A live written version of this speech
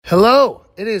Hello,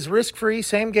 it is risk-free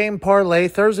same-game parlay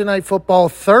Thursday Night Football,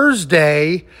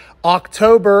 Thursday,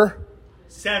 October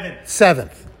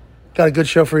 7th. Got a good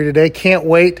show for you today. Can't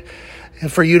wait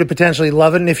for you to potentially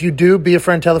love it. And if you do, be a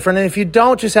friend, tell a friend. And if you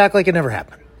don't, just act like it never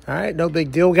happened. All right, no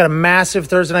big deal. We got a massive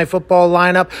Thursday Night Football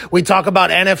lineup. We talk about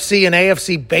NFC and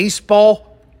AFC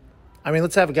baseball. I mean,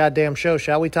 let's have a goddamn show,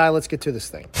 shall we, Ty? Let's get to this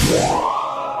thing.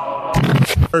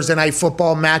 Thursday Night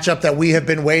Football matchup that we have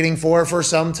been waiting for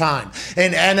some time.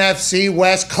 An NFC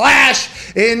West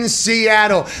clash in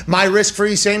Seattle. My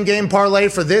risk-free same-game parlay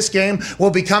for this game will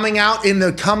be coming out in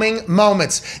the coming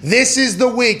moments. This is the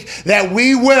week that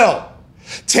we will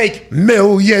take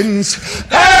millions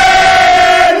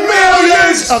and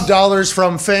millions of dollars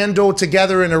from FanDuel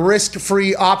together in a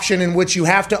risk-free option in which you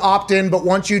have to opt in, but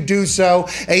once you do so,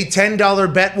 a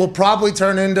 $10 bet will probably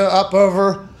turn into up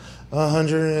over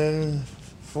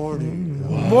 140.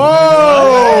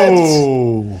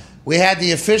 Whoa! We had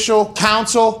the official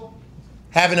council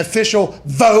have an official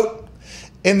vote,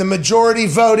 and the majority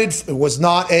voted. It was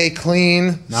not a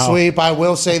clean sweep. I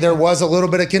will say there was a little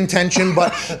bit of contention,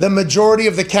 but the majority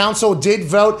of the council did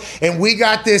vote, and we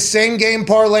got this same game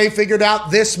parlay figured out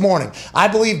this morning. I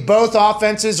believe both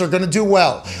offenses are going to do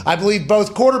well. I believe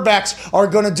both quarterbacks are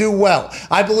going to do well.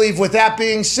 I believe, with that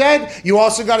being said, you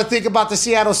also got to think about the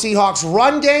Seattle Seahawks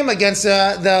run game against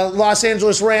the Los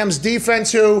Angeles Rams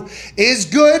defense, who is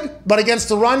good, but against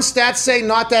the run, stats say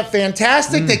not that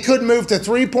fantastic. They could move to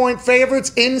 3-point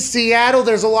favorites in Seattle.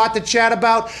 There's a lot to chat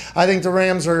about. I think the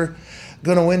Rams are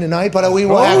going to win tonight, but we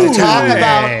will have to talk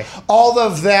about all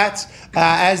of that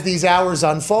as these hours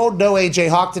unfold. No AJ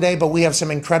Hawk today, but we have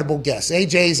some incredible guests.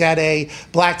 AJ's at a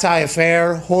black tie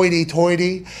affair,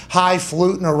 hoity-toity, high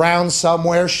fluting around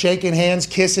somewhere, shaking hands,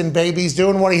 kissing babies,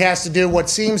 doing what he has to do, what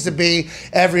seems to be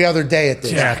every other day at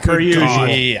this. Yeah, per usual.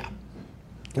 Yeah.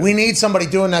 We need somebody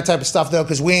doing that type of stuff, though,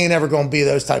 because we ain't ever going to be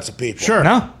those types of people. Sure.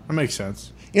 No, that makes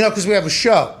sense. You know, because we have a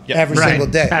show every single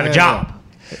day. Have a job.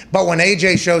 But when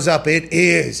AJ shows up, it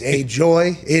is a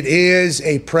joy. It is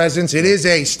a presence. It is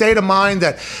a state of mind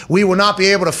that we will not be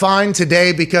able to find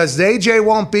today because AJ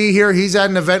won't be here. He's at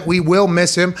an event. We will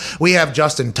miss him. We have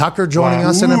Justin Tucker joining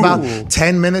us in about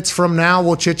 10 minutes from now.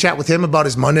 We'll chit-chat with him about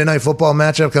his Monday Night Football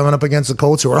matchup coming up against the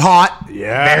Colts, who are hot.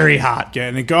 Yeah. Very hot.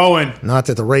 Getting it going. Not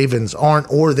that the Ravens aren't,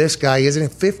 or this guy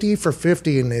isn't. 50 for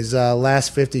 50 in his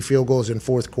last 50 field goals in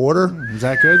fourth quarter. Is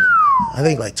that good? I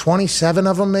think like 27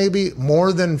 of them, maybe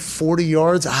more than 40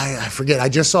 yards. I forget. I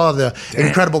just saw the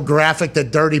incredible graphic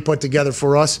that Dirty put together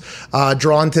for us.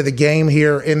 Drawn to the game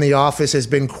here in the office has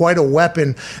been quite a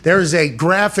weapon. There's a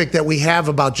graphic that we have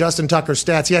about Justin Tucker's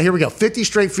stats. Yeah, here we go. 50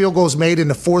 straight field goals made in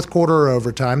the fourth quarter or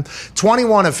overtime.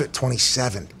 21 of it,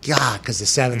 27. God, because the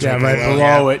seven's right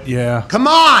below it. Yeah. Come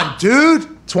on,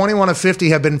 dude. 21 of 50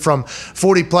 have been from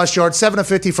 40-plus yards, 7 of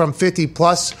 50 from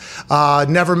 50-plus.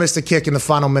 Never missed a kick in the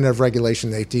final minute of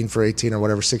regulation, 18 for 18 or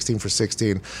whatever, 16 for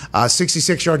 16.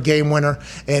 66-yard game winner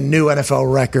and new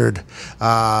NFL record,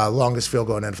 longest field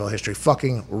goal in NFL history.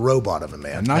 Fucking robot of a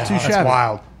man. Not too shabby. That's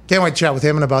wild. Can't wait to chat with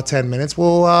him in about 10 minutes.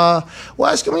 We'll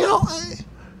ask him,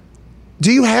 do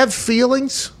you have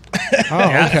feelings?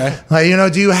 Okay.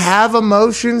 Do you have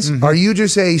emotions? Mm-hmm. Are you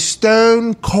just a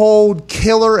stone cold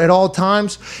killer at all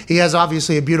times? He has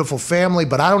obviously a beautiful family,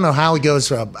 but I don't know how he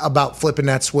goes about flipping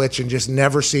that switch and just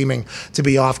never seeming to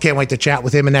be off. Can't wait to chat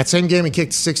with him. In that same game, he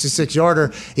kicked a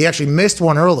 66-yarder. He actually missed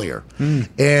one earlier,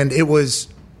 and it was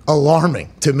alarming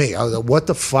to me. I was like, what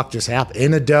the fuck just happened?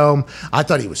 In a dome. I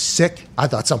thought he was sick. I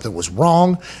thought something was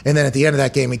wrong. And then at the end of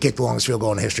that game, he kicked the longest field goal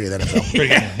in the history of the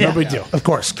NFL. No big deal. Of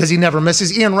course, because he never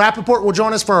misses. Ian Rapoport will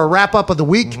join us for a wrap-up of the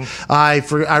week. I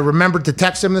remembered to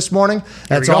text him this morning.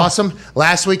 That's awesome.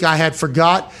 Last week, I had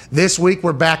forgot. This week,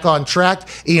 we're back on track.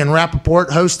 Ian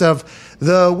Rapoport, host of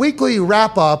the weekly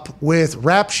wrap-up with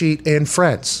Rap Sheet and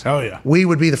Friends. Hell yeah. We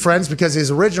would be the Friends because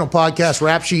his original podcast,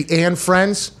 Rap Sheet and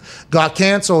Friends, got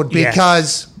canceled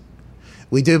because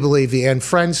we do believe the and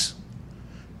Friends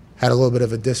had a little bit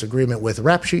of a disagreement with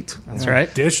Rap Sheet. That's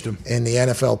right. Dished him. And the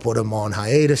NFL put him on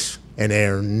hiatus, and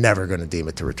they're never going to deem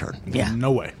it to return. Yeah.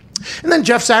 No way. And then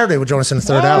Jeff Saturday will join us in the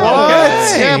third hour.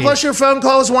 What? Yeah, plus your phone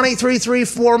calls,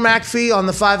 1-833-4-MAC-FEE on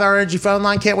the 5-Hour Energy phone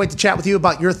line. Can't wait to chat with you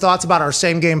about your thoughts about our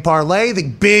same-game parlay, the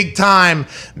big-time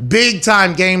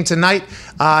game tonight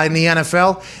in the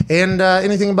NFL, and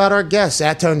anything about our guests.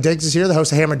 Tone Diggs is here, the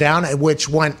host of Hammer Down, which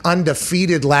went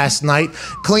undefeated last night.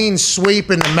 Clean sweep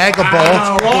in the Mega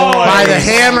Bowl by the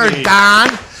Hammer Down.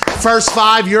 first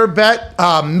 5, your bet.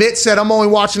 Mitt said, I'm only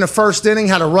watching the first inning,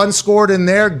 had a run scored in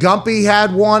there. Gumpy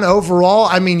had one overall.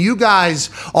 I mean, you guys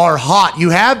are hot. You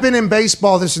have been in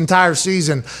baseball this entire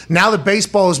season. Now that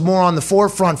baseball is more on the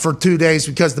forefront for 2 days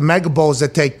because the Mega Bowls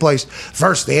that take place.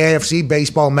 First, the AFC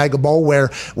Baseball Mega Bowl,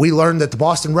 where we learned that the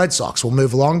Boston Red Sox will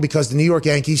move along because the New York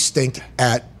Yankees stink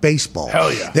at baseball.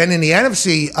 Hell yeah. Then in the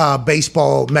NFC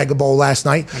Baseball Mega Bowl last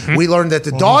night, we learned that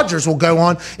the Dodgers will go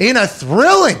on in a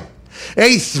thrilling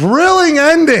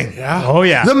ending. Yeah. Oh,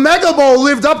 yeah. The Mega Bowl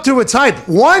lived up to its hype.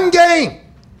 One game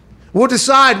will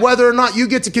decide whether or not you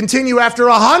get to continue after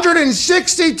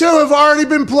 162 have already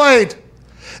been played.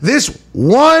 This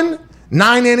one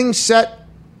 9-inning set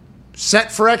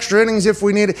for extra innings if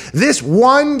we need it. This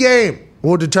one game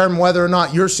will determine whether or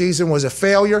not your season was a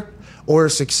failure or a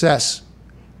success.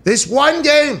 This one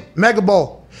game, Mega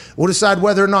Bowl, will decide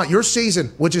whether or not your season,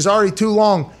 which is already too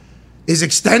long, is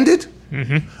extended,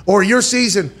 or your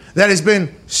season that has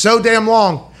been so damn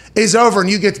long is over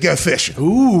and you get to go fishing.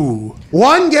 Ooh.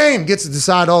 One game gets to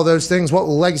decide all those things. What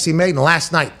will Legacy made? And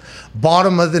last night,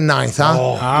 bottom of the 9th,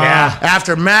 huh? Yeah.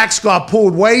 After Max got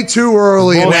pulled way too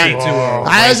early.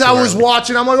 As I was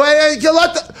watching, I'm like, hey,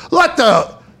 let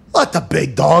the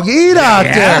big dog eat out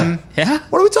there. Yeah.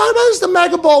 What are we talking about? This is the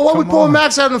Mega Bowl. What are we pulling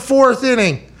Max out in the 4th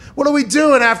inning? What are we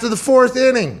doing after the 4th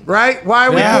inning, right? Why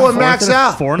are we pulling Max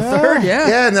out? 4 and 3rd, yeah.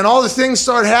 Yeah, and then all the things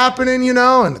start happening,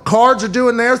 and the Cards are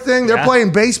doing their thing. They're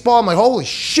playing baseball. I'm like, holy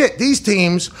shit, these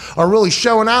teams are really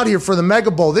showing out here for the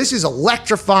Mega Bowl. This is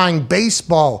electrifying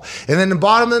baseball. And then the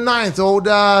bottom of the 9th,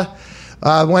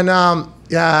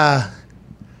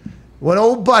 when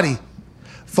old buddy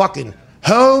fucking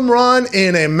home run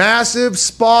in a massive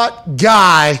spot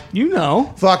guy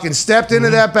fucking stepped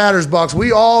into that batter's box.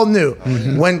 We all knew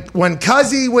when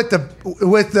Cuzzy with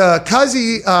the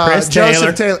Cuzzy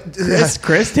Joseph Taylor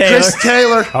Chris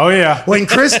Taylor. Oh, yeah. when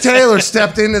Chris Taylor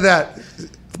stepped into that.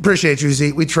 Appreciate you,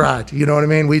 Zeke. We tried. You know what I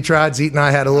mean? We tried. Zeke and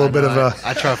I had a little bit of a.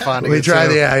 I tried finding. We tried.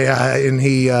 Too. Yeah. And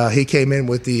he came in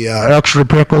with the extra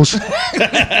pickles.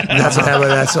 That's what happened.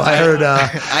 That. So I heard.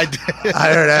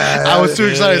 I was too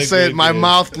excited to say it. My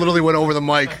mouth literally went over the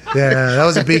mic. Yeah, that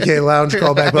was a BK Lounge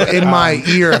callback. But in my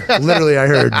ear, literally, I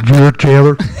heard George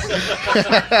Taylor.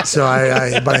 So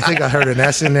but I think I heard an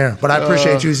S in there. But I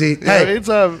appreciate you, Zeke. Hey,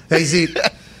 hey, Zeke.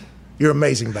 You're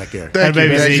amazing back there. Thank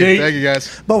you,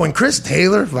 guys. But when Chris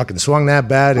Taylor fucking swung that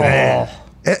bat,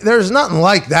 there's nothing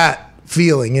like that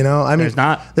feeling, I mean, there's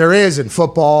not. There is in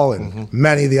football and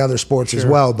many of the other sports as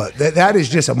well, but that is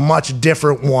just a much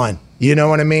different one. You know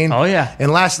what I mean? Oh, yeah.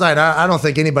 And last night, I don't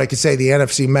think anybody could say the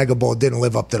NFC Mega Bowl didn't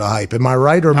live up to the hype. Am I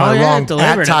right or am I wrong?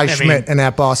 At Ty Schmidt and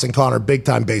at Boston Connor,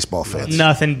 big-time baseball fans.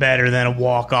 Nothing better than a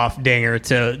walk-off dinger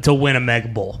to win a Mega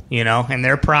Bowl, And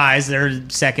their prize, their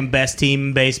second-best team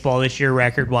in baseball this year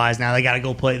record-wise. Now they got to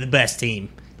go play the best team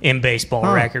in baseball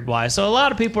record-wise. So a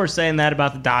lot of people are saying that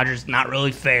about the Dodgers. Not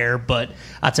really fair, but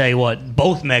I'll tell you what,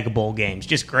 both Mega Bowl games,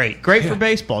 just great. Great for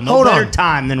baseball. No better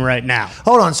time than right now.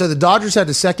 Hold on. So the Dodgers had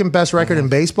the second-best record in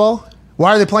baseball?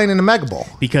 Why are they playing in the Mega Bowl?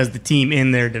 Because the team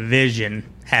in their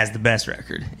division has the best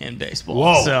record in baseball.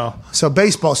 Whoa. So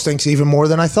baseball stinks even more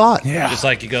than I thought. Yeah. Just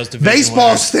like it goes to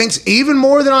baseball stinks even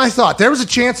more than I thought. There was a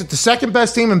chance that the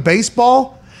second-best team in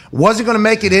baseball wasn't going to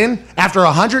make it in. After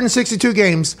 162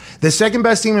 games, the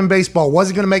second-best team in baseball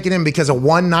wasn't going to make it in because of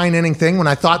one 9-inning thing when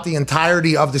I thought the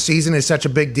entirety of the season is such a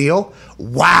big deal.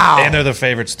 Wow. And they're the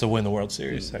favorites to win the World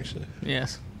Series, actually.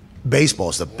 Yes.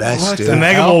 Baseball's the best, dude. The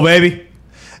Mega Bowl, baby.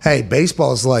 Hey,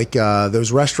 baseball is like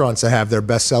those restaurants that have their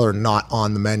bestseller not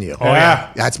on the menu. Oh,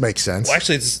 yeah. That makes sense. Well,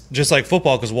 actually, it's just like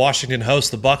football because Washington hosts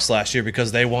the Bucks last year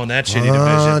because they won that shitty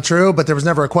division. True, but there was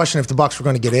never a question if the Bucks were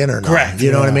going to get in or not. Correct.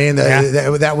 You know what I mean?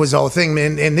 That was the whole thing.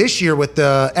 And this year with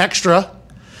the extra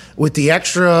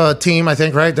team, I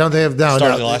think, right? Don't they have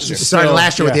Started last year. Started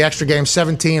last year with the extra game,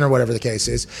 17 or whatever the case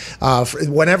is.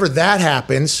 Whenever that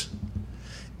happens,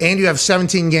 and you have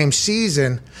 17-game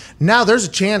season, now there's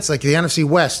a chance, like the NFC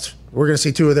West, we're going to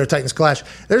see two of their Titans clash.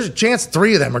 There's a chance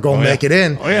 3 of them are going to make it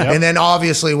in. Oh, yeah. And then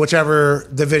obviously whichever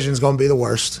division is going to be the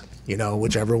worst,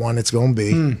 whichever one it's going to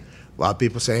be. A lot of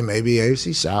people say maybe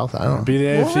AFC South. I don't know. Be the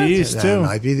AFC East, too.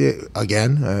 Might be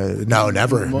no,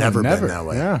 never been that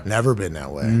way. Yeah. Never been that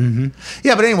way.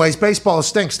 Yeah, but anyways, baseball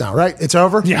stinks now, right? It's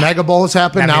over. Yeah. Mega Bowl has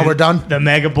happened. Now we're done. The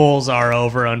Mega Bowls are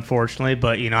over, unfortunately.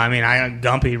 But I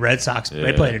Gumpy Red Sox.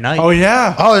 They play tonight. Oh,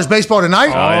 yeah. Oh, there's baseball tonight.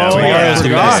 Tomorrow's the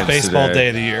God. best baseball day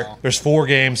of the year. There's 4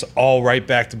 games, all right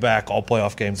back to back, all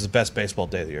playoff games. It's the best baseball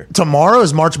day of the year. Tomorrow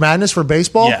is March Madness for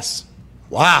baseball. Yes.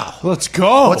 Wow. Let's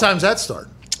go. What time's that start?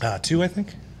 2, I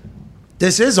think.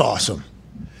 This is awesome.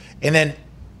 And then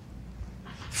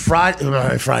Friday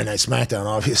Night SmackDown,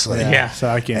 obviously. Yeah. So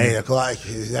I can't. 8 o'clock.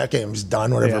 That game's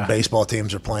done. Whatever baseball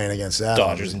teams are playing against that.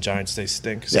 Dodgers and Giants, they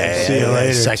stink. See you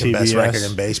later, Second best TBS. record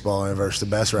in baseball versus the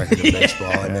best record in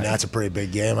baseball. I mean, that's a pretty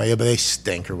big game. But they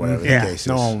stink or whatever the case is.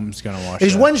 No one's gonna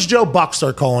watch. When's Joe Buck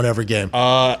start calling every game?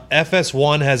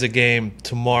 FS1 has a game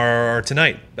tomorrow or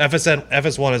tonight.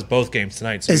 FS1 has both games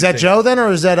tonight. So Is that Joe then,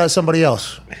 or is that somebody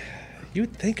else? You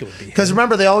would think it would be. Because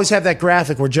remember, they always have that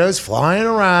graphic where Joe's flying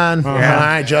around. All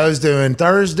right, Joe's doing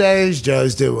Thursdays,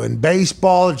 Joe's doing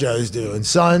baseball, Joe's doing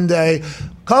Sunday.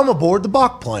 Come aboard the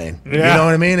Buck plane. You know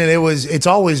what I mean? And it's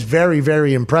always very,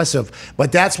 very impressive.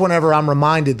 But that's whenever I'm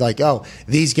reminded, like, oh,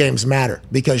 these games matter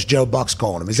because Joe Buck's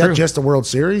calling them. Is that just the World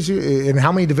Series? And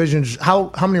how many divisions?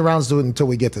 How many rounds do it until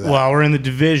we get to that? Well, we're in the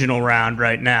divisional round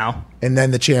right now. And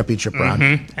then the championship round.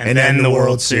 And then the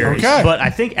World Series. Okay. But I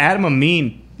think Adam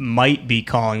Amin might be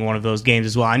calling one of those games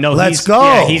as well. I know Let's go.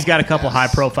 Yeah, he's got a couple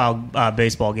high-profile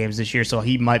baseball games this year, so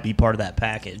he might be part of that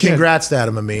package. Congrats to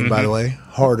Adam Amin, by the way.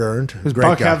 Hard-earned. Does Great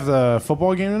Buck guy. have the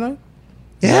football game tonight?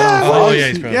 Yeah. Oh, yeah,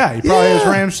 he's probably. Yeah, he probably has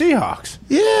Rams Seahawks.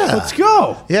 Yeah. Let's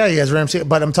go. Yeah, he has Ramsey.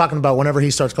 But I'm talking about whenever he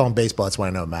starts calling baseball, that's when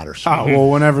I know it matters. Oh, well,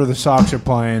 whenever the Sox are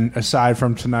playing, aside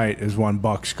from tonight, is when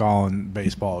Buck's calling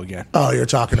baseball again. Oh, you're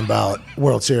talking about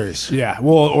World Series. Yeah,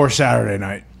 well, or Saturday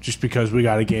night. Just because we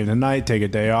got a game tonight, take a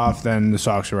day off, then the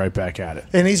Sox are right back at it.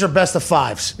 And these are best of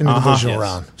fives in the divisional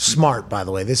round. Smart, by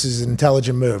the way. This is an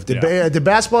intelligent move. Did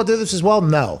basketball do this as well?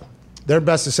 No. They're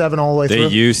best of 7 all the way through.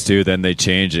 They used to, then they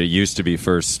changed it. It used to be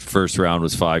first round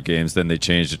was 5 games, then they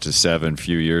changed it to 7 a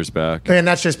few years back. And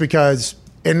that's just because,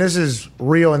 and this is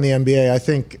real in the NBA, I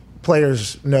think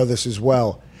players know this as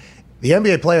well. The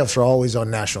NBA playoffs are always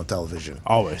on national television.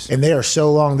 Always. And they are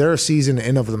so long. They're a season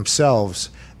in of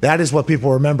themselves. That is what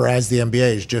people remember as the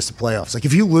NBA is just the playoffs. Like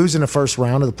if you lose in the first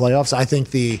round of the playoffs, I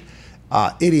think the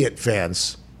idiot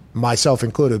fans, myself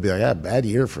included, would be like, yeah, bad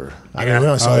year for. I mean, we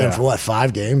only saw them for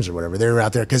 5 games or whatever. They were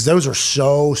out there because those are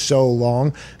so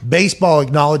long. Baseball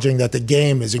acknowledging that the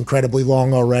game is incredibly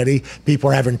long already. People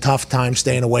are having tough time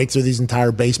staying awake through these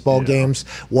entire baseball games.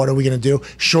 What are we going to do?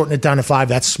 Shorten it down to 5.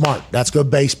 That's smart. That's good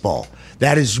baseball.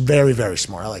 That is very, very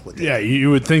smart. I like what they do. You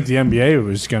would think the NBA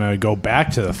was going to go back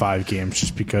to the 5 games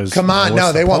just because. Come on.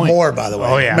 No, they want more, by the way.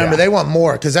 Oh, yeah. Remember, they want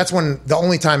more because that's when the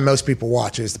only time most people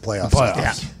watch is the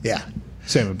playoffs. Yeah.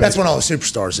 Same with That's when all the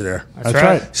superstars are there. That's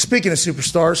right. Speaking of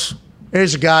superstars,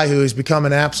 here's a guy who has become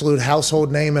an absolute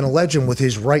household name and a legend with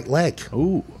his right leg.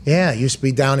 Ooh. Yeah, he used to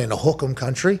be down in the Hook'em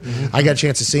country. I got a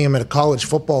chance to see him at a college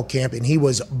football camp, and he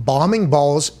was bombing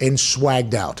balls and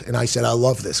swagged out. And I said, I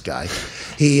love this guy.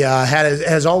 He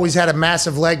has always had a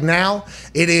massive leg now.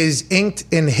 It is inked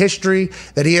in history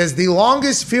that he has the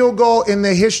longest field goal in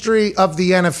the history of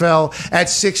the NFL at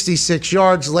 66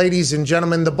 yards. Ladies and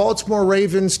gentlemen, the Baltimore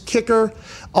Ravens kicker,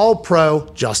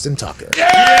 All-Pro, Justin Tucker.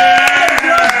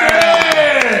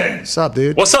 What's up,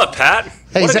 dude? What's up, Pat?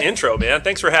 Hey, what an intro, man.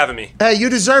 Thanks for having me. Hey, you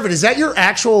deserve it. Is that your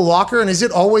actual locker, and is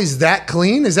it always that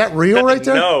clean? Is that real right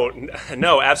there?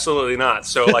 No, absolutely not.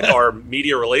 So, like, our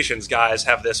media relations guys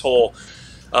have this whole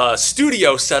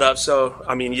studio set up. So,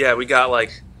 I mean, we got,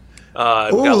 like, we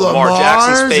got Lamar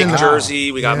Jackson's fake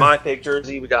jersey. We got my fake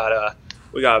jersey. We got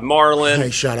Marlon.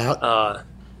 Hey, shout out.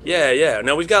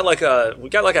 No, we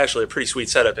got actually a pretty sweet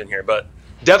setup in here, but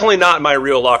definitely not my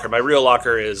real locker. My real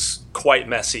locker is quite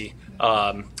messy.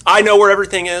 I know where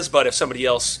everything is, but if somebody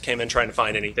else came in trying to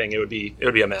find anything, it would be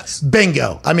a mess.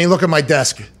 Bingo. I mean, look at my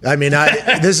desk. I mean,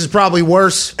 this is probably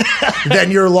worse than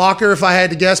your locker if I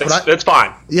had to guess. It's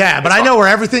fine. Yeah, but I know where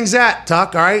everything's at,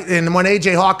 Tuck, all right? And when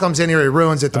AJ Hawk comes in here, he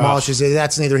ruins it, demolishes it.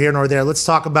 That's neither here nor there. Let's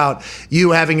talk about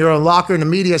you having your own locker and the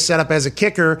media set up as a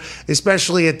kicker,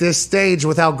 especially at this stage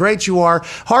with how great you are.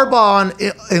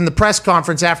 Harbaugh, in the press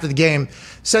conference after the game,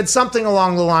 said something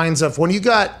along the lines of, when you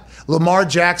got Lamar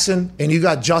Jackson and you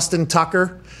got Justin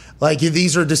Tucker, like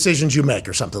these are decisions you make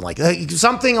or something like that.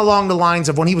 Something along the lines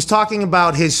of when he was talking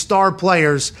about his star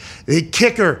players, the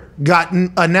kicker got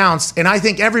announced. And I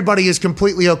think everybody is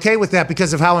completely okay with that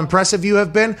because of how impressive you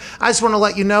have been. I just want to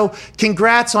let you know,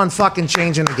 congrats on fucking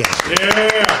changing the game.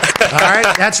 Yeah. All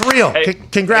right. That's real. Hey,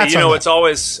 congrats on that.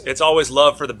 It's always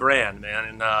love for the brand,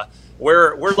 man. And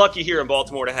we're lucky here in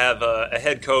Baltimore to have a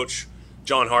head coach,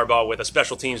 John Harbaugh, with a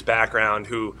special teams background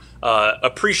who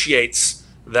appreciates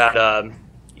that,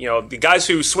 the guys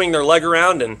who swing their leg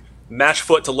around and match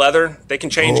foot to leather, they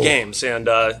can change games and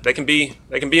they can be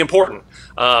important.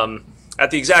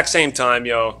 At the exact same time,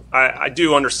 I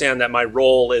do understand that my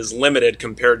role is limited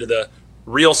compared to the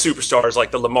real superstars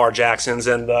like the Lamar Jacksons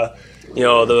and the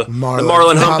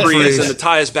Marlon Humphreys and the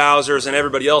Tyus Bowsers and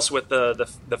everybody else with the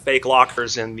fake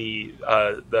lockers in the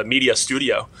media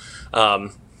studio.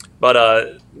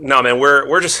 But no, man, we're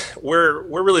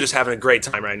really just having a great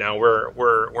time right now.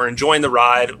 We're enjoying the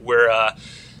ride.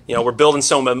 We're building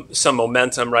some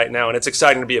momentum right now, and it's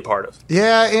exciting to be a part of.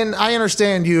 Yeah, and I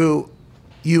understand you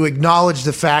acknowledge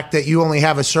the fact that you only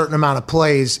have a certain amount of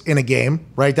plays in a game,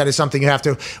 right? That is something you have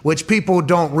to, which people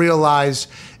don't realize.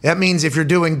 That means if you're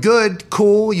doing good,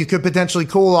 cool, you could potentially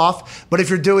cool off. But if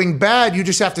you're doing bad, you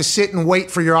just have to sit and wait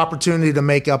for your opportunity to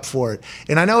make up for it.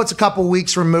 And I know it's a couple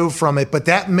weeks removed from it, but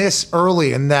that miss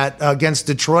early in that against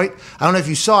Detroit, I don't know if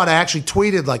you saw it. I actually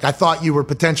tweeted, I thought you were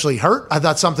potentially hurt. I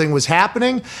thought something was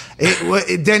happening.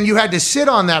 Then you had to sit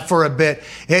on that for a bit.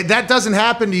 That doesn't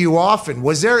happen to you often.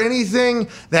 Was there anything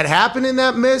that happened in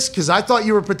that miss? Because I thought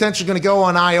you were potentially going to go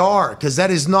on IR, because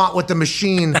that is not what the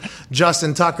machine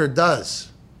Justin Tucker does.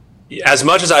 As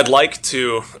much as I'd like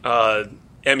to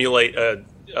emulate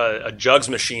a jugs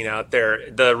machine out there,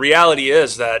 the reality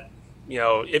is that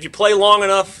if you play long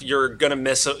enough, you're gonna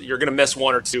miss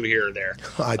one or two here or there.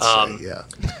 I'd say, yeah.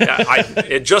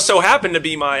 It just so happened to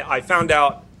be I found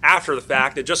out after the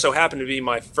fact. It just so happened to be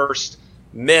my first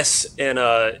miss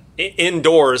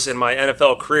indoors in my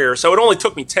NFL career. So it only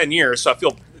took me 10 years. So I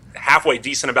feel halfway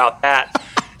decent about that,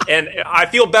 and I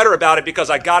feel better about it because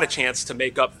I got a chance to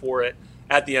make up for it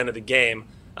at the end of the game.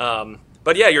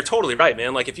 But yeah, you're totally right,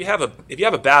 man. If you have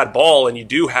a bad ball and you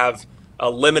do have a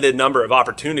limited number of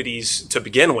opportunities to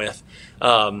begin with,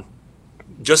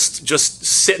 just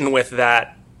sitting with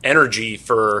that energy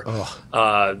for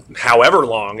however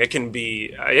long, it can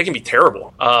be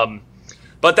terrible.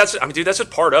 But that's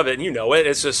just part of it, and it.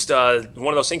 It's just one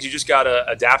of those things you just got to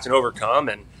adapt and overcome,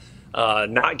 and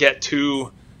not get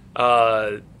too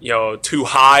too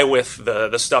high with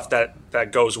the stuff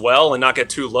that goes well, and not get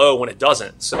too low when it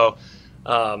doesn't. So,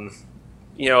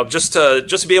 just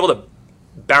to be able to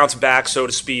bounce back, so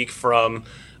to speak, from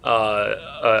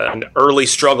an early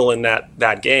struggle in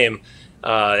that game,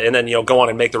 and then go on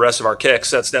and make the rest of our kicks.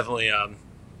 That's definitely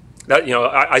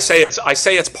I say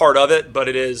it's part of it, but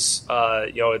it is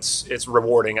it's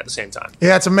rewarding at the same time.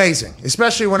 Yeah, it's amazing,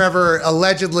 especially whenever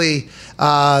allegedly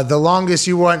the longest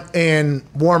you went in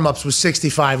warm-ups was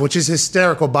 65, which is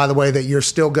hysterical, by the way, that you're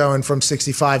still going from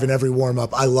 65 in every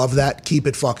warm-up. I love that. Keep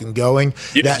it fucking going.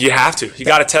 You have to. You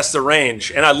got to test the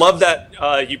range, and I love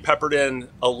that you peppered in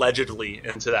allegedly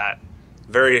into that.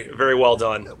 Very, very well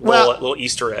done. Little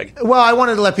Easter egg. Well, I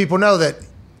wanted to let people know that.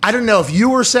 I don't know if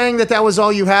you were saying that was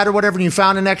all you had or whatever, and you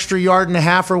found an extra yard and a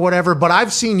half or whatever, but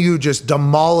I've seen you just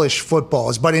demolish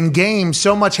footballs. But in games,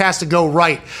 so much has to go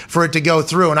right for it to go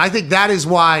through. And I think that is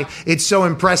why it's so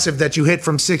impressive that you hit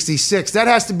from 66. That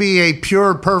has to be a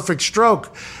pure, perfect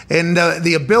stroke. And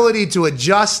the ability to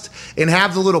adjust and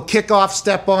have the little kickoff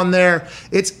step on there,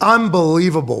 it's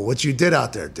unbelievable what you did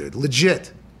out there, dude.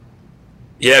 Legit.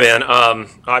 Yeah, man.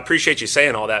 I appreciate you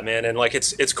saying all that, man. And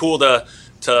it's cool to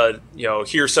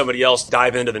hear somebody else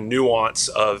dive into the nuance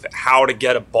of how to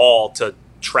get a ball to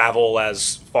travel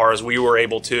as far as we were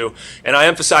able to. And I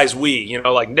emphasize we,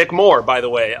 Nick Moore, by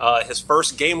the way, his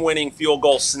first game-winning field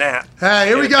goal snap. Hey,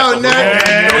 here we go, Nick.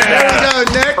 Here we go,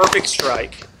 Nick. Perfect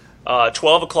strike.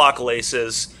 12 o'clock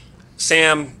laces.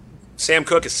 Sam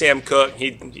Cook is Sam Cook.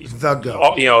 He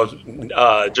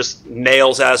just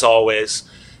nails as always.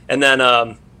 And then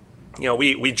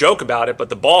we joke about it, but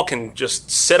the ball can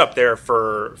just sit up there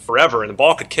for forever, and the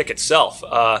ball could kick itself.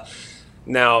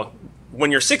 Now,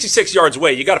 when you're 66 yards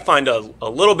away, you got to find a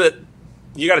little bit.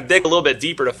 You got to dig a little bit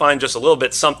deeper to find just a little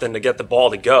bit something to get the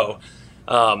ball to go.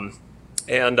 The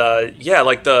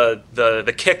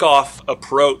kickoff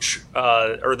approach,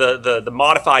 or the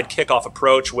modified kickoff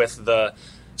approach with the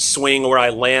swing where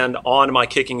I land on my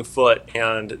kicking foot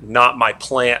and not my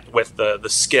plant with the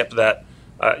skip that.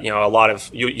 A lot of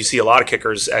you see a lot of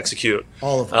kickers execute.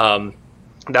 All of them.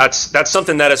 That's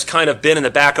something that has kind of been in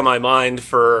the back of my mind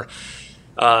for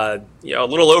a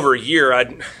little over a year.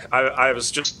 I was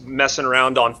just messing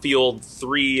around on field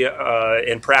 3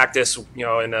 in practice,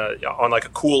 on a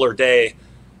cooler day,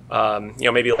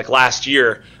 maybe like last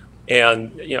year,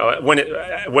 and when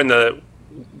the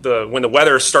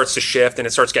weather starts to shift and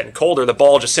it starts getting colder, the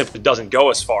ball just simply doesn't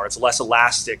go as far. It's less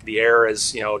elastic. The air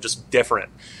is just different.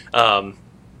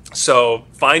 So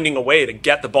finding a way to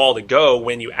get the ball to go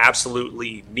when you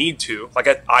absolutely need to, for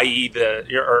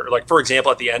example,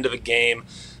 at the end of a game,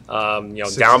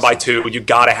 down by 2, you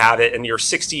got to have it, and you're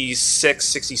 66,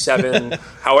 67,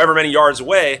 however many yards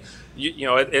away.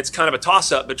 It's kind of a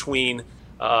toss-up between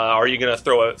are you going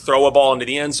to throw a ball into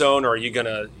the end zone, or are you going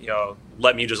to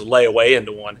let me just lay away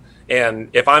into one? And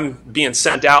if I'm being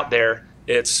sent out there,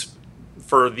 it's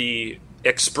for the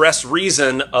express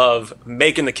reason of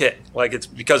making the kick. It's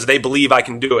because they believe I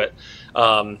can do it.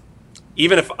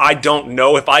 even if I don't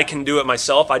know if I can do it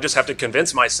myself, I just have to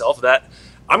convince myself that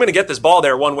I'm going to get this ball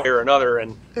there one way or another,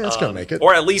 and it's going to make it,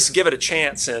 or at least give it a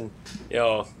chance. And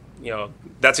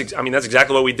that's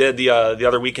exactly what we did the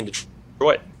other week in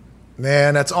Detroit.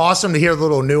 Man, that's awesome to hear the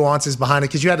little nuances behind it,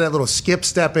 because you had that little skip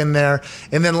step in there.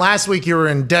 And then last week you were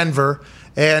in Denver,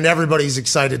 and everybody's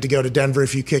excited to go to Denver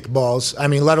if you kick balls. I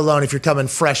mean, let alone if you're coming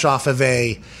fresh off of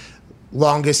a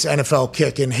longest NFL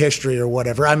kick in history or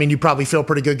whatever. I mean, you probably feel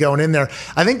pretty good going in there.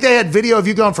 I think they had video of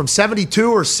you going from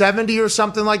 72 or 70 or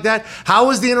something like that. How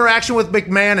was the interaction with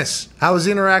McManus? How was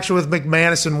the interaction with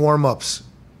McManus in warm-ups?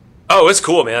 Oh, it's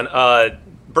cool, man.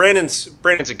 Brandon's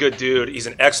a good dude. He's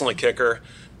an excellent kicker.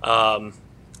 To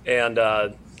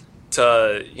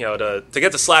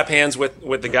get to slap hands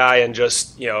with the guy and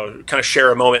just, kind of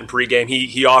share a moment in pregame.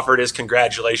 He offered his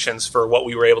congratulations for what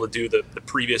we were able to do the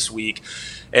previous week.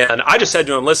 And I just said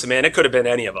to him, listen, man, it could have been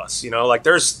any of us.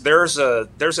 There's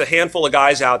a handful of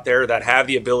guys out there that have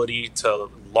the ability to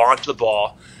launch the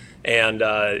ball. And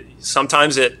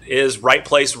sometimes it is right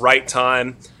place, right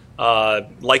time.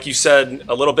 Like you said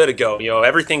a little bit ago,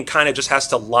 everything kind of just has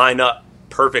to line up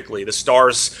perfectly. The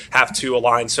stars have to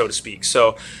align, so to speak.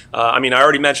 So, I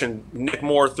already mentioned Nick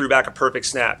Moore threw back a perfect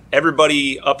snap.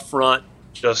 Everybody up front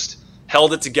just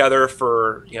held it together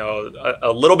for,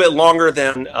 a little bit longer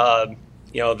than,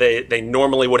 they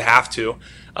normally would have to.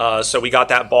 So we got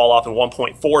that ball off in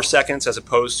 1.4 seconds as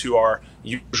opposed to our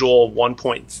usual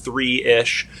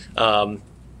 1.3-ish.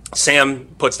 Sam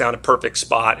puts down a perfect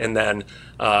spot, and then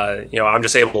I'm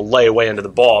just able to lay away into the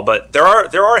ball. But there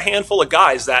are a handful of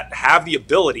guys that have the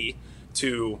ability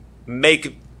to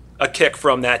make a kick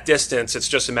from that distance. It's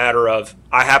just a matter of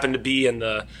I happen to be in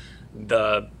the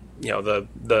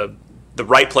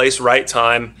right place, right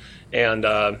time, and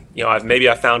I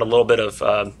found a little bit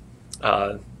of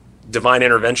divine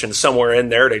intervention somewhere in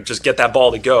there to just get that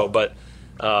ball to go. But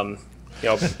Brandon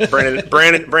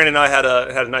and I had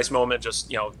a nice moment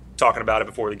just talking about it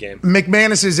before the game.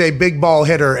 McManus is a big ball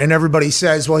hitter, and everybody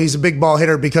says, well, he's a big ball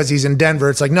hitter because he's in Denver.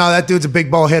 It's like, no, that dude's a big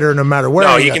ball hitter no matter where.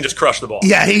 No, he can just crush the ball.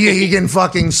 Yeah, he can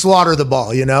fucking slaughter the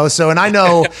ball, So, and I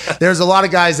know there's a lot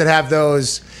of guys that have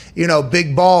those,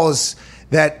 big balls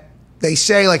that they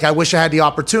say, like, I wish I had the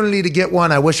opportunity to get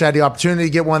one. I wish I had the opportunity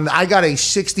to get one. I got a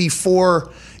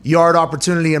 64-yard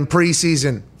opportunity in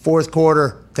preseason, fourth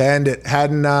quarter to end it.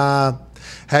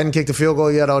 Hadn't kicked a field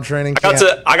goal yet all training camp.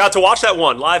 I got to watch that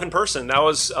one live in person. That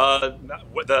was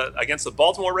against the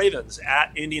Baltimore Ravens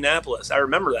at Indianapolis. I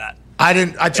remember that.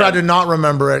 I tried to not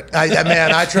remember it.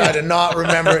 I tried to not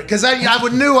remember it because I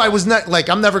knew I was not like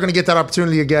I'm never going to get that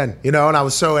opportunity again, and I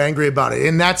was so angry about it.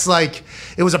 And that's like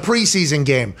it was a preseason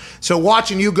game, so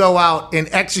watching you go out and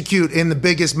execute in the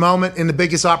biggest moment, in the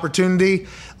biggest opportunity,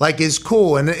 like is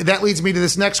cool. And that leads me to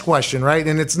this next question, right?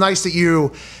 And it's nice that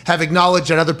you have acknowledged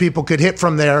that other people could hit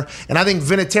from there. And I think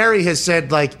Vinatieri has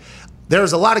said like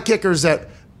there's a lot of kickers that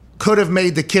could have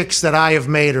made the kicks that I have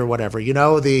made or whatever,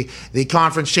 the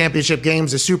conference championship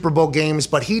games, the Super Bowl games,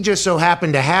 but he just so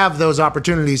happened to have those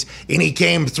opportunities and he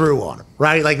came through on them,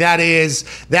 right? Like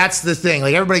that's the thing.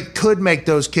 Like everybody could make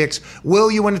those kicks.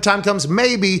 Will you when the time comes?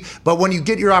 Maybe, but when you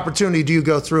get your opportunity, do you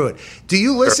go through it? Do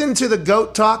you listen to the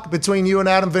GOAT talk between you and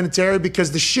Adam Vinatieri?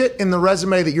 Because the shit in the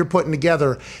resume that you're putting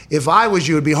together, if I was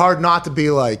you, it'd be hard not to be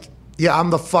like, yeah, I'm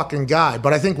the fucking guy.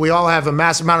 But I think we all have a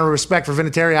massive amount of respect for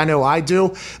Vinatieri. I know I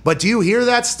do. But do you hear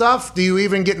that stuff? Do you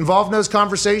even get involved in those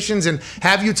conversations? And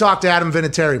have you talked to Adam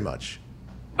Vinatieri much?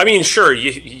 Sure,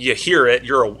 you hear it.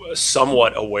 You're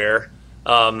somewhat aware.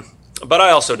 But I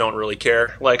also don't really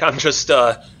care. Like, I'm just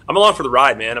I'm along for the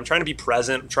ride, man. I'm trying to be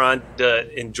present. I'm trying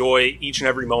to enjoy each and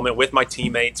every moment with my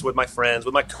teammates, with my friends,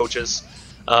 with my coaches.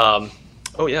 Oh,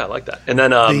 yeah, I like that. And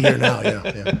then be here now,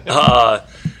 yeah.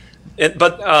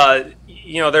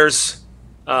 There's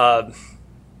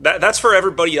that's for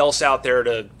everybody else out there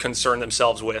to concern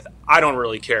themselves with. I don't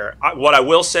really care. What I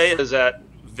will say is that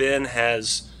Vin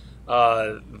has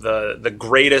the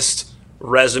greatest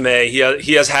resume. He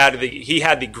had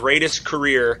the greatest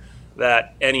career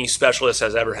that any specialist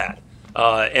has ever had.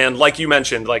 And like you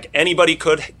mentioned, like anybody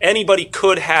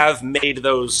could have made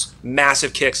those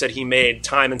massive kicks that he made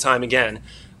time and time again.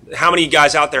 How many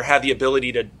guys out there have the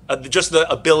ability to just the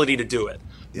ability to do it?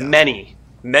 Yeah. Many.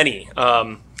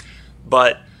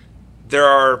 But there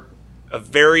are a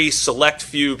very select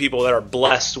few people that are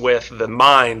blessed with the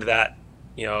mind that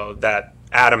that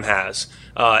Adam has,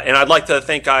 and I'd like to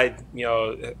think I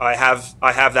have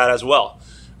that as well.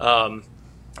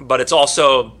 But it's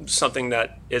also something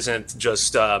that isn't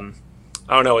just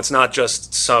it's not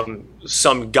just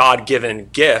some God-given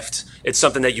gift. It's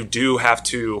something that you do have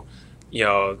to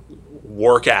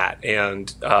work at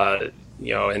and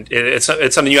and it's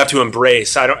something you have to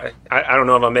embrace. I don't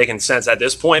know if I'm making sense at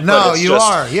this point. No, but you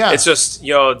are. Yeah, it's just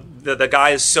the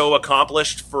guy is so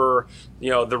accomplished for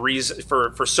the reason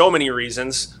for so many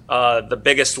reasons. The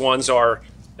biggest ones are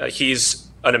he's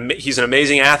an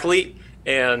amazing athlete,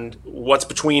 and what's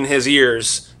between his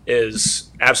ears is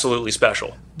absolutely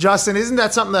special. Justin, isn't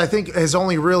that something that I think has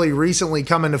only really recently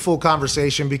come into full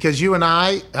conversation? Because you and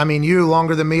I mean, you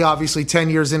longer than me, obviously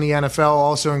 10 years in the NFL,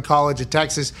 also in college at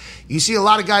Texas. You see a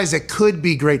lot of guys that could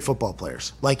be great football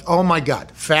players. Like, oh my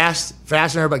God, fast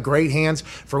and everybody, great hands.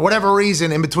 For whatever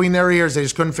reason, in between their ears, they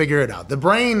just couldn't figure it out. The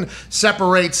brain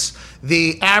separates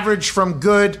the average from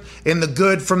good and the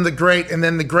good from the great and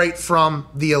then the great from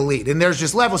the elite. And there's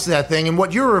just levels to that thing. And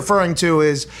what you're referring to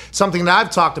is something that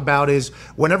I've talked about is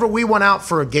whenever we went out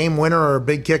for a game winner or a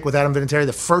big kick with Adam Vinatieri,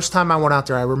 the first time I went out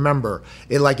there, I remember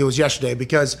it like it was yesterday,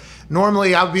 because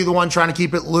normally I would be the one trying to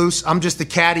keep it loose. I'm just the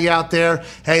caddy out there.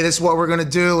 Hey, this is what we're going to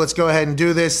do. Let's go ahead and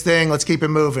do this thing. Let's keep it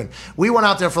moving. We went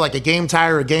out there for like a game tie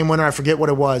or a game winner. I forget what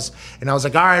it was. And I was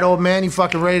like, all right, old man, you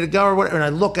fucking ready to go or whatever? And I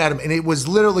look at him, and it was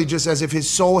literally just as if his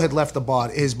soul had left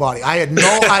his body. I had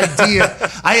no idea.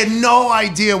 I had no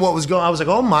idea what was going on. I was like,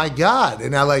 oh my God.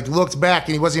 And I like looked back,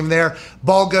 and he wasn't even there.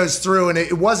 Ball goes through, and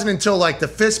it wasn't until like the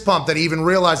fist pump that he even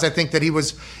realized, I think, that he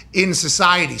was in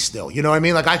society still. You know what I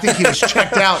mean? Like, I think he was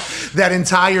checked out that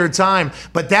entire time.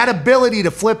 But that ability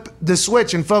to flip the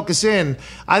switch and focus in,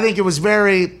 I think it was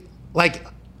very, like,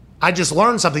 I just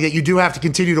learned something that you do have to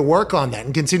continue to work on that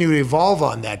and continue to evolve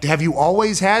on that. Have you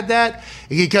always had that?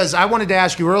 Because I wanted to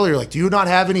ask you earlier, like, do you not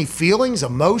have any feelings,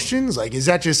 emotions? Like, is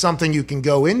that just something you can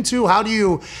go into? How do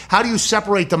you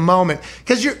separate the moment?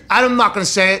 Because I'm not going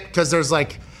to say it because there's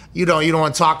like, you don't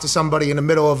want to talk to somebody in the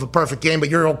middle of a perfect game, but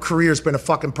your whole career's been a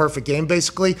fucking perfect game,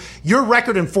 basically. Your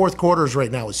record in fourth quarters right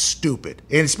now is stupid,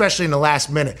 and especially in the last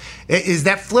minute. Is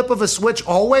that flip of a switch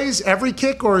always every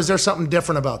kick, or is there something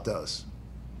different about those?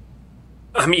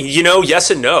 I mean, yes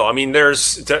and no. I mean,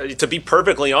 to be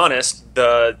perfectly honest,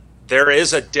 there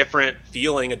is a different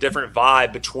feeling, a different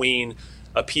vibe between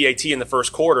a PAT in the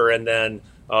first quarter and then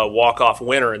a walk-off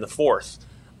winner in the fourth.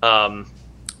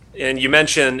 And you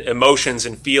mentioned emotions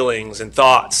and feelings and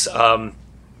thoughts. I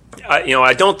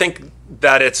don't think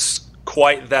that it's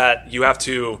quite that you have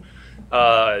to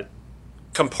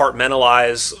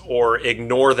compartmentalize or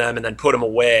ignore them and then put them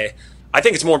away. I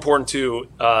think it's more important to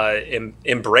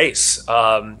embrace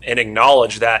and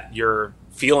acknowledge that you're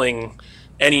feeling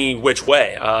any which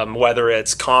way, whether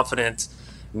it's confident,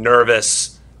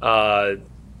 nervous,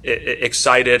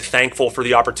 excited, thankful for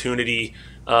the opportunity,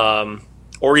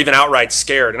 or even outright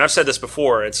scared. And I've said this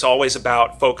before, it's always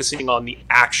about focusing on the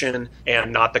action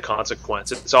and not the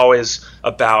consequence. It's always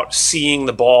about seeing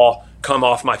the ball come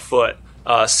off my foot,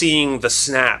 seeing the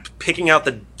snap, picking out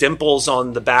the dimples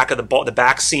on the back of the ball, the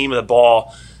back seam of the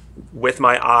ball with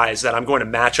my eyes, that I'm going to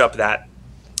match up that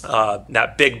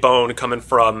big bone coming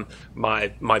from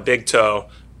my big toe,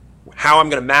 how I'm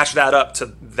going to match that up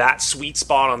to that sweet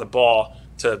spot on the ball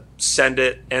to send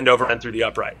it end over end through the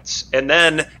uprights. And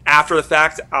then after the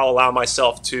fact, I'll allow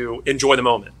myself to enjoy the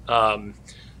moment.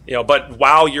 But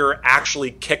while you're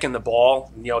actually kicking the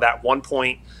ball, that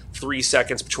 1.3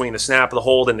 seconds between the snap, the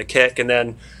hold, and the kick, and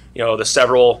then, the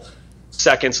several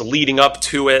seconds leading up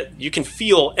to it, you can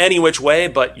feel any which way,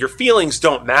 but your feelings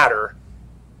don't matter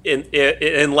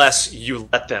unless you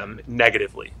let them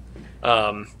negatively.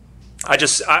 I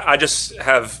just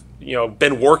have,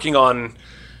 been working on,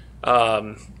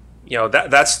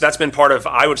 that's been part of,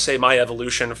 I would say, my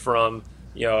evolution from,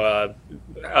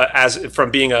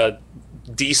 from being a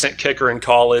decent kicker in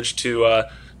college to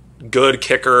a good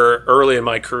kicker early in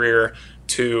my career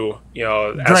to,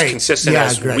 as consistent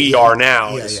as we are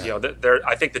now.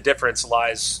 I think the difference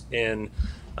lies in,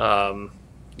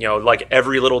 like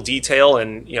every little detail.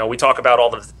 And, we talk about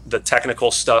all the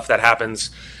technical stuff that happens,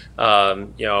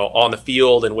 on the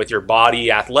field and with your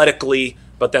body athletically,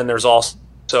 but then there's also,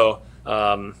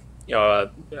 I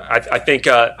think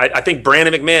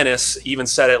Brandon McManus even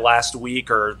said it last week,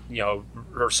 or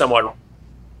somewhat.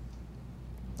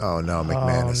 Oh no,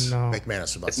 McManus! Oh, no.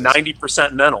 McManus about it's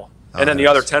 90% mental, and then the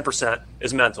other 10%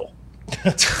 is mental.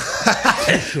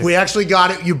 We actually got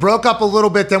it. You broke up a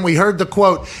little bit, then we heard the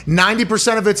quote.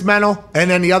 90% of it's mental, and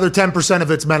then the other 10%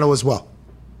 of it's mental as well.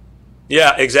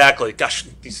 Yeah, exactly. Gosh,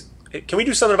 can we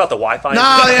do something about the Wi-Fi?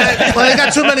 No, they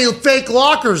got too many fake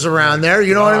lockers around there.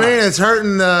 You know what I mean? It's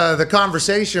hurting the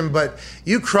conversation, but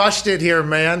you crushed it here,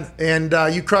 man, and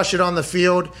you crushed it on the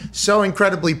field. So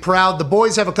incredibly proud. The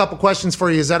boys have a couple questions for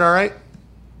you. Is that all right?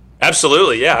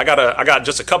 Absolutely, yeah. I got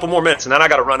just a couple more minutes, and then I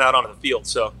got to run out onto the field.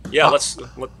 So, yeah, let's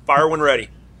fire when ready.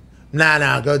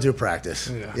 Nah, go do practice.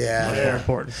 Yeah.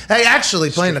 Important. Hey, actually,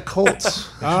 playing the Colts.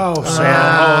 We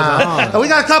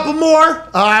got a couple more.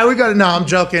 All right, No, I'm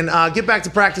joking. Get back to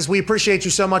practice. We appreciate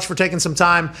you so much for taking some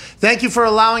time. Thank you for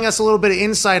allowing us a little bit of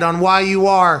insight on why you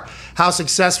are, how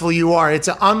successful you are. It's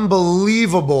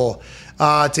unbelievable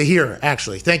to hear,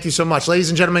 actually. Thank you so much. Ladies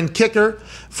and gentlemen, kicker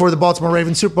for the Baltimore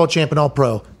Ravens, Super Bowl champion,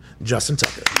 All-Pro, Justin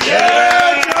Tucker.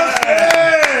 Yeah,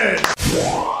 Justin!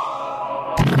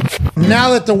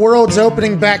 Now that the world's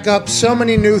opening back up, so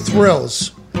many new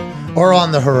thrills are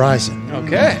on the horizon.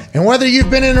 Okay. And whether you've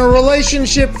been in a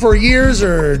relationship for years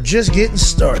or just getting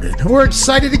started, we're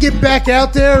excited to get back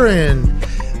out there and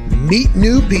meet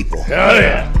new people. Hell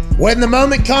yeah. When the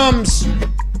moment comes,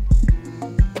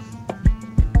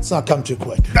 let's not come too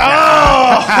quick.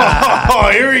 Oh,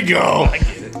 here we go.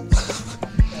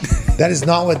 That is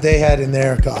not what they had in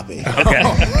their copy. Okay.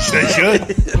 They should.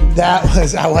 That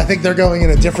was, I think they're going in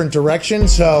a different direction,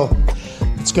 so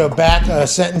let's go back a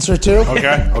sentence or two.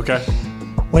 Okay.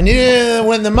 When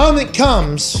the moment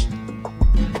comes,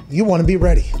 you want to be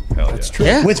ready. That's true.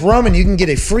 Yeah. With Roman, you can get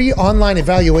a free online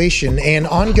evaluation and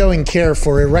ongoing care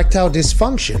for erectile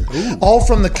dysfunction, all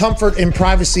from the comfort and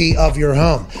privacy of your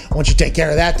home. Once you take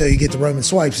care of that, though, you get the Roman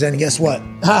swipes, and guess what?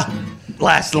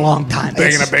 Lasts a long time.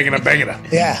 Banging it.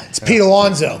 Yeah, it's Pete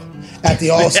Alonso at the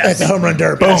at the home run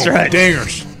derby. That's right.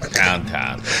 Dingers.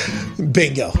 Downtown.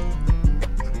 Bingo.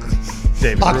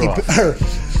 David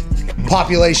Ruoff.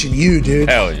 Population you, dude.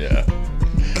 Hell yeah.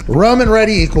 Roman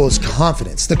ready equals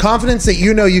confidence. The confidence that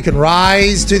you know you can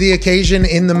rise to the occasion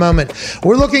in the moment.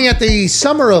 We're looking at the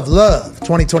Summer of Love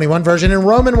 2021 version, and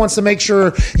Roman wants to make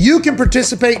sure you can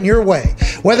participate in your way.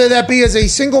 Whether that be as a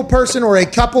single person or a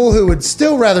couple who would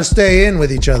still rather stay in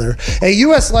with each other, a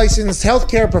U.S. licensed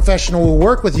healthcare professional will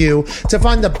work with you to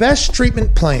find the best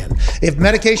treatment plan. If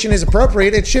medication is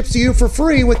appropriate, it ships to you for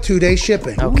free with 2-day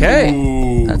shipping. Okay.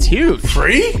 Ooh. That's huge.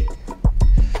 Free?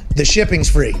 The shipping's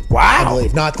free. Wow. I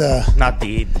believe, not the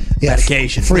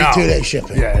medication. Free No. 2-day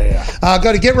shipping. Yeah.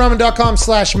 Go to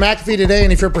GetRoman.com/McAfee today,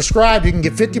 and if you're prescribed, you can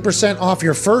get 50% off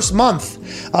your first month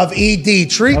of ED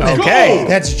treatment. Okay.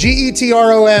 That's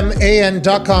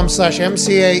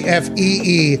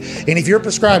GETROMAN.com/MCAFEE. And if you're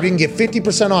prescribed, you can get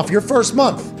 50% off your first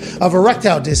month of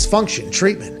erectile dysfunction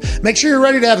treatment. Make sure you're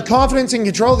ready to have confidence and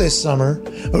control this summer.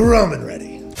 Roman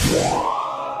ready.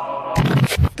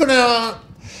 Gonna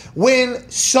win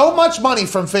so much money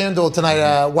from FanDuel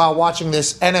tonight while watching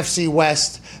this NFC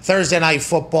West Thursday Night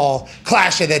Football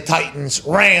Clash of the Titans.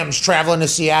 Rams traveling to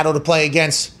Seattle to play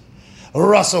against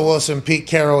Russell Wilson, Pete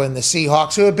Carroll, and the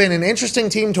Seahawks, who have been an interesting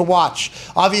team to watch.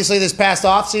 Obviously, this past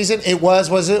offseason, it was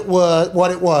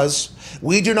what it was.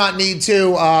 We do not need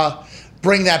to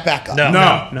bring that back up.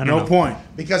 No point.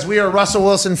 Because we are Russell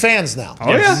Wilson fans now.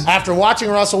 Oh, yeah. After watching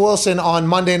Russell Wilson on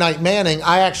Monday Night Manning,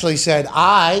 I actually said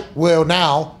I will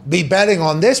now be betting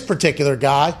on this particular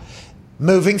guy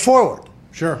moving forward.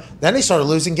 Sure. Then they started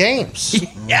losing games.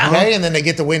 Yeah. Okay, and then they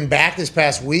get the win back this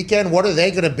past weekend. What are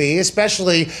they going to be,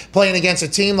 especially playing against a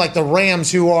team like the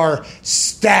Rams, who are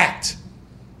stacked,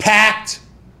 packed,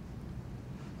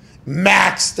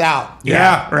 maxed out.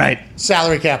 Yeah. Right.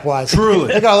 Salary cap wise.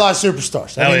 Truly. They got a lot of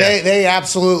superstars. I mean, yeah. they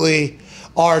absolutely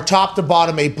are top to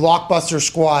bottom a blockbuster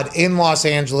squad in Los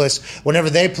Angeles. Whenever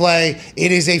they play, it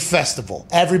is a festival.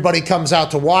 Everybody comes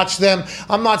out to watch them.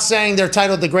 I'm not saying they're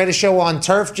titled the greatest show on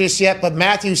turf just yet, but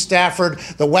Matthew Stafford,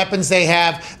 the weapons they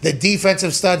have, the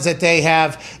defensive studs that they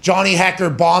have, Johnny Hecker,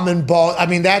 bomb and ball. I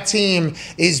mean, that team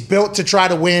is built to try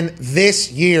to win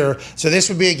this year. So this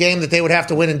would be a game that they would have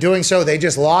to win. In doing so, they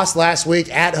just lost last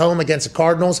week at home against the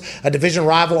Cardinals, a division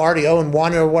rival, already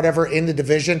 0-1 or whatever in the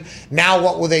division. Now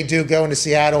what will they do going to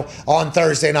Seattle on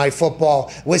Thursday Night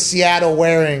Football with Seattle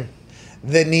wearing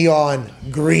the neon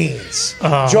greens?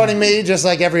 Joining me, just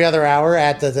like every other hour,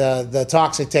 at the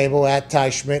toxic table at Ty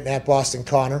Schmidt and at Boston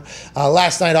Connor.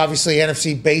 Last night, obviously,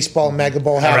 NFC Baseball Mega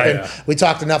Bowl happened. Right. We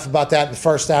talked enough about that in the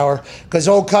first hour because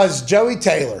old cuz Joey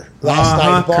Taylor last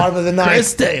night, bottom of the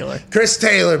ninth. Chris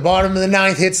Taylor, bottom of the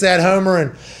ninth, hits that homer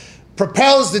and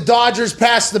propels the Dodgers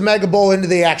past the Mega Bowl into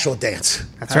the actual dance.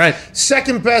 That's right.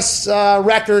 Second best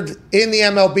record in the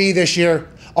MLB this year.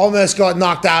 Almost got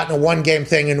knocked out in a one-game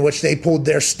thing in which they pulled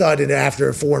their stud in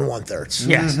after 4 1/3.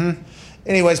 Yes.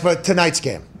 Anyways, but tonight's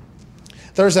game,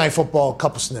 Thursday Night Football, a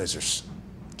couple snoozers.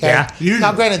 Okay? Yeah.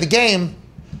 Now, granted, the game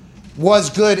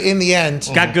was good in the end.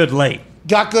 Got good late.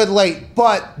 got good late,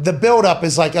 but the buildup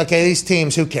is like, okay, these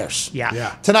teams, who cares?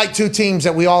 Yeah. Tonight, two teams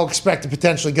that we all expect to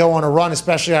potentially go on a run,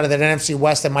 especially out of that NFC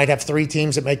West, that might have three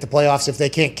teams that make the playoffs if they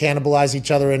can't cannibalize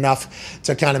each other enough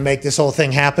to kind of make this whole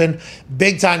thing happen.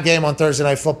 Big time game on Thursday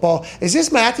Night Football. Is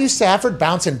this Matthew Stafford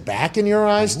bouncing back in your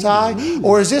eyes, Ty?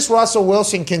 Or is this Russell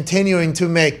Wilson continuing to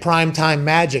make primetime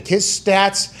magic? His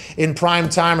stats in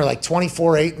primetime are like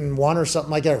 24-8-1 or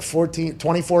something like that, or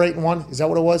 24-8-1. Is that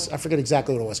what it was? I forget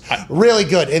exactly what it was. Really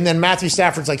good. And then Matthew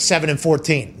Stafford's like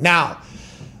 7-14. Now,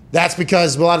 that's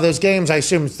because a lot of those games, I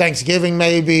assume Thanksgiving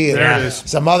maybe, and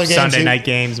some other games. Sunday night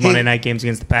games, Monday night games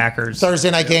against the Packers. Thursday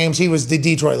night games, he was the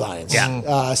Detroit Lions.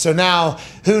 Yeah. So now,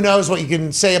 who knows what you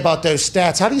can say about those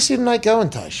stats. How do you see tonight going,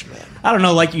 Tush, man? I don't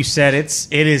know. Like you said, it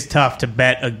is tough to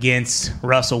bet against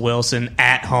Russell Wilson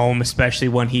at home, especially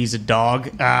when he's a dog.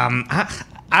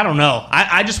 I don't know.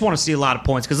 I just want to see a lot of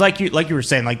points because, like you were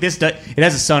saying, like it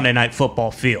has a Sunday night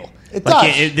football feel. It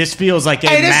does. This feels like a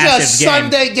this massive is a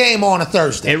Sunday game on a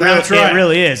Thursday. It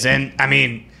really is. And I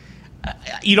mean,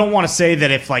 you don't want to say that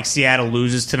if like Seattle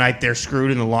loses tonight, they're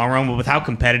screwed in the long run. But with how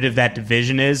competitive that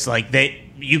division is, like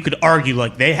you could argue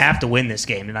like they have to win this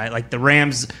game tonight. Like the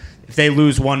Rams, if they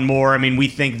lose one more, I mean, we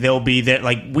think they'll be there.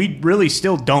 Like we really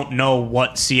still don't know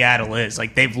what Seattle is.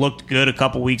 Like they've looked good a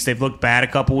couple weeks, they've looked bad a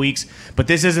couple weeks, but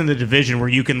this isn't the division where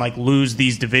you can like lose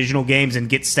these divisional games and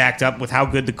get stacked up with how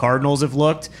good the Cardinals have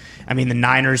looked. I mean, the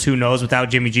Niners, who knows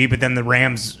without Jimmy G, but then the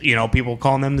Rams, people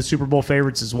calling them the Super Bowl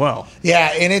favorites as well.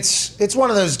 Yeah, and it's one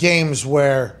of those games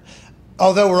where,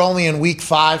 although we're only in week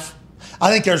 5,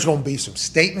 I think there's going to be some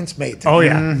statements made today. Oh,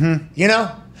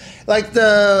 yeah. Like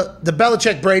the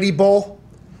Belichick Brady Bowl,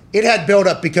 it had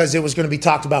build-up because it was going to be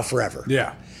talked about forever.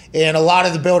 Yeah. And a lot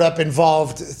of the build-up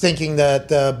involved thinking that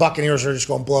the Buccaneers are just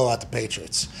going to blow out the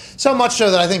Patriots. So much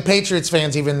so that I think Patriots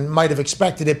fans even might have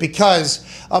expected it because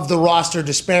of the roster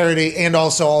disparity and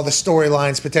also all the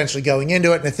storylines potentially going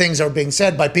into it and the things that are being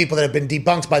said by people that have been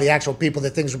debunked by the actual people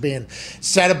that things were being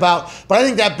said about. But I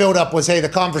think that build-up was, hey, the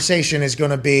conversation is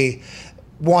going to be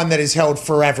one that is held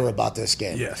forever about this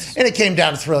game. Yes. And it came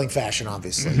down to thrilling fashion,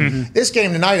 obviously. Mm-hmm. This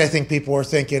game tonight, I think people were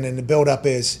thinking, and the build-up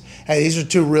is, hey, these are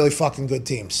two really fucking good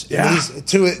teams. Yeah.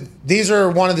 These are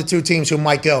one of the two teams who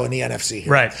might go in the NFC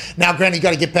here. Right. Now, granted, you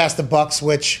got to get past the Bucs,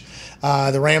 which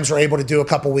the Rams were able to do a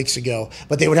couple weeks ago,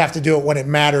 but they would have to do it when it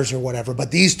matters or whatever.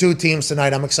 But these two teams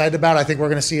tonight, I'm excited about. I think we're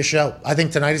going to see a show. I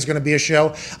think tonight is going to be a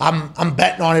show. I'm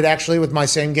betting on it, actually, with my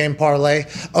same game parlay.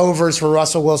 Overs for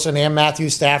Russell Wilson and Matthew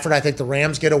Stafford. I think the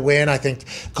Rams get a win. I think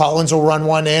Collins will run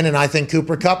one in, and I think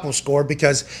Cooper Kupp will score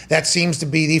because that seems to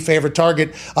be the favorite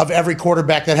target of every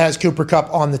quarterback that has Cooper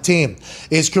Kupp on the team.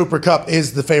 Cooper Kupp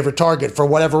is the favorite target for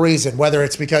whatever reason, whether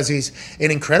it's because he's an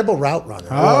incredible route runner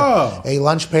or a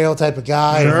lunch pail type of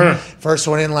guy, first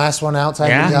one in, last one out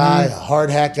type of guy, a hard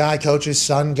hat guy, coach's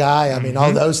son guy. I mean,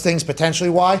 all those things potentially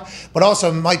why, but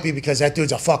also might be because that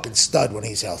dude's a fucking stud when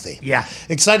he's healthy. Yeah.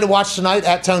 Excited to watch tonight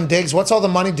at Tone Diggs. What's all the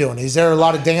money doing? Is there a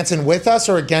lot of dancing with us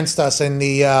or against us in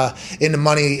the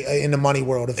money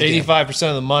world of the 85%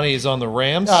 of the money is on the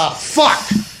Rams.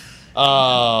 Fuck.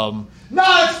 No,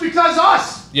 it's because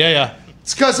us. Yeah.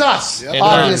 It's because us, Yep.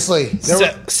 obviously.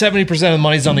 70% of the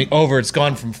money's on the over. It's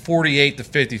gone from 48 to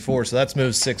 54, so that's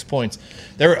moved 6 points.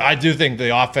 I do think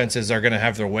the offenses are going to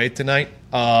have their way tonight.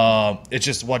 It's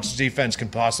just what defense can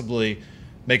possibly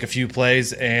make a few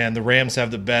plays, and the Rams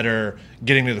have the better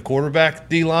getting to the quarterback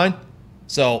D-line.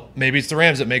 So maybe it's the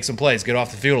Rams that make some plays, get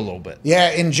off the field a little bit.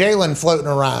 Yeah, and Jalen floating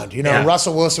around.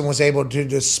 Russell Wilson was able to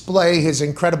display his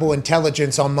incredible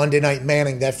intelligence on Monday Night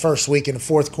Manning that first week in the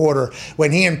fourth quarter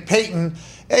when he and Peyton,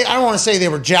 I don't want to say they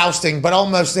were jousting, but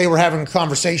almost they were having a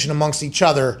conversation amongst each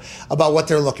other about what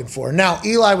they're looking for. Now,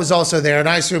 Eli was also there, and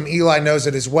I assume Eli knows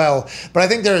it as well, but I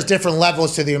think there's different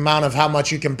levels to the amount of how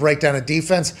much you can break down a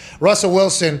defense. Russell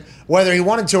Wilson, whether he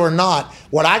wanted to or not,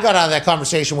 what I got out of that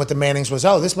conversation with the Mannings was,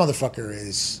 this motherfucker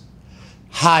is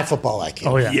high football IQ.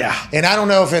 Oh, yeah. And I don't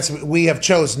know if we have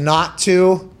chose not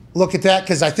to look at that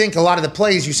because I think a lot of the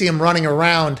plays you see him running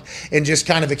around and just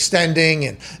kind of extending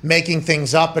and making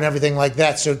things up and everything like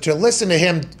that. So to listen to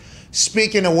him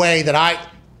speak in a way that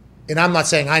I'm not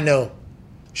saying I know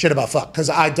shit about fuck because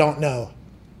I don't know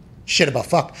shit about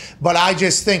fuck. But I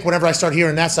just think whenever I start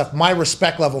hearing that stuff, my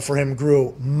respect level for him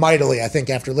grew mightily, I think,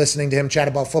 after listening to him chat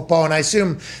about football. And I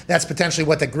assume that's potentially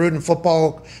what the Gruden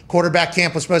football quarterback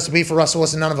camp was supposed to be for Russell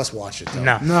Wilson. None of us watched it, though.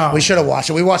 No. We should have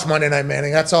watched it. We watched Monday Night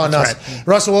Manning. That's on us. Right.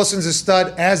 Russell Wilson's a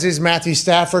stud, as is Matthew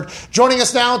Stafford. Joining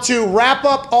us now to wrap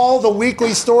up all the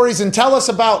weekly stories and tell us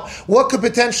about what could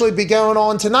potentially be going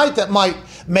on tonight that might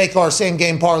make our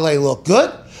same-game parlay look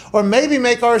good or maybe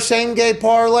make our same-game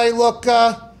parlay look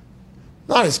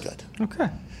not as good. Okay.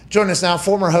 Joining us now,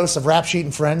 former host of Rap Sheet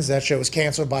and Friends. That show was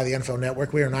canceled by the NFL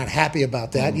Network. We are not happy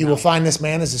about that. You will find this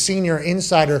man as a senior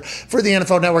insider for the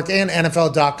NFL Network and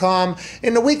NFL.com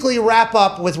in the weekly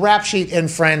wrap-up with Rap Sheet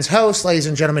and Friends host, ladies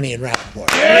and gentlemen, Ian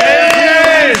Rapoport.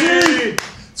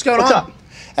 What's going on? Up?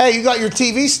 Hey, you got your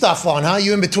TV stuff on, huh?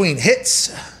 You in between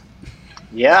hits?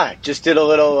 Yeah, just did a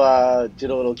little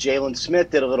Jalen Smith,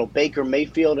 did a little Baker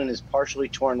Mayfield in his partially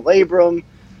torn labrum.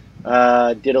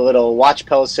 Did a little watch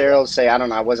Pelissero say, I don't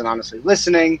know, I wasn't honestly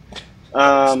listening.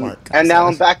 And now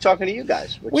I'm back talking to you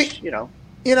guys, which, you know,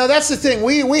 that's the thing.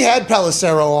 We had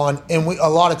Pelissero on a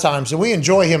lot of times, and we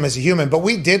enjoy him as a human, but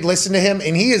we did listen to him,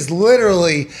 and he is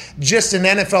literally just an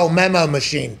NFL memo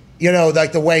machine,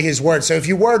 like the way his words. So if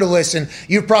you were to listen,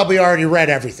 you've probably already read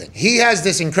everything. He has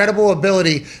this incredible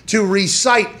ability to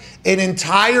recite an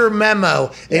entire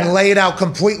memo and lay it out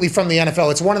completely from the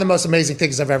NFL. It's one of the most amazing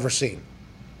things I've ever seen.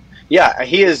 Yeah,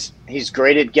 he's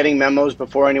great at getting memos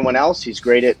before anyone else. He's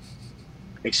great at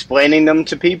explaining them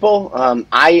to people.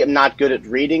 I am not good at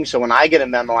reading, so when I get a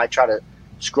memo, I try to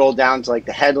scroll down to like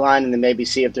the headline and then maybe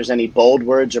see if there's any bold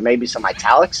words or maybe some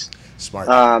italics. Smart.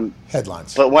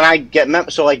 Headlines. But when I get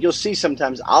memos, so like you'll see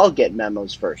sometimes I'll get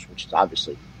memos first, which is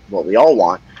obviously what we all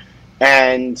want.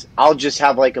 And I'll just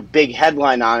have like a big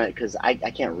headline on it because I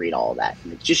can't read all of that.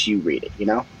 It's just you read it,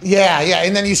 Yeah,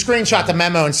 and then you screenshot the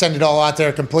memo and send it all out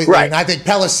there completely. Right. And I think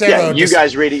Pelissero... Yeah, you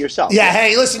guys read it yourself. Yeah,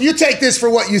 hey, listen, you take this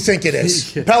for what you think it is.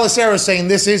 Pelissero's saying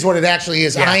this is what it actually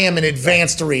is. Yeah. I am an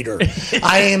advanced reader.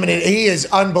 He is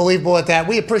unbelievable at that.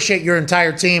 We appreciate your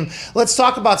entire team. Let's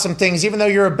talk about some things. Even though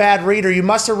you're a bad reader, you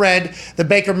must have read the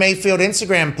Baker Mayfield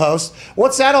Instagram post.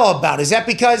 What's that all about? Is that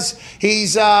because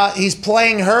he's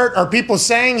playing hurt? Are people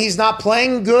saying he's not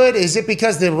playing good? Is it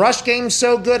because the rush game's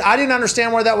so good? I didn't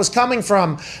understand where that was coming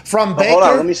from Baker. Hold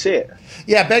on, let me see it.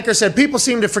 Yeah, Baker said, people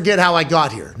seem to forget how I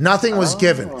got here. Nothing was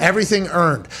given. Everything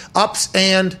earned. Ups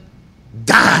and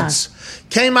downs.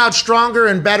 Came out stronger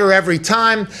and better every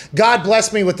time. God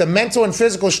blessed me with the mental and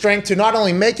physical strength to not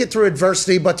only make it through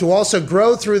adversity, but to also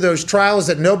grow through those trials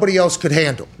that nobody else could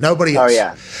handle. Nobody else. Oh,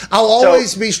 yeah. I'll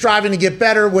always be striving to get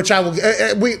better, which I will.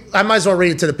 I might as well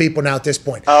read it to the people now at this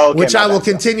point. Oh, okay, which I will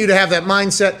continue to have that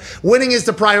mindset. Winning is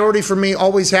the priority for me,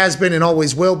 always has been and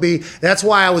always will be. That's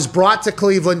why I was brought to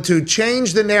Cleveland, to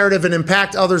change the narrative and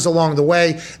impact others along the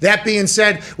way. That being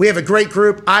said, we have a great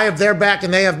group. I have their back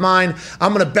and they have mine.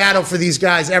 I'm going to battle for these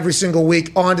guys every single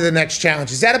week. On to the next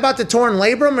challenge. Is that about the torn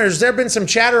labrum, or has there been some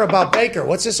chatter about Baker?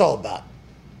 What's this all about?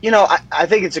 I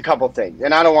think it's a couple things,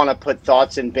 and I don't want to put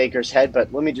thoughts in Baker's head,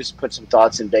 but let me just put some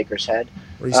thoughts in Baker's head.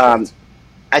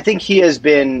 I think he's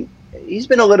been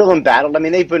a little embattled. I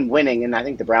mean, they've been winning, and I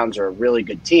think the Browns are a really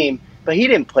good team, but he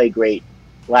didn't play great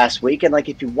last week. And like,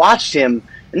 if you watched him,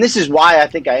 and this is why I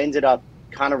think I ended up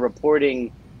kind of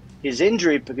reporting his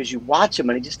injury, because you watch him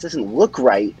and he just doesn't look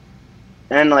right.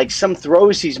 And like some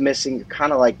throws he's missing, you're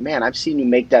kind of like, man, I've seen you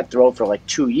make that throw for like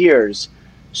 2 years.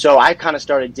 So I kind of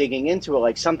started digging into it,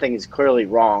 like something is clearly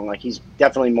wrong. Like he's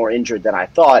definitely more injured than I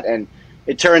thought. And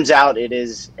it turns out it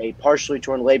is a partially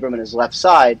torn labrum in his left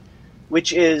side,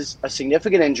 which is a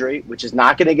significant injury, which is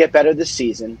not going to get better this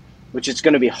season, which is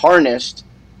going to be harnessed.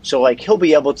 So like he'll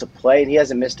be able to play, and he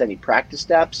hasn't missed any practice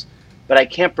steps, but I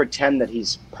can't pretend that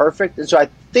he's perfect. And so I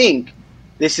think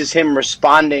this is him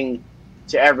responding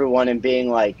to everyone and being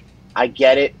like, I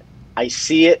get it, I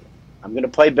see it, I'm going to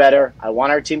play better, I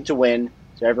want our team to win,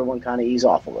 so everyone kind of ease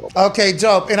off a little bit. Okay,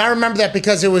 dope. And I remember that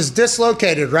because it was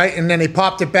dislocated, right? And then they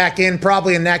popped it back in.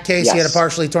 Probably in that case, he had a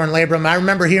partially torn labrum. I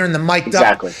remember hearing the mic'd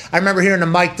up. I remember hearing the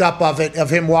mic'd up of it, of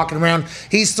him walking around.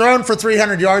 He's thrown for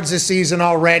 300 yards this season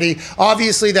already.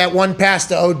 Obviously, that one pass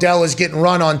to Odell is getting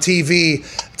run on TV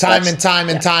time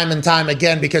and time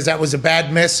again, because that was a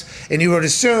bad miss. And you would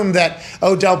assume that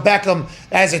Odell Beckham,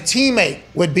 as a teammate,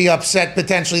 would be upset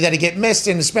potentially that he get missed,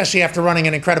 and especially after running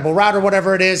an incredible route or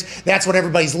whatever it is. That's what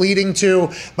everybody's leading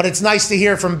to. But it's nice to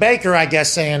hear from Baker, I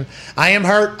guess, saying, I am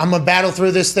hurt, I'm going to battle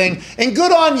through this thing. And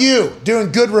good on you,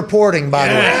 doing good reporting, by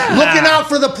the way. Looking out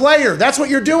for the player. That's what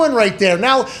you're doing right there.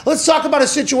 Now, let's talk about a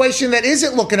situation that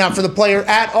isn't looking out for the player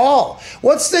at all.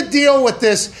 What's the deal with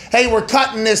this, hey, we're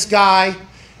cutting this guy,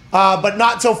 but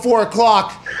not till 4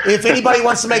 o'clock. If anybody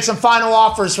wants to make some final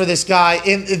offers for this guy,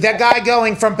 and that guy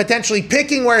going from potentially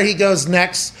picking where he goes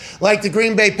next, like the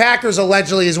Green Bay Packers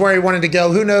allegedly is where he wanted to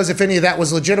go. Who knows if any of that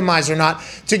was legitimized or not,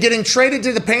 to getting traded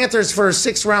to the Panthers for a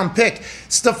 6th-round pick.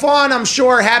 Stephon, I'm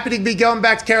sure, happy to be going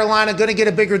back to Carolina, going to get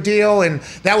a bigger deal, and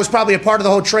that was probably a part of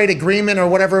the whole trade agreement or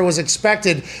whatever was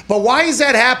expected. But why is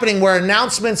that happening where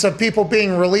announcements of people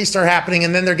being released are happening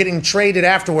and then they're getting traded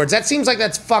afterwards? That seems like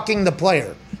that's fucking the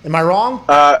player. Am I wrong?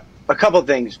 a couple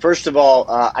things. First of all,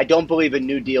 I don't believe a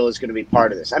new deal is going to be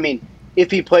part of this. I mean, if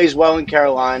he plays well in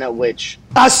Carolina, which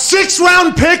a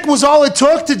 6th-round pick was all it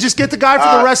took to just get the guy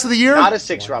for the rest of the year? Not a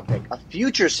 6th-round pick, a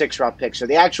future 6th-round pick. So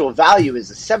the actual value is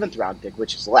the 7th-round pick,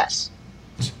 which is less.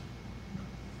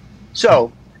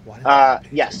 So,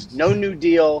 yes, no new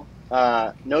deal.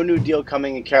 No new deal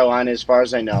coming in Carolina as far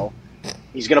as I know.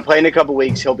 He's going to play in a couple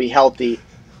weeks. He'll be healthy.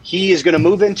 He is going to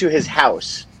move into his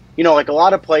house. You know, like a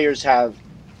lot of players have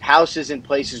houses in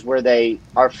places where they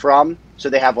are from, so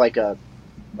they have like a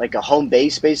home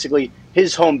base, basically.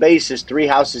 His home base is 3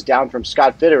 houses down from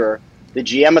Scott Fitterer, the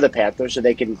GM of the Panthers, so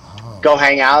they can go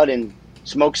hang out and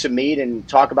smoke some meat and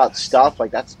talk about stuff.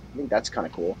 Like I think that's kind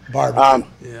of cool.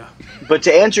 Barbecue. Yeah. But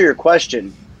to answer your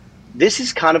question, this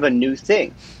is kind of a new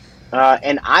thing,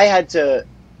 and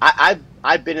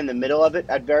I've been in the middle of it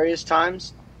at various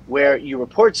times where you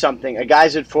report something, a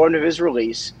guy's informed of his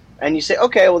release, and you say,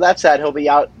 okay, well that's that. He'll be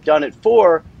out done at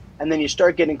 4, and then you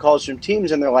start getting calls from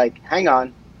teams, and they're like, hang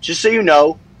on. Just so you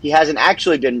know, he hasn't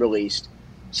actually been released.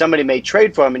 Somebody may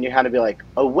trade for him, and you had to be like,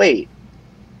 oh, wait.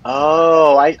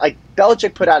 Oh,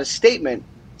 Belichick put out a statement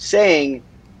saying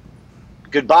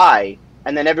goodbye,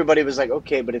 and then everybody was like,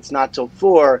 okay, but it's not till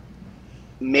 4.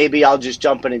 Maybe I'll just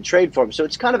jump in and trade for him. So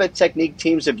it's kind of a technique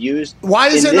teams have used. Why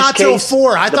is it not till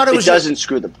 4? I thought it was. It doesn't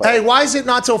screw the play. Hey, why is it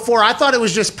not till 4? I thought it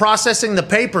was just processing the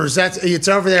papers. It's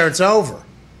over there. It's over.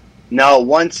 No,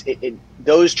 once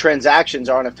those transactions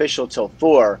aren't official till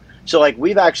 4. So, like,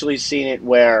 we've actually seen it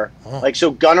where,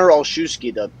 so Gunnar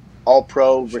Olszewski, the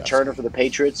all-pro returner for the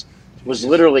Patriots, was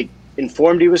literally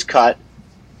informed he was cut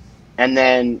and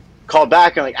then called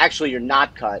back and, like, actually, you're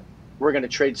not cut. We're going to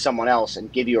trade someone else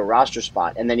and give you a roster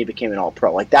spot. And then he became an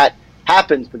all-pro. Like, that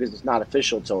happens because it's not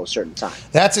official until a certain time.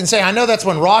 That's insane. I know that's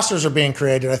when rosters are being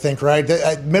created, I think, right?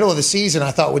 The middle of the season,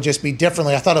 I thought would just be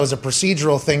differently. I thought it was a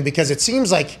procedural thing because it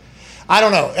seems like, I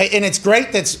don't know. And it's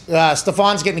great that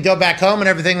Stefan's getting to go back home and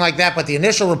everything like that. But the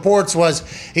initial reports was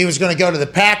he was going to go to the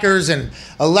Packers, and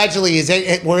allegedly,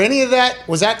 were any of that,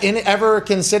 was that ever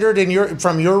considered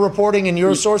from your reporting and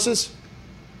your sources?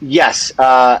 Yes.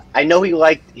 I know he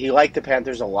liked the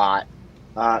Panthers a lot,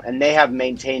 and they have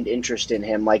maintained interest in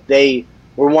him. Like, they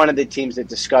were one of the teams that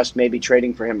discussed maybe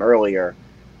trading for him earlier.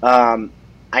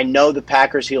 I know the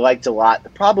Packers he liked a lot. The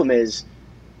problem is,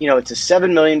 it's a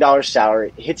 $7 million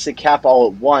salary. It hits the cap all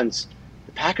at once.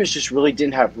 The Packers just really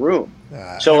didn't have room.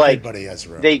 So, everybody has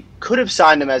room. They could have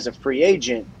signed him as a free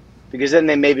agent because then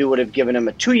they maybe would have given him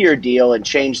a 2-year deal and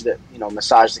changed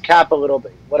massaged the cap a little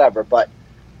bit, whatever. But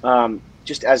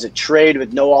just as a trade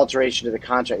with no alteration to the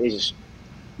contract,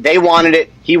 they wanted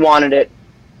it. He wanted it.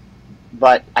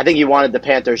 But I think he wanted the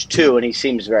Panthers too, and he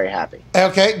seems very happy.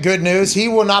 Okay, good news. He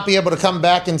will not be able to come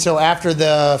back until after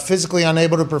the physically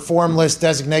unable to perform list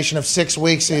designation of 6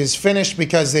 weeks is finished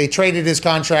because they traded his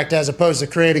contract as opposed to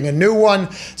creating a new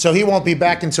one. So he won't be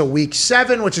back until week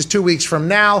 7, which is 2 weeks from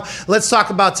now. Let's talk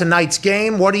about tonight's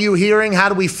game. What are you hearing? How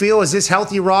do we feel? Is this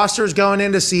healthy rosters going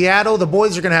into Seattle? The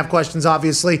boys are going to have questions,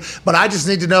 obviously, but I just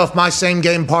need to know if my same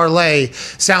game parlay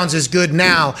sounds as good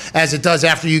now as it does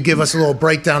after you give us a little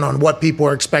breakdown on what people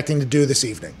are expecting to do this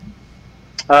evening.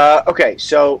 Okay,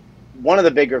 so one of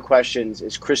the bigger questions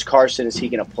is Chris Carson, is he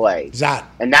going to play?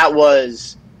 And that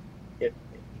was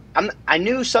I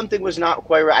knew something was not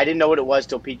quite right. I didn't know what it was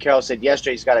till Pete Carroll said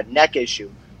yesterday he's got a neck issue.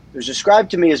 It was described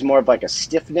to me as more of like a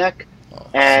stiff neck,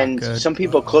 and some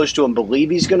people close to him believe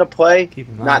he's going to play.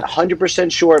 Not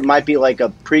 100% sure. It might be like a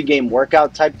pregame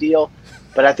workout type deal,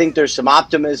 but I think there's some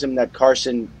optimism that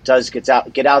Carson does get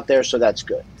out there, so that's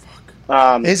good.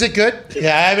 Is it good?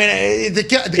 Yeah, I mean, the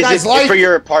guy's life. For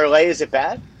your parlay, is it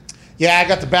bad? Yeah, I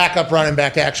got the backup running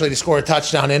back actually to score a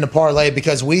touchdown in the parlay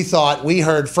because we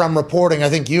heard from reporting, I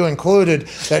think you included,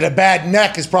 that a bad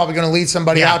neck is probably going to lead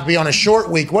somebody out to be on a short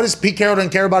week. What does Pete Carroll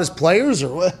didn't care about his players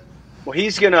or what? Well,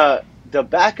 the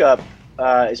backup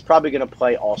is probably going to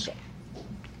play also.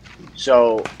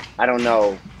 So I don't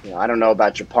know. I don't know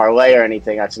about your parlay or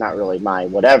anything. That's not really my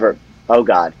whatever. Oh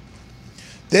God.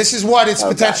 This is what it's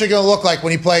potentially going to look like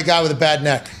when you play a guy with a bad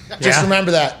neck. Just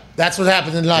remember that. That's what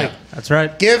happened tonight. Yeah, that's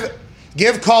right.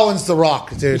 Give Collins the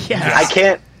rock, dude.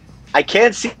 Yes. I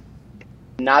can't see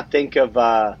not think of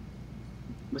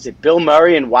was it Bill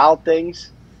Murray in Wild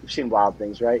Things? You've seen Wild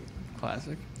Things, right?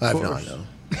 Classic. I've not known.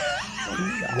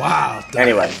 Wow.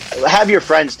 Anyway, have your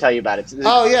friends tell you about it.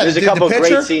 There's a couple of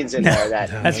great scenes in there.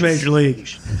 That's Major League.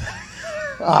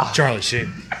 Charlie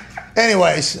Sheen.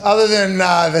 Anyways, other than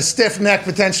the stiff neck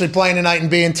potentially playing tonight and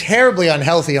being terribly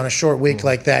unhealthy on a short week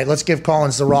like that, let's give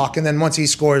Collins the rock. And then once he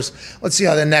scores, let's see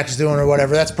how the neck's doing or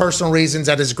whatever. That's personal reasons.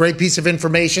 That is a great piece of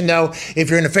information, though. If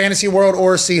you're in the fantasy world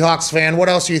or a Seahawks fan, what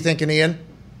else are you thinking, Ian?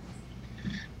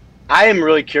 I am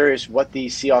really curious what the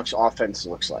Seahawks offense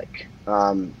looks like,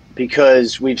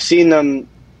 because we've seen them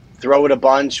throw it a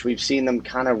bunch. We've seen them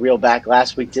kind of reel back.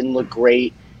 Last week didn't look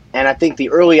great. And I think the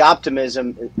early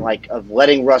optimism of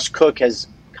letting Russ cook has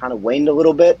kind of waned a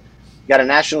little bit. You got a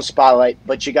national spotlight,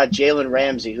 but you got Jalen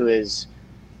Ramsey, who is,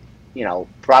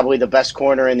 probably the best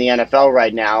corner in the NFL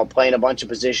right now, playing a bunch of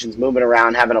positions, moving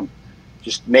around,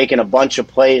 just making a bunch of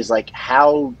plays. Like,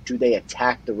 how do they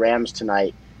attack the Rams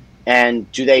tonight? And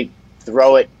do they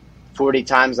throw it 40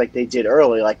 times like they did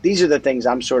early? Like, these are the things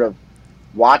I'm sort of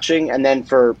watching. And then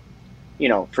for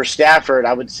Stafford,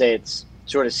 I would say it's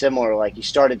sort of similar. Like, he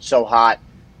started so hot.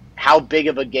 How big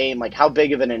of a game, like how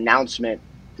big of an announcement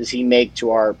does he make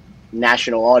to our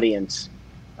national audience?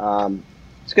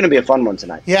 It's going to be a fun one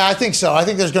tonight. Yeah, I think so. I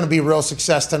think there's going to be real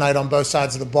success tonight on both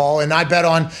sides of the ball. And I bet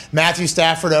on Matthew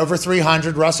Stafford over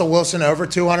 300, Russell Wilson over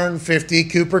 250,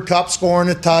 Cooper Kupp scoring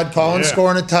a tud, Collins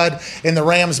scoring a tud in the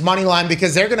Rams' money line,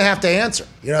 because they're going to have to answer.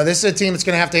 This is a team that's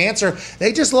going to have to answer.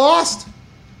 They just lost.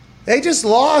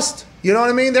 You know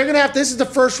what I mean? They're going to have – this is the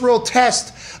first real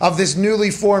test of this newly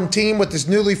formed team with this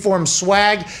newly formed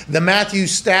swag. The Matthew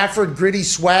Stafford gritty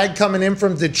swag coming in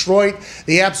from Detroit,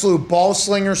 the absolute ball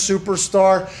slinger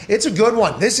superstar. It's a good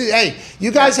one. You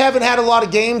guys haven't had a lot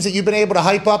of games that you've been able to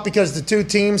hype up because the two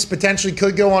teams potentially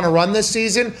could go on a run this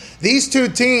season. These two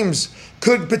teams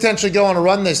could potentially go on a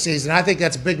run this season. I think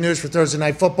that's big news for Thursday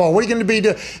Night Football. What are you going to be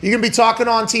doing? You're going to be talking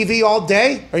on TV all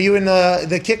day? Are you in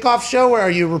the kickoff show, or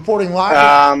are you reporting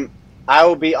live? I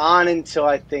will be on until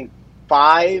I think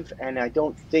 5, and I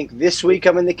don't think this week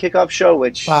I'm in the kickoff show,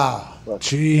 which... Gee. What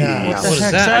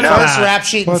is that? First Rap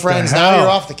Sheet and Friends. Now you're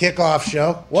off the kickoff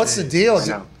show. What's the deal?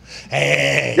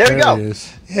 Hey. There we go. Yeah.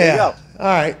 There you go. All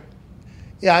right.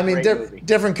 Yeah, I mean,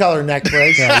 different color neck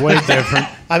brace. Yeah, way different.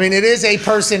 I mean, it is a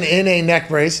person in a neck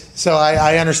brace, so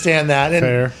I understand that. And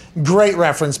fair. Great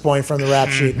reference point from the Rap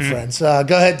Sheet and Friends. Go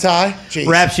ahead, Ty. Jeez.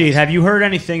 Rap Sheet, have you heard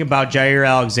anything about Jair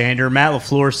Alexander? Matt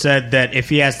LaFleur said that if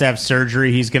he has to have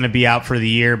surgery, he's going to be out for the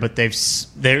year, but they've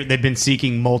been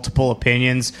seeking multiple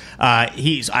opinions.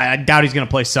 I doubt he's going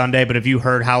to play Sunday, but have you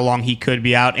heard how long he could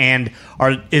be out? And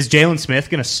is Jalen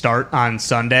Smith going to start on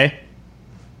Sunday?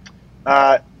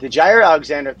 The Jair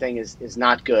Alexander thing is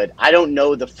not good. I don't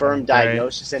know the firm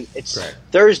diagnosis, and it's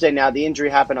Thursday now. The injury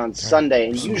happened on Sunday,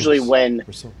 and usually when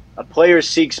a player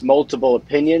seeks multiple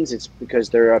opinions, it's because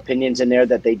there are opinions in there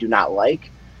that they do not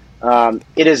like.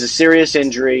 It is a serious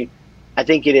injury. I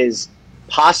think it is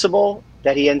possible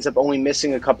that he ends up only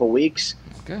missing a couple weeks.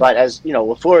 Okay. But as you know,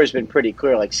 LaFleur has been pretty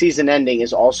clear. Like, season ending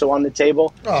is also on the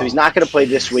table, so he's not going to play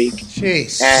this week.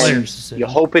 Jeez. And you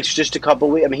hope it's just a couple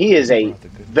weeks. I mean, he is a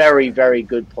very, very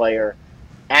good player,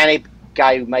 and a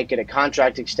guy who might get a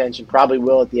contract extension. Probably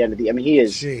will at the end of the. I mean, he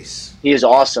is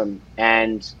awesome,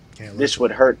 and this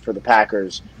would hurt for the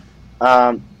Packers.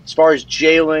 As far as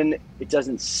Jalen, it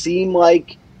doesn't seem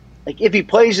like if he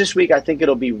plays this week, I think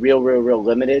it'll be real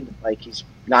limited. Like, he's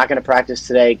not going to practice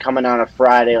today, coming on a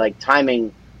Friday. Like,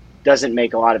 timing doesn't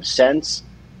make a lot of sense.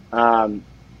 Doesn't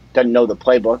know the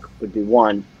playbook would be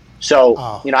one. So,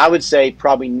 I would say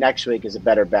probably next week is a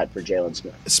better bet for Jalen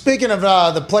Smith. Speaking of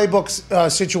the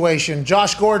playbook situation,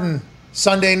 Josh Gordon,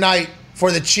 Sunday night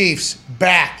for the Chiefs,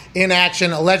 back in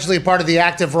action, allegedly a part of the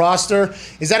active roster.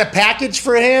 Is that a package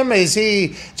for him? Is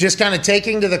he just kind of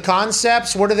taking to the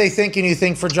concepts? What are they thinking, you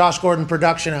think, for Josh Gordon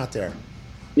production out there?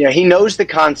 Yeah, he knows the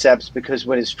concepts because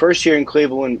when his first year in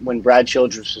Cleveland, when Brad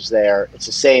Childress was there, it's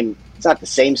the same. It's not the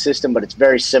same system, but it's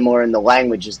very similar, and the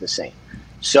language is the same.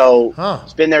 So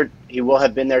he's been there. He will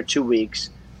have been there 2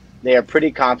 weeks. They are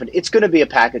pretty confident. It's going to be a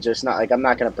package. It's not like I'm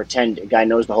not going to pretend a guy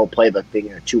knows the whole playbook being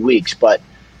there 2 weeks, but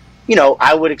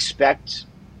I would expect,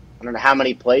 I don't know how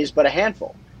many plays, but a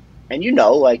handful. And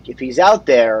if he's out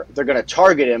there, they're going to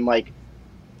target him. Like,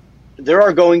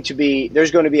 there's going to be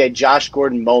a Josh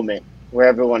Gordon moment where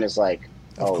everyone is like,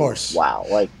 "Oh, of course, wow!"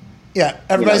 Like, yeah,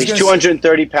 everybody's he's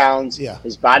 230 pounds. Yeah,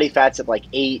 his body fat's at like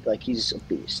 8. Like, he's a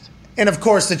beast. And of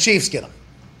course, the Chiefs get him.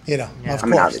 Of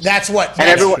course, that's what.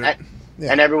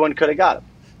 And everyone could have got him.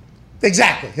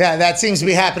 Exactly. Yeah, that seems to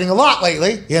be happening a lot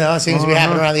lately. It seems to be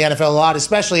happening around the NFL a lot,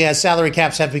 especially as salary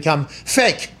caps have become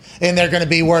fake. And they're going to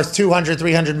be worth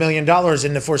 $200-300 million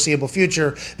in the foreseeable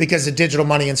future because of digital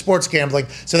money and sports gambling.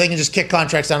 So they can just kick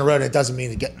contracts down the road. It doesn't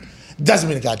mean a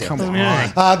goddamn thing. Go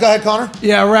ahead, Connor.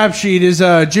 Yeah, Rap Sheet. Is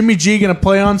Jimmy G going to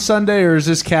play on Sunday, or is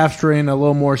this calf strain a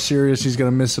little more serious? He's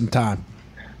going to miss some time.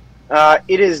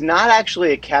 It is not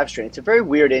actually a calf strain. It's a very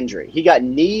weird injury. He got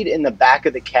kneed in the back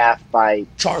of the calf by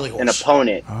an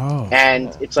opponent,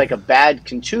 and it's like a bad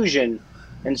contusion.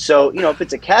 And so, if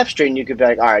it's a calf strain, you could be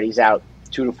like, all right, he's out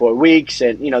 2 to 4 weeks,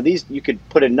 and these you could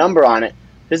put a number on it.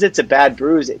 because it's a bad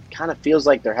bruise, it kind of feels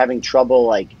like they're having trouble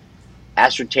like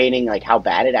ascertaining like how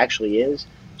bad it actually is.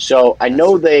 So I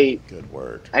know good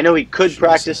word. I know he could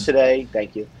practice today.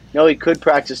 Thank you. No, he could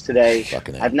practice today.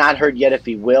 I've not heard yet if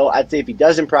he will. I'd say if he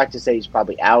doesn't practice today, he's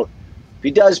probably out. If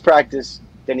he does practice,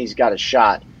 then he's got a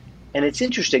shot. And it's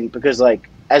interesting because, like,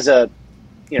 as a,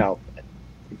 you know,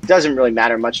 it doesn't really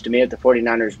matter much to me if the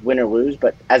 49ers win or lose,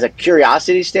 but as a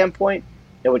curiosity standpoint,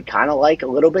 it would kind of like a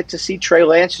little bit to see Trey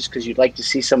Lance just because you'd like to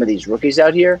see some of these rookies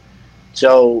out here.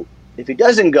 So if he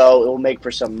doesn't go, it will make for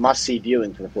some must-see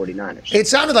viewing for the 49ers. It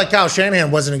sounded like Kyle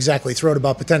Shanahan wasn't exactly thrilled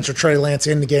about potential Trey Lance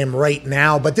in the game right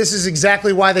now, but this is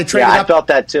exactly why they traded up. Yeah, I felt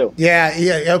that too.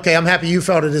 Yeah, okay, I'm happy you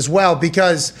felt it as well,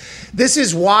 because this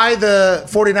is why the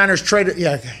 49ers traded.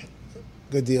 Yeah,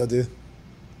 good deal, dude.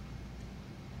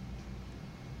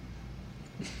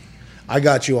 I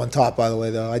got you on top, by the way,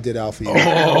 though. I did alpha you.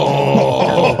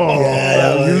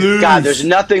 God, there's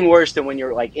nothing worse than when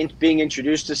you're like being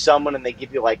introduced to someone and they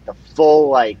give you like the full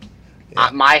like,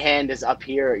 my hand is up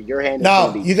here, your hand is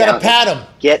No, you got to pat him.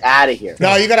 Get out of here.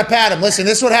 No, you got to pat him. Listen,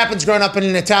 this is what happens growing up in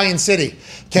an Italian city.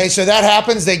 Okay, so that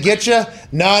happens. They get you.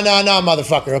 No,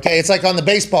 motherfucker. Okay, it's like on the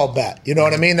baseball bat. You know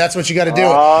what I mean? That's what you got to do.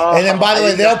 And then, by the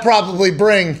way, they'll probably,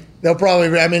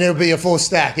 I mean, it'll be a full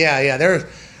stack. Yeah.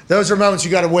 Those are moments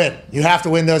you got to win. You have to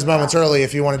win those moments early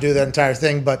if you want to do that entire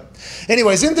thing. But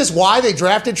anyways, isn't this why they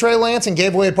drafted Trey Lance and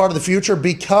gave away a part of the future?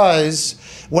 Because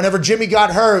whenever Jimmy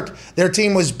got hurt, their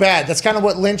team was bad. That's kind of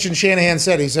what Lynch and Shanahan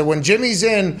said. He said, when Jimmy's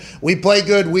in, we play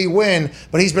good, we win.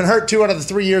 But he's been hurt 2 out of the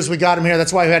 3 years we got him here.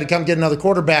 That's why we had to come get another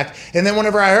quarterback. And then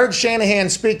whenever I heard Shanahan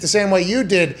speak the same way you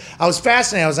did, I was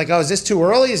fascinated. I was like, is this too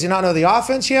early? Does he not know the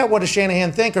offense yet? What does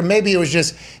Shanahan think? Or maybe it was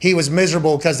just he was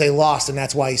miserable because they lost, and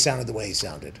that's why he sounded the way he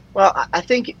sounded. Well, I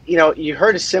think, you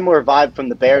heard a similar vibe from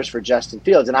the Bears for Justin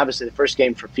Fields, and obviously the first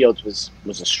game for Fields was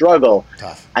a struggle.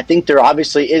 Tough. I think there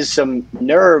obviously is some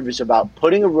nerves about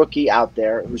putting a rookie out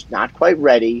there who's not quite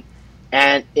ready,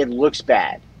 and it looks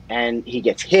bad, and he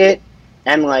gets hit,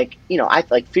 and I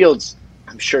like Fields,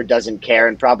 I'm sure doesn't care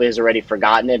and probably has already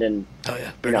forgotten it, and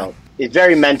he's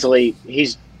very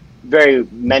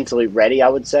mentally ready, I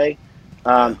would say.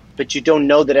 But you don't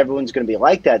know that everyone's going to be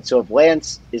like that. So if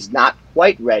Lance is not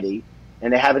quite ready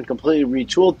and they haven't completely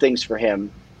retooled things for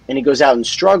him and he goes out and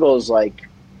struggles, I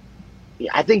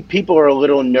think people are a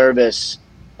little nervous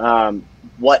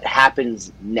what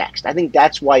happens next. I think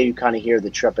that's why you kind of hear the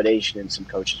trepidation in some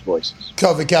coaches' voices.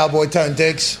 COVID Cowboy, Tone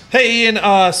Diggs. Hey,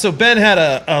 Ian, so Ben had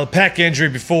a pec injury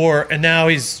before, and now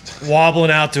he's wobbling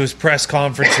out to his press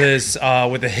conferences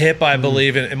with a hip, I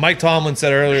believe. And Mike Tomlin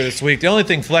said earlier this week, the only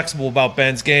thing flexible about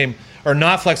Ben's game, or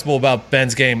not flexible about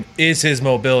Ben's game, is his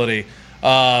mobility.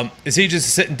 Is he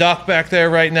just sitting duck back there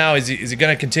right now? Is he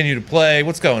going to continue to play?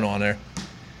 What's going on there?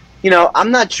 I'm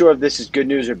not sure if this is good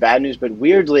news or bad news, but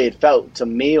weirdly it felt to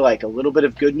me like a little bit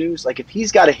of good news. Like if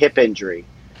he's got a hip injury,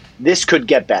 this could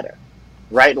get better,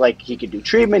 right? Like he could do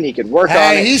treatment, he could work on it.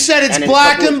 Hey, he said it's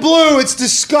black and blue. It's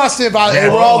disgusting.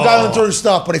 We're all going through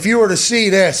stuff, but if you were to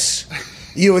see this,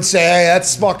 you would say, hey,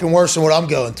 that's fucking worse than what I'm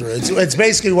going through. It's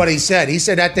basically what he said. He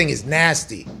said that thing is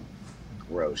nasty.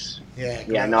 Gross. Yeah.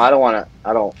 Yeah, no, I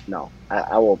don't know.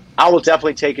 I will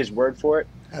definitely take his word for it.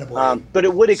 But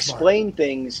it would explain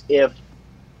things if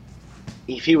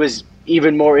he was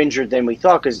even more injured than we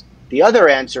thought, because the other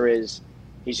answer is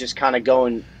he's just kind of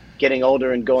getting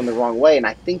older and going the wrong way. And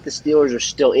I think the Steelers are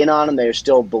still in on him. They're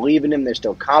still believing him. They're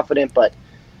still confident. But,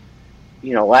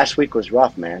 last week was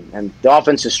rough, man. And the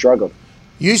offense has struggled.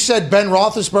 You said Ben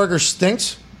Roethlisberger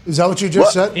stinks? Is that what you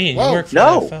just said? Ian, you work for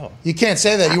no. NFL. You can't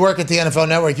say that. You work at the NFL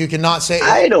Network. You cannot say.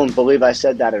 I don't believe I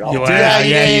said that at all. You did. A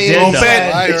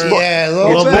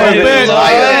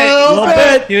little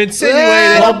bit. You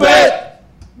insinuated. A little bit.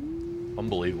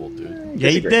 Unbelievable, dude. Yeah,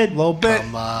 he did. A little bit.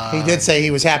 He did say he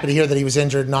was happy to hear that he was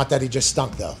injured, not that he just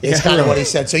stunk, though. It's kind of what he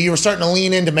said. So you were starting to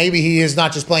lean into maybe he is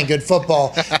not just playing good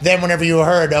football. Then whenever you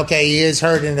heard, okay, he is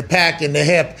hurt in the pec, in the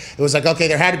hip, it was like, okay,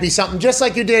 there had to be something, just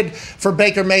like you did for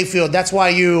Baker Mayfield. That's why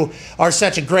you are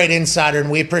such a great insider,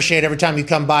 and we appreciate every time you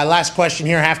come by. Last question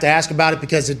here. I have to ask about it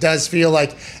because it does feel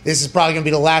like this is probably going to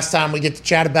be the last time we get to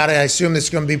chat about it. I assume this is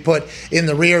going to be put in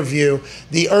the rear view.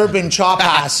 The Urban Chop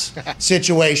House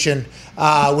situation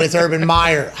with Urban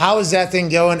Meyer. How is that thing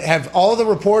going? Have all the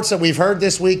reports that we've heard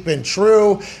this week been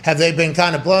true? Have they been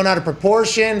kind of blown out of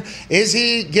proportion? Is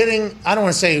he getting, I don't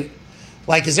want to say,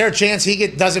 is there a chance he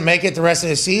doesn't make it the rest of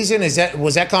the season?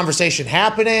 Was that conversation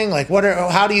happening?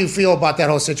 How do you feel about that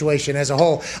whole situation as a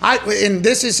whole? And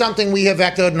this is something we have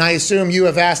echoed, and I assume you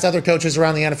have asked other coaches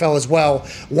around the NFL as well,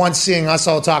 once seeing us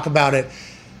all talk about it.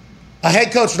 A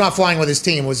head coach not flying with his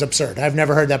team was absurd. I've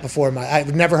never heard that before.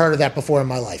 I've never heard of that before in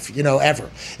my life, ever.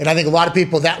 And I think a lot of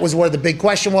people, that was where the big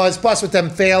question was, plus with them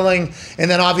failing, and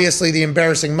then obviously the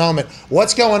embarrassing moment.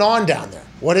 What's going on down there?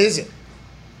 What is it?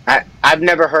 I've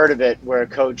never heard of it where a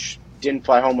coach didn't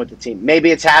fly home with the team. Maybe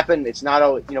it's happened. It's not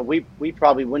always, we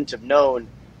probably wouldn't have known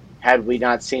had we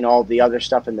not seen all the other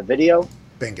stuff in the video.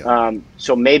 Bingo.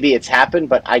 So maybe it's happened,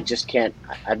 but I just can't.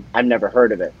 I've never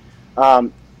heard of it.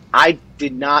 I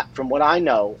did not, from what I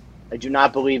know, I do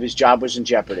not believe his job was in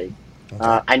jeopardy.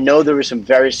 Okay. I know there were some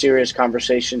very serious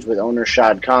conversations with owner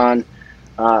Shad Khan.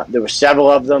 There were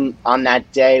several of them on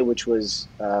that day, which was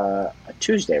a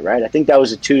Tuesday, right? I think that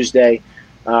was a Tuesday.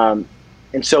 And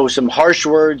so some harsh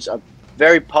words, a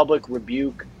very public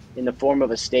rebuke in the form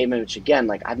of a statement, which, again,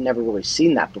 I've never really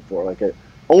seen that before. Like an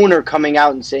owner coming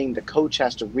out and saying the coach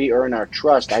has to re-earn our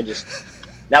trust.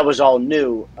 That was all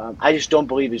new. I just don't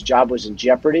believe his job was in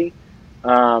jeopardy.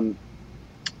 And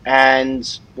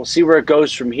we'll see where it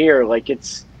goes from here.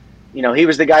 He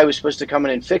was the guy who was supposed to come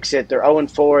in and fix it. They're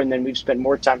 0-4, and then we've spent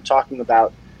more time talking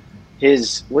about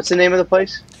what's the name of the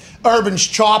place? Urban's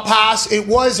Chop House. It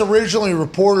was originally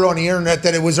reported on the internet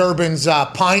that it was Urban's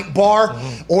Pint Bar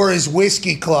or his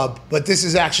whiskey club, but this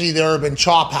is actually the Urban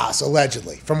Chop House,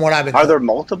 allegedly, from what I've been told. Are there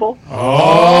multiple?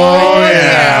 Oh,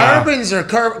 yeah. Urban's a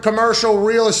commercial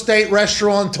real estate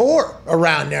restaurateur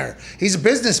around there. He's a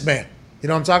businessman. You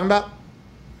know what I'm talking about?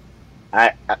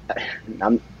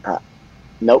 I'm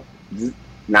nope.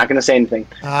 Not going to say anything.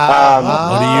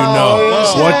 What do you know?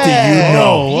 What do you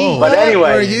know? But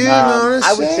anyway,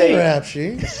 I would say,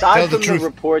 aside from the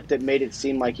report that made it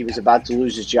seem like he was about to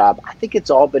lose his job, I think it's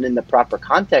all been in the proper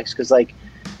context because,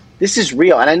 this is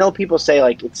real. And I know people say,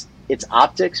 it's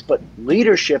optics, but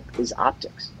leadership is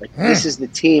optics. This is the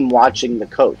team watching the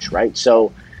coach, right?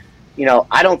 So,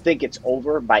 I don't think it's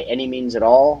over by any means at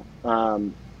all.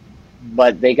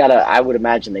 But I would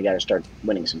imagine they got to start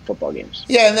winning some football games.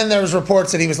 Yeah, and then there was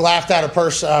reports that he was laughed out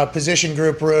of position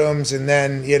group rooms, and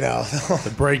then,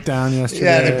 the breakdown yesterday.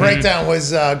 Yeah, the breakdown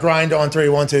was grind on 3,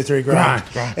 1, 2, 3, grind.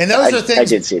 And those are things. I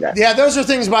did see that. Yeah, those are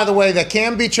things, by the way, that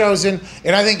can be chosen,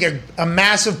 and I think a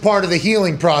massive part of the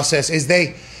healing process is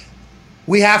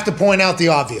we have to point out the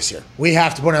obvious here. We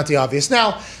have to point out the obvious.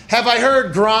 Now, have I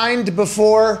heard grind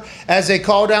before as a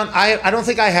call down? I don't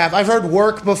think I have. I've heard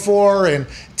work before and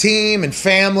team and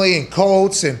family and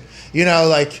Colts and,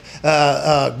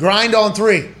 grind on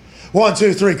 3. 1,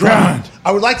 2, 3, grind.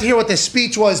 I would like to hear what the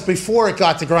speech was before it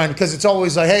got to grind because it's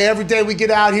always hey, every day we get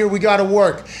out here, we got to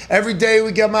work. Every day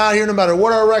we come out here, no matter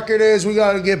what our record is, we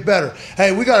got to get better.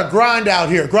 Hey, we got to grind out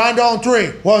here. Grind on 3.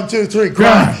 1, 2, 3,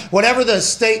 grind. Whatever the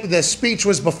speech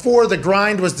was before the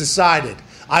grind was decided,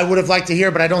 I would have liked to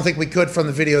hear, but I don't think we could from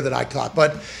the video that I caught.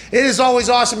 But it is always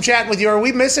awesome chatting with you. Are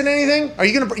we missing anything?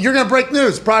 You're gonna break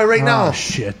news probably right now? Oh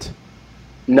shit.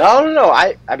 No.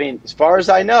 I mean, as far as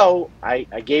I know, I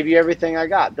gave you everything I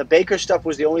got. The Baker stuff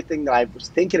was the only thing that I was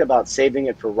thinking about saving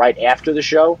it for right after the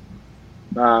show.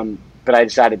 But I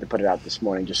decided to put it out this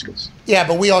morning just because. Yeah,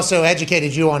 but we also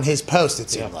educated you on his post, it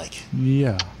seemed like.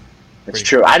 Yeah. That's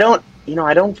true. I don't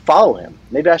follow him.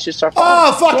 Maybe I should start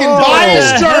following him. Fucking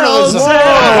biased journalism.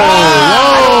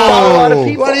 I follow a lot of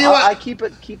people. I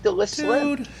keep the list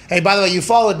slim. Hey, by the way, you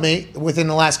followed me within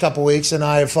the last couple weeks, and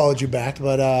I have followed you back.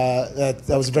 But that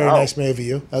was a very nice move of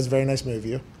you. That was a very nice move of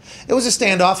you. It was a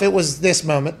standoff. It was this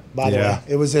moment, by the way.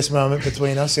 It was this moment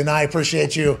between us, and I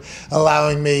appreciate you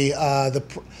allowing me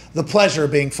the pleasure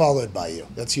of being followed by you.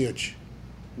 That's huge.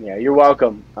 Yeah, you're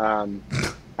welcome.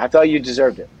 I thought you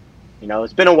deserved it.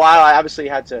 It's been a while. I obviously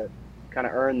had to kind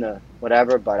of earn the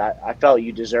whatever, but I felt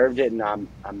you deserved it, and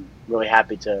I'm really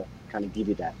happy to kind of give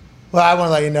you that. Well, I want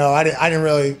to let you know, I didn't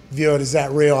really view it as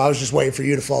that real. I was just waiting for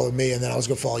you to follow me, and then I was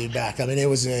going to follow you back. I mean, there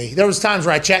was times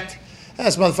where I checked.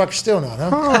 This motherfucker's still not,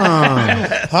 huh? All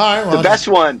right. Well,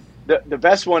 the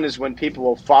best one is when people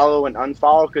will follow and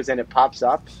unfollow because then it pops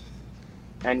up,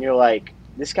 and you're like,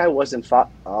 this guy wasn't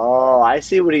Oh, I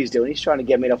see what he's doing. He's trying to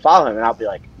get me to follow him, and I'll be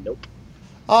like, nope.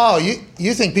 Oh,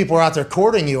 you think people are out there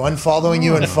courting you, unfollowing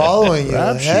you, and following you?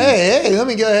 Hey, let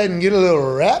me go ahead and get a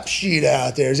little rap sheet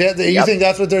out there. You think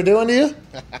that's what they're doing to you?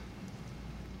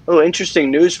 Oh,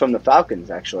 interesting news from the Falcons,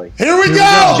 actually. Here we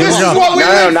go. This is what we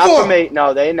live for. Not for me.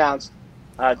 No, they announced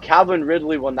Calvin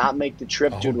Ridley will not make the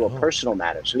trip due to a personal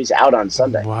matter, so he's out on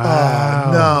Sunday. Wow.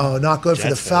 No, not good for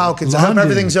the Falcons. I hope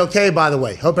everything's okay, by the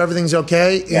way. Hope everything's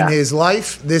okay in his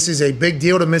life. This is a big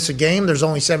deal to miss a game. There's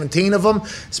only 17 of them,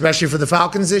 especially for the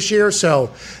Falcons this year, so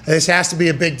this has to be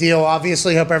a big deal,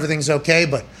 obviously. Hope everything's okay,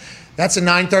 but that's a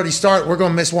 9:30 start. We're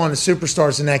going to miss one of the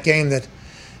superstars in that game that,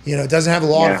 doesn't have a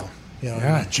lot of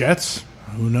them. Jets.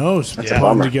 Who knows? That's a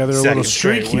bummer. Together a little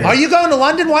streak here. Are you going to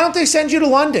London? Why don't they send you to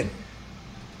London?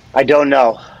 I don't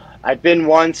know. I've been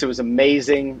once. It was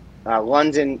amazing.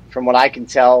 London, from what I can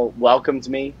tell, welcomed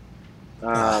me.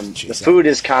 The food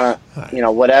is kind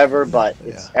of, whatever, but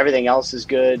everything else is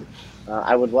good.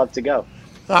 I would love to go.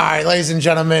 All right, ladies and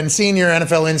gentlemen, senior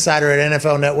NFL insider at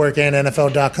NFL Network and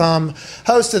NFL.com,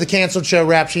 host of the canceled show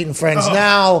Rap Sheet and Friends,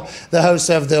 now the host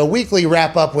of the weekly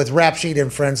wrap-up with Rap Sheet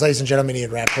and Friends. Ladies and gentlemen,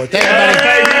 Ian Rapoport. Thank you, buddy.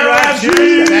 Thank you, Rap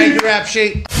Sheet. Thank you, Rap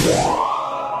Sheet.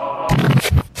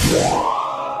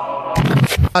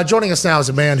 Joining us now is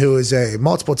a man who is a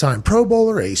multiple-time Pro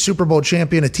Bowler, a Super Bowl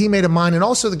champion, a teammate of mine, and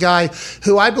also the guy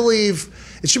who I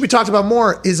believe, it should be talked about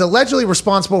more, is allegedly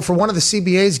responsible for one of the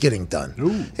CBAs getting done.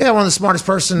 Ooh. Yeah, one of the smartest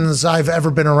persons I've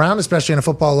ever been around, especially in a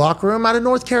football locker room, out of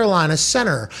North Carolina,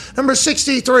 center, number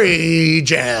 63,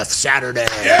 Jeff Saturday.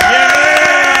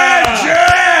 Yeah,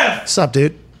 Jeff! What's up,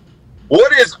 dude?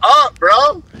 What is up,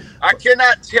 bro? I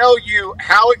cannot tell you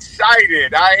how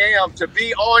excited I am to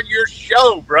be on your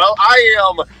show, bro. I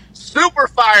am super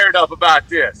fired up about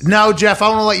this. No, Jeff, I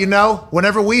want to let you know,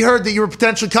 whenever we heard that you were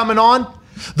potentially coming on,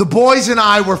 the boys and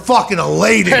I were fucking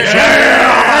elated.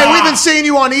 Yeah. Hey, we've been seeing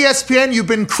you on ESPN. You've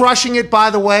been crushing it,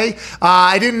 by the way.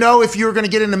 I didn't know if you were going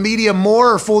to get into media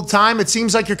more or full time. It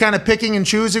seems like you're kind of picking and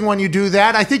choosing when you do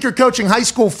that. I think you're coaching high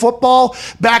school football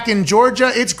back in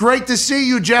Georgia. It's great to see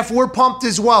you, Jeff. We're pumped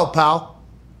as well, pal.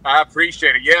 I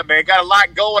appreciate it. Yeah, man, got a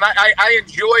lot going. I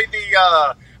enjoy the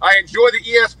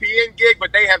ESPN gig,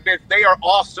 but they are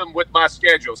awesome with my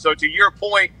schedule. So to your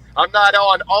point, I'm not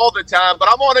on all the time, but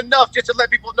I'm on enough just to let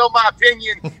people know my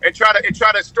opinion and try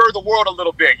to stir the world a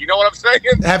little bit. You know what I'm saying?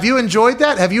 Have you enjoyed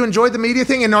that? Have you enjoyed the media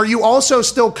thing? And are you also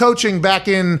still coaching back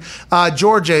in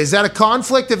Georgia? Is that a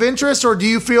conflict of interest, or do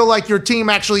you feel like your team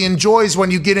actually enjoys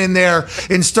when you get in there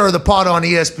and stir the pot on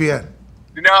ESPN?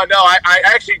 No, I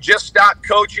actually just stopped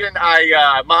coaching.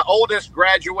 My oldest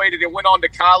graduated and went on to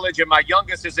college, and my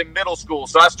youngest is in middle school,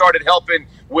 so I started helping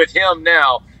with him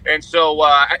now. And so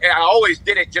I always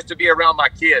did it just to be around my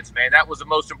kids, man. That was the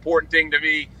most important thing to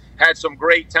me. Had some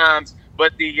great times.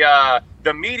 But the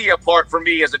media part for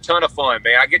me is a ton of fun,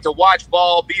 man. I get to watch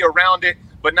ball, be around it,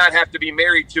 but not have to be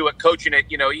married to it, coaching it,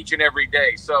 each and every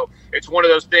day. So it's one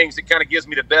of those things that kind of gives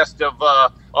me the best of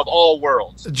all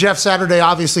worlds. Jeff Saturday,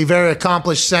 obviously very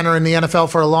accomplished center in the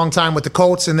NFL for a long time with the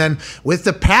Colts and then with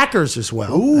the Packers as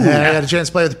well. Ooh, I had a chance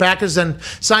to play with the Packers and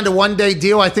signed a one-day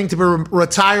deal, I think, to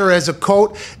retire as a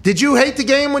Colt. Did you hate the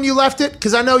game when you left it?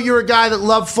 Because I know you're a guy that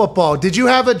loved football. Did you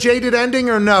have a jaded ending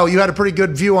or no? You had a pretty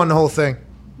good view on the whole thing.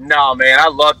 No, man, I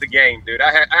loved the game, dude.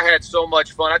 I had so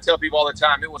much fun. I tell people all the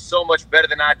time, it was so much better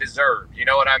than I deserved. You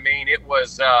know what I mean? It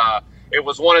was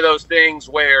one of those things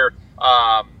where,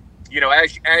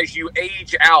 as you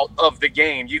age out of the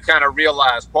game, you kind of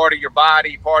realize part of your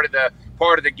body, part of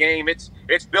the game, it's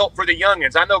built for the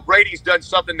youngins. I know Brady's done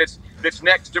something that's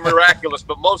next to miraculous,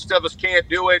 but most of us can't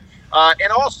do it.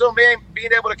 And also, man, being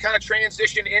able to kind of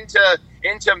transition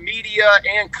into media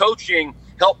and coaching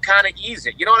helped kind of ease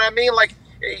it. You know what I mean? Like,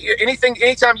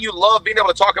 anytime you love being able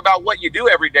to talk about what you do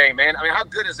every day, man, I mean, how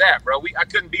good is that, bro? I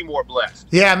couldn't be more blessed.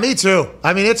 Yeah, me too.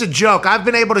 I mean, it's a joke. I've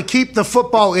been able to keep the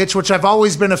football itch, which I've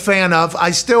always been a fan of. I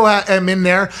still am in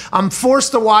there. I'm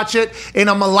forced to watch it,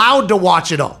 and I'm allowed to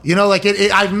watch it all.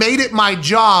 I've made it my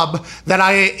job that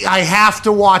I have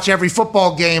to watch every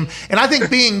football game. And I think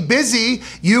being busy,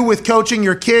 you with coaching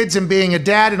your kids and being a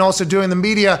dad and also doing the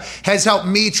media has helped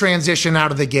me transition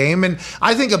out of the game. And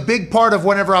I think a big part of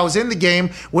whenever I was in the game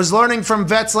was learning from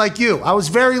vets like you. I was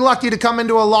very lucky to come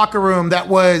into a locker room that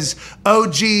was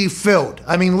OG filled.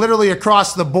 I mean, literally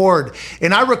across the board.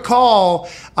 And I recall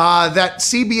that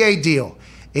CBA deal.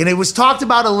 And it was talked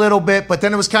about a little bit, but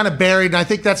then it was kind of buried. And I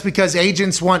think that's because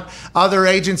agents want other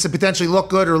agents to potentially look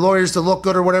good or lawyers to look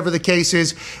good or whatever the case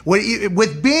is.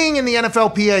 With being in the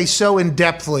NFLPA so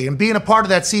in-depthly and being a part of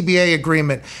that CBA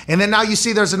agreement, and then now you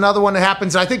see there's another one that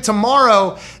happens. I think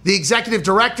tomorrow the executive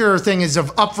director thing is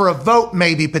up for a vote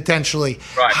maybe potentially.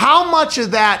 Right. How much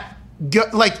of that,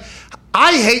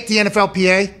 I hate the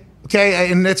NFLPA.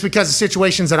 Okay, and it's because of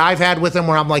situations that I've had with them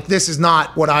where I'm like, this is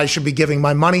not what I should be giving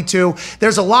my money to.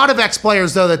 There's a lot of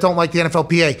ex-players, though, that don't like the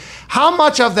NFLPA. How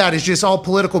much of that is just all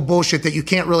political bullshit that you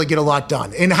can't really get a lot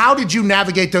done? And how did you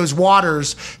navigate those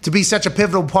waters to be such a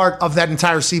pivotal part of that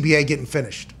entire CBA getting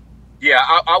finished? Yeah,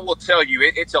 I will tell you,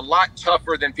 it's a lot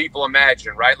tougher than people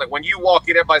imagine, right? Like when you walk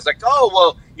in, everybody's like, oh,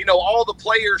 well, all the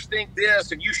players think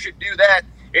this and you should do that.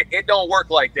 It don't work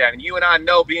like that. And you and I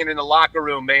know, being in the locker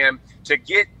room, man, to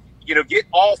get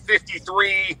all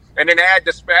 53 and then add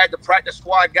the practice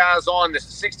squad guys on, the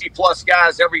 60-plus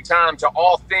guys every time to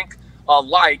all think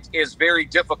alike is very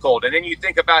difficult. And then you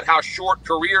think about how short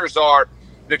careers are.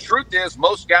 The truth is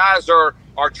most guys are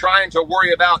trying to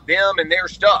worry about them and their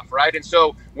stuff, right? And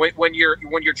so when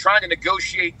you're trying to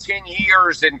negotiate 10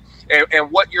 years and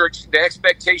what the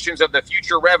expectations of the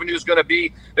future revenue is going to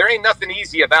be, there ain't nothing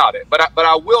easy about it. But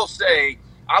I will say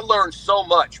I learned so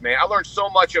much, man. I learned so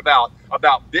much about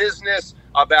business,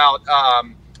 about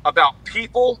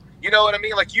people. You know what I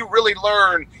mean? Like you really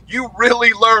learn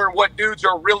what dudes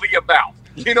are really about.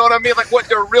 You know what I mean? Like what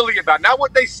they're really about, not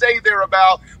what they say they're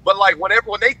about, but like when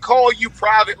they call you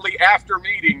privately after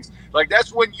meetings, like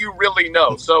that's when you really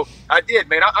know. So I did,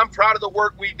 man. I'm proud of the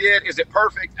work we did. Is it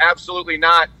perfect? Absolutely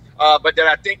not. But that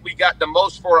I think we got the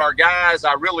most for our guys.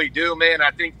 I really do, man.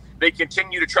 I think they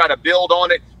continue to try to build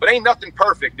on it, but ain't nothing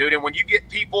perfect, dude. And when you get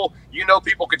people,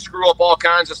 people can screw up all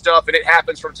kinds of stuff, and it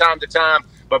happens from time to time.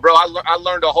 But bro, I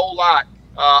learned a whole lot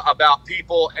about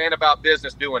people and about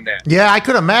business doing that. Yeah, I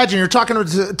could imagine. You're talking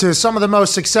to some of the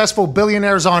most successful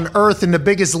billionaires on earth in the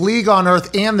biggest league on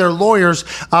earth and their lawyers.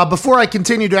 Before I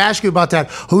continue to ask you about that,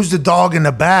 who's the dog in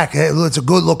the back? Hey, it's a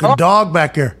good-looking dog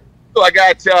back here. I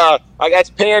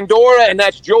got Pandora, and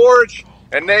that's George,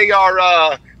 and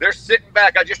they're sitting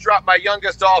back. I just dropped my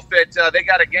youngest off at they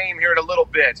got a game here in a little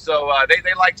bit, so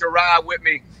they like to ride with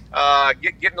me.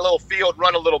 Getting a little field,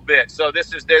 run a little bit. So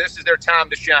this is their time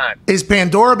to shine. Is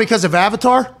Pandora because of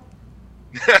Avatar?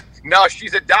 No,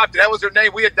 she's adopted. That was her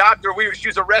name. We adopted her. She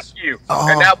was a rescue,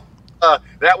 and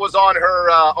that was on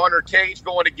her cage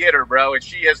going to get her, bro. And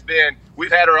she has been.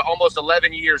 We've had her almost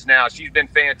 11 years now. She's been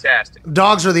fantastic.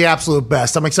 Dogs are the absolute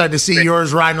best. I'm excited to see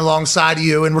yours riding alongside of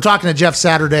you. And we're talking to Jeff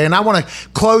Saturday. And I want to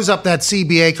close up that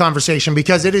CBA conversation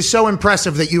because it is so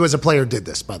impressive that you as a player did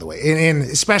this, by the way. And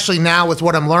especially now with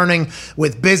what I'm learning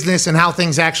with business and how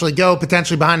things actually go,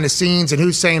 potentially behind the scenes and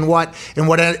who's saying what and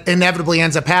what inevitably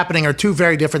ends up happening are two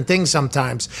very different things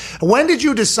sometimes. When did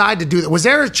you decide to do that? Was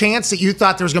there a chance that you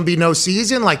thought there was going to be no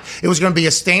season? Like it was going to be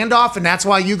a standoff and that's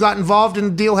why you got involved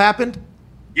and the deal happened?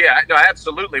 Yeah, no,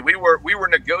 absolutely. We were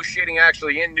negotiating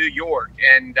actually in New York,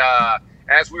 and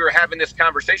as we were having this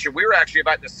conversation, we were actually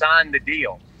about to sign the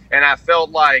deal. And I felt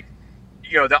like,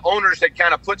 the owners had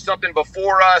kind of put something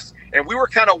before us, and we were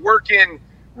kind of working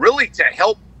really to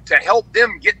help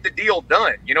them get the deal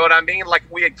done. You know what I mean? Like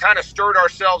we had kind of stirred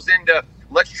ourselves into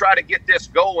let's try to get this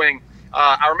going.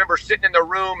 I remember sitting in the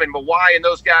room, and Mawai and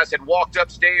those guys had walked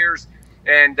upstairs.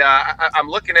 And I'm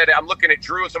looking at it. I'm looking at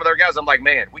Drew and some other guys. I'm like,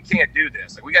 man, we can't do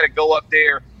this. Like, we got to go up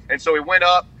there. And so we went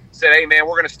up, said, hey, man,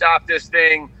 we're going to stop this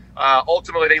thing.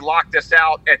 Ultimately, they locked us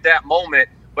out at that moment.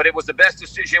 But it was the best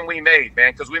decision we made,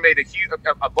 man, because we made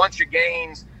a bunch of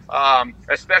gains,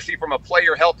 especially from a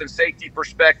player health and safety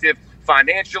perspective.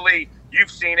 Financially, you've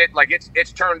seen it. Like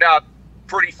it's turned out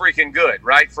pretty freaking good,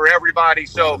 right, for everybody.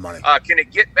 So can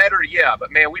it get better? Yeah.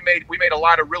 But, man, we made a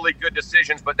lot of really good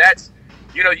decisions. But that's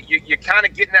you kind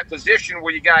of get in that position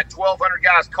where you got 1,200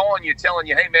 guys calling you, telling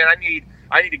you, hey, man, I need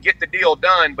to get the deal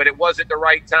done, but it wasn't the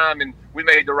right time, and we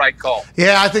made the right call.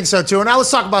 Yeah, I think so, too. And now let's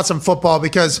talk about some football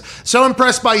because so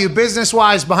impressed by you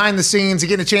business-wise, behind the scenes, and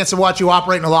getting a chance to watch you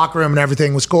operate in the locker room and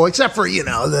everything was cool, except for,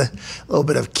 the little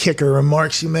bit of kicker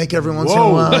remarks you make every once in a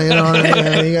while.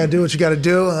 You got to do what you got to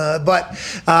do. But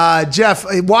Jeff,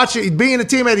 being a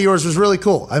teammate of yours was really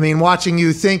cool. I mean, watching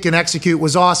you think and execute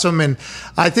was awesome, and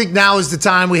I think now is the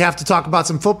time we have to talk about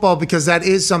some football because that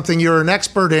is something you're an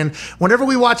expert in. Whenever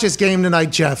we watch this game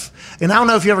tonight, Jeff, and I don't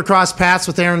know if you ever crossed paths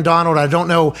with Aaron Donald, I don't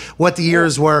know what the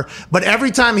years were, but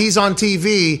every time he's on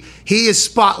TV, he is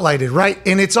spotlighted, right?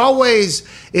 And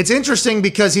it's interesting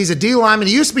because he's a D lineman.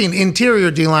 He used to be an interior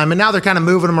D lineman. Now they're kind of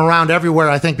moving him around everywhere,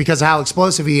 I think, because of how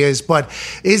explosive he is. But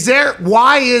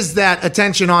why is that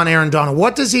attention on Aaron Donald?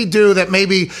 What does he do that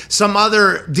maybe some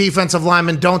other defensive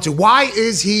linemen don't do? Why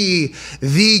is he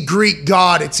the Greek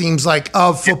god, it seems like,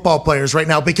 of football players right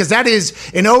now? Because that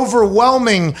is an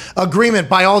overwhelming agreement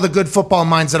by all the good football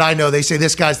minds that I know. They say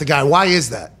this guy's the guy. Why is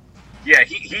that? Yeah,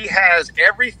 he has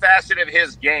every facet of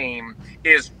his game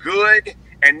is good,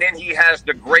 and then he has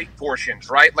the great portions,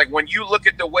 right? Like when you look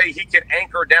at the way he can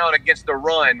anchor down against the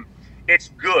run, it's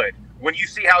good. When you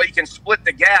see how he can split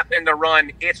the gap in the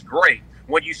run, it's great.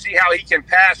 When you see how he can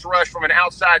pass rush from an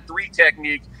outside three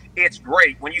technique, it's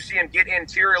great. When you see him get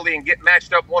interiorly and get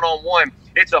matched up one-on-one,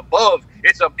 it's above.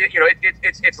 It's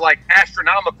like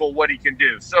astronomical what he can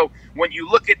do. So when you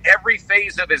look at every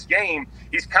phase of his game,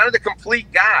 he's kind of the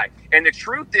complete guy. And the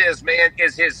truth is, man,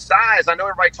 is his size. I know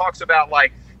everybody talks about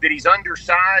like that he's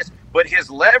undersized, but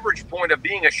his leverage point of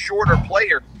being a shorter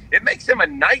player, it makes him a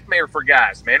nightmare for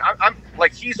guys, man. I'm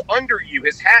like, he's under you.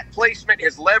 His hat placement,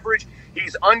 his leverage,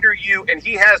 he's under you, and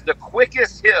he has the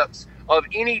quickest hips of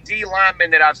any D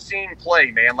lineman that I've seen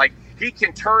play, man. Like he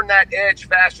can turn that edge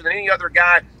faster than any other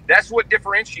guy. That's what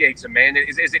differentiates him, man.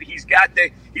 Is that he's got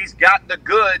the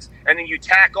goods, and then you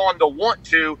tack on the want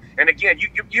to. And again, you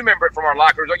remember it from our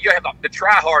locker rooms. You have the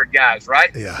try hard guys,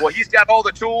 right? Yeah. Well, he's got all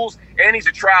the tools, and he's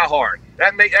a try hard.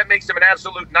 That makes him an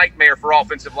absolute nightmare for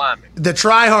offensive linemen. The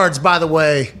tryhards, by the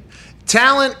way,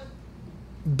 talent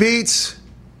beats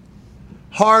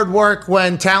hard work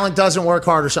when talent doesn't work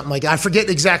hard or something like that. I forget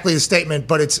exactly the statement,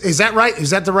 but is that right?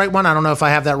 Is that the right one? I don't know if I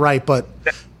have that right, but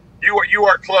you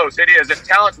are close. It is. If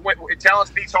talent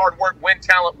beats hard work when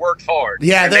talent works hard.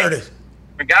 Yeah, there it is.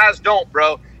 When guys don't,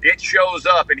 bro, it shows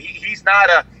up, and he's not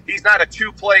a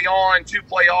 2 play on, 2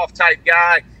 play off type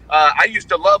guy. I used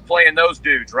to love playing those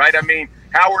dudes, right? I mean,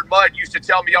 Howard Mudd used to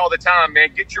tell me all the time,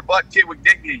 man, get your butt kicked with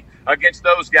dignity against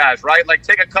those guys, right? Like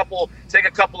take a couple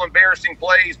embarrassing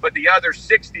plays, but the other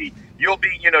 60 you'll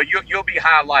be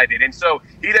highlighted. And so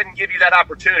he doesn't give you that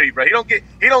opportunity, bro. He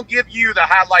don't give you the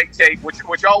highlight tape,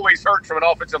 which always hurts from an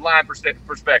offensive line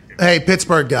perspective. Hey,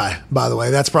 Pittsburgh guy, by the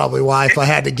way. That's probably why, if I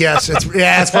had to guess.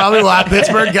 It's probably why.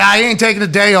 Pittsburgh guy, he ain't taking a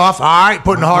day off. All right,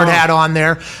 putting a hard hat on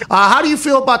there. How do you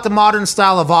feel about the modern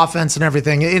style of offense and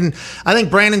everything? And I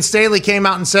think Brandon Staley came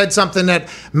out and said something that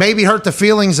maybe hurt the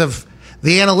feelings of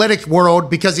the analytic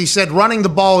world, because he said running the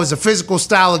ball is a physical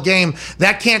style of game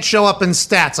that can't show up in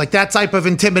stats. Like that type of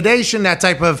intimidation, that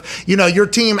type of, your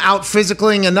team out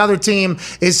physicaling another team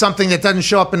is something that doesn't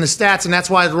show up in the stats, and that's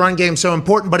why the run game is so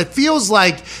important. But it feels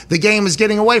like the game is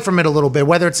getting away from it a little bit,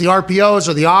 whether it's the RPOs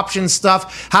or the option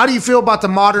stuff. How do you feel about the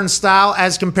modern style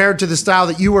as compared to the style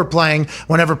that you were playing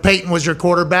whenever Peyton was your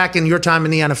quarterback in your time in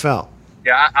the NFL?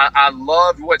 Yeah, I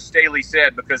loved what Staley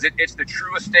said, because it's the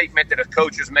truest statement that a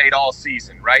coach has made all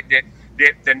season, right?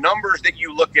 That the numbers that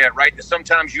you look at, right, that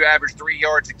sometimes you average 3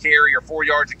 yards a carry or 4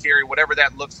 yards a carry, whatever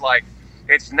that looks like.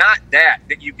 It's not that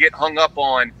you get hung up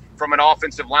on from an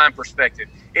offensive line perspective.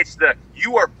 It's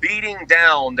you are beating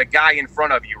down the guy in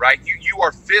front of you, right? You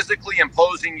are physically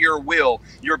imposing your will.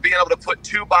 You're being able to put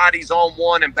 2 bodies on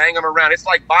one and bang them around. It's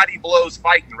like body blows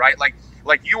fighting, right? Like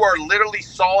you are literally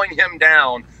sawing him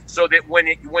down, so that when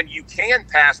you can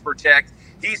pass protect,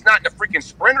 he's not in a freaking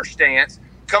sprinter stance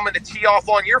coming to tee off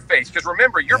on your face. Because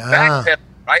remember, you're backpedaling,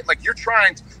 right? Like you're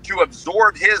trying to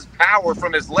absorb his power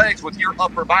from his legs with your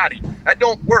upper body. That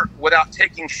don't work without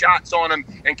taking shots on him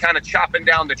and kind of chopping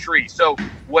down the tree. So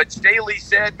what Staley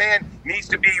said, man, needs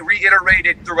to be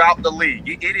reiterated throughout the league.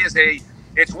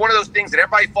 It's one of those things that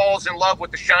everybody falls in love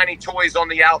with, the shiny toys on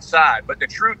the outside. But the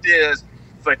truth is,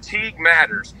 fatigue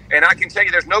matters. And I can tell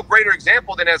you there's no greater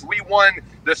example than as we won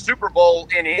the Super Bowl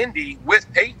in Indy with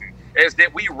Peyton, is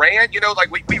that we ran,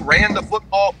 we ran the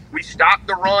football, we stopped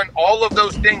the run, all of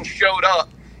those things showed up,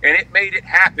 and it made it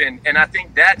happen. And I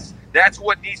think that's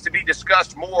what needs to be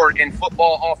discussed more in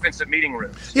football offensive meeting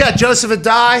rooms. Yeah, Joseph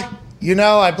Adai.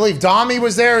 I believe Dommy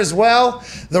was there as well.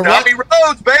 Dommy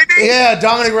Rhodes, baby. Yeah,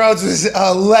 Dominic Rhodes was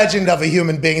a legend of a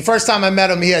human being. First time I met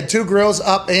him, he had 2 grills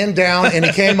up and down, and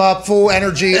he came up full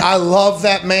energy. I love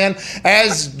that man.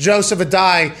 As Joseph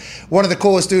Adai, one of the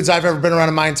coolest dudes I've ever been around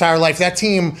in my entire life. That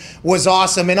team was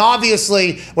awesome. And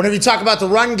obviously, whenever you talk about the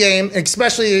run game,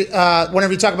 especially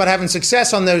whenever you talk about having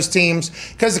success on those teams,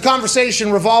 because the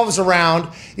conversation revolves around,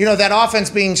 that offense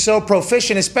being so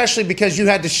proficient, especially because you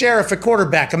had the sheriff at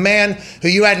quarterback, a man who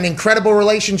you had an incredible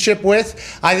relationship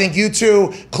with. I think you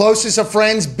two, closest of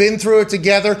friends, been through it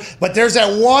together. But there's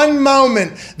that one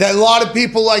moment that a lot of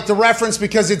people like to reference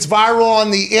because it's viral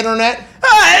on the internet.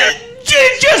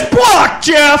 Just block,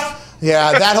 Jeff.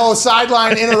 Yeah, that whole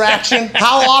sideline interaction.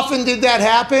 How often did that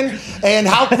happen? And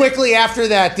how quickly after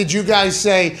that did you guys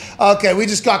say, okay, we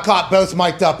just got caught both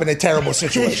mic'd up in a terrible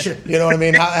situation? You know what I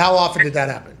mean? How often did that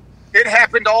happen? It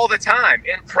happened all the time.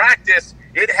 In practice,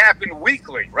 it happened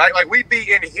weekly, right? Like we'd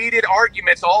be in heated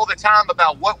arguments all the time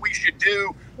about what we should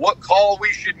do, what call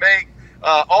we should make,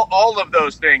 all of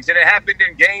those things. And it happened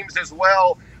in games as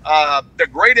well. The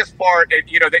greatest part,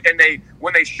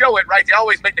 when they show it, right, they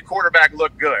always make the quarterback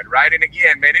look good, right? And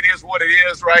again, man, it is what it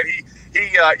is, right?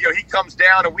 He comes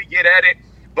down and we get at it,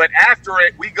 but after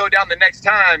it, we go down the next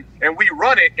time and we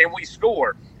run it and we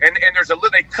score. And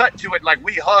they cut to it like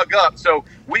we hug up. So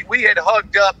we had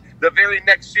hugged up the very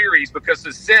next series because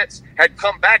the sense had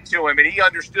come back to him and he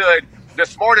understood the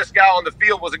smartest guy on the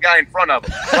field was a guy in front of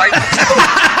him, right?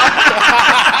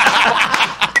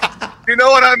 You know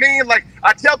what I mean? Like,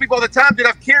 I tell people all the time that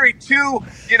I've carried two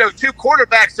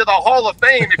quarterbacks to the Hall of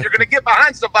Fame. If you're going to get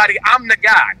behind somebody, I'm the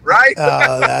guy, right?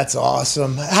 Oh, that's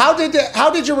awesome. How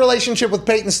did your relationship with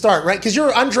Peyton start, right? Because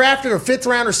you're undrafted or 5th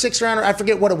round or 6th rounder. I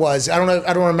forget what it was. I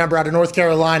don't remember, out of North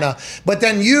Carolina. But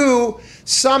then you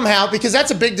somehow, because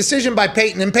that's a big decision by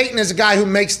Peyton, and Peyton is a guy who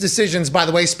makes decisions, by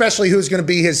the way, especially who's going to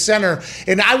be his center.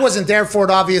 And I wasn't there for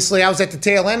it, obviously. I was at the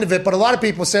tail end of it. But a lot of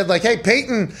people said, like, hey,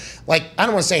 Peyton, like, I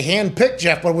don't want to say handpicked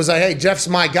Jeff, but it was like, hey, Jeff's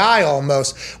my guy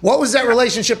almost. What was that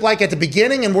relationship like at the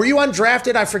beginning? And were you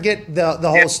undrafted? I forget the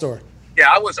whole story. Yeah,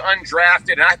 I was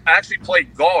undrafted, and I actually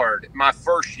played guard my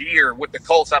first year with the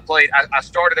Colts. I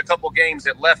started a couple games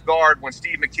at left guard when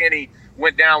Steve McKinney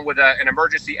went down with an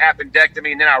emergency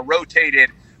appendectomy, and then I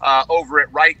rotated over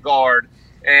at right guard.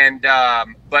 And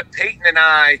but Peyton and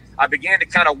I began to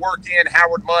kind of work in.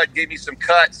 Howard Mudd gave me some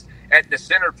cuts at the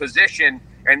center position,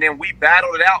 and then we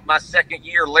battled it out my second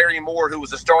year. Larry Moore, who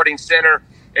was a starting center,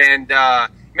 and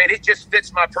man, it just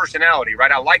fits my personality,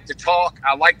 right? I like to talk.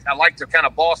 I like to kind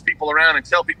of boss people around and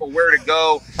tell people where to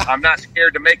go. I'm not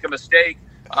scared to make a mistake.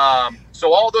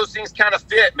 So all those things kind of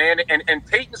fit, man. And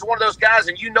Peyton's one of those guys,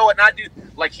 and you know it, and I do.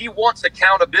 Like, he wants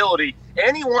accountability,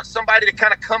 and he wants somebody to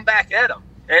kind of come back at him.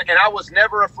 And I was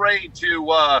never afraid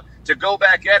to go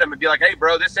back at him and be like, hey,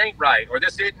 bro, this ain't right, or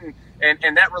this isn't.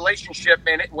 And that relationship,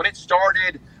 man, when it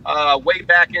started way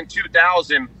back in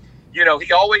 2000, you know,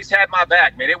 he always had my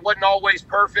back, man. It wasn't always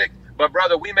perfect, but,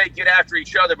 brother, we may get after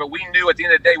each other, but we knew at the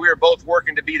end of the day we were both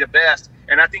working to be the best.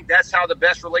 And I think that's how the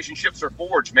best relationships are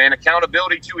forged, man.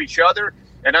 Accountability to each other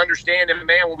and understanding,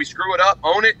 man, when we screw it up,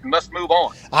 own it, and must move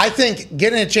on. I think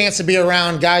getting a chance to be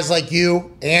around guys like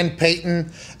you and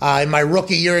Peyton in my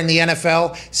rookie year in the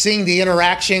NFL, seeing the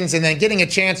interactions and then getting a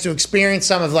chance to experience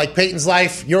some of like Peyton's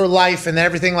life, your life, and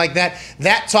everything like that,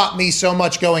 that taught me so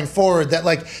much going forward that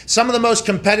like some of the most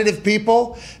competitive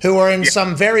people who are in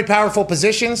some very powerful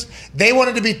positions, they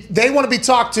want to be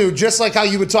talked to just like how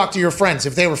you would talk to your friends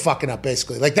if they were fucking up,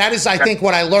 basically. Like that is, I think,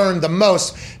 what I learned the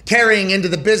most carrying into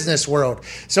the business world.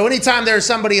 So anytime there's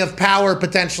somebody of power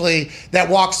potentially that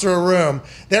walks through a room,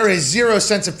 there is zero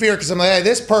sense of fear because I'm like, hey,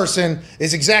 this person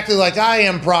is exactly like I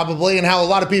am probably, and how a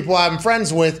lot of people I'm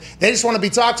friends with, they just want to be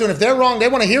talked to, and if they're wrong, they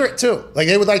want to hear it too. Like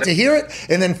they would like to hear it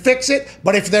and then fix it,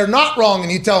 but if they're not wrong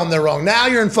and you tell them they're wrong, now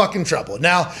you're in fucking trouble.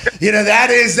 Now, you know,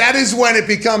 that is when it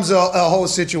becomes a whole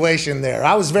situation there.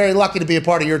 I was very lucky to be a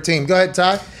part of your team. Go ahead,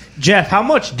 Ty. Jeff, how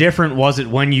much different was it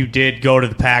when you did go to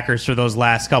the Packers for those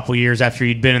last couple of years after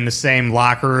you'd been in the same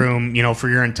locker room, you know, for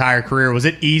your entire career? Was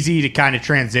it easy to kind of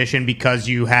transition because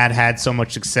you had so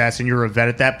much success and you were a vet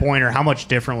at that point, or how much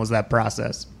different was that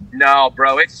process? No,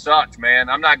 bro, it sucked, man.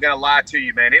 I'm not going to lie to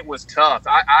you, man. It was tough.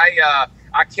 I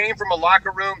came from a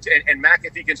locker room, and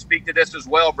McAfee can speak to this as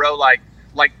well, bro. Like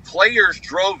players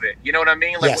drove it. You know what I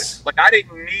mean? Like, yes. Like I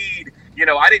didn't need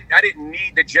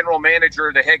the general manager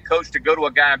or the head coach to go to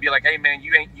a guy and be like, hey, man,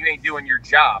 you ain't doing your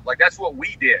job. Like, that's what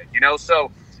we did, you know?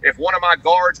 So if one of my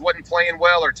guards wasn't playing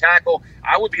well or tackle,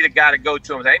 I would be the guy to go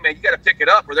to him and say, hey, man, you got to pick it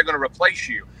up or they're going to replace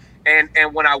you. And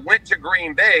when I went to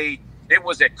Green Bay, it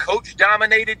was a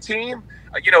coach-dominated team.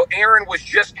 Aaron was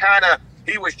just kind of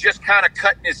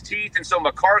cutting his teeth, and so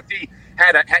McCarthy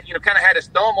had his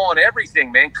thumb on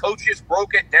everything, man. Coaches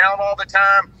broke it down all the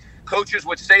time. Coaches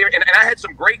would say, and I had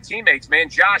some great teammates, man.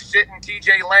 Josh Sitton,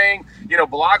 TJ Lang,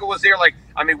 Balaga was there. Like,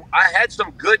 I mean, I had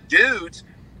some good dudes,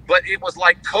 but it was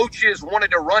like coaches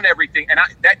wanted to run everything, and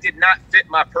that did not fit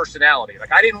my personality.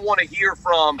 Like, I didn't want to hear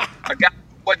from a guy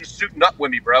who wasn't suiting up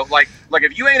with me, bro. Like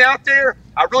if you ain't out there,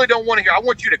 I really don't want to hear. I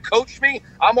want you to coach me.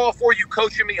 I'm all for you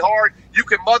coaching me hard. You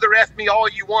can mother F me all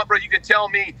you want, bro. You can tell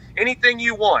me anything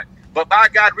you want. But by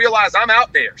God, realize I'm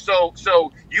out there. So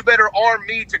you better arm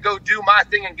me to go do my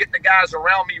thing and get the guys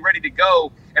around me ready to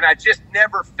go. And I just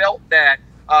never felt that.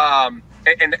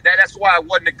 And that's why it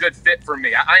wasn't a good fit for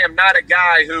me. I am not a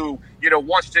guy who,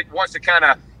 wants to kind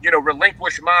of,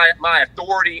 relinquish my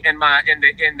authority and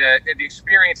the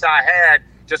experience I had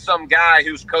to some guy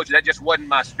who's coaching. That just wasn't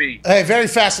my speed. Hey, very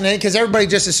fascinating, because everybody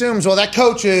just assumes, well, that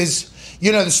coach is,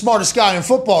 the smartest guy in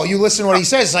football. You listen to what he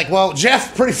says. It's like, well,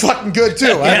 Jeff, pretty fucking good too.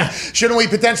 Yeah. Shouldn't we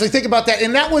potentially think about that?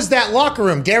 And that was that locker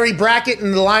room. Gary Brackett in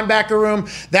the linebacker room.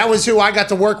 That was who I got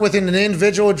to work with in the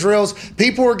individual drills.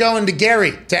 People were going to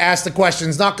Gary to ask the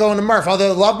questions, not going to Murph.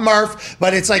 Although I love Murph,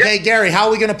 but it's like, hey, Gary, how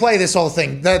are we going to play this whole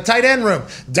thing? The tight end room.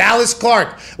 Dallas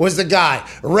Clark was the guy.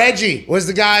 Reggie was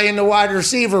the guy in the wide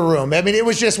receiver room. I mean, it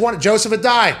was just one. Joseph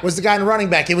Adai was the guy in the running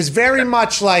back. It was very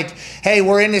much like, hey,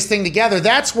 we're in this thing together.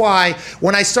 That's why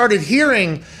when I started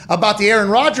hearing about the Aaron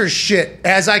Rodgers shit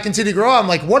as I continue to grow up, I'm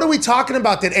like, what are we talking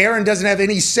about that Aaron doesn't have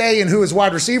any say in who his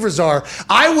wide receivers are?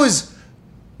 I was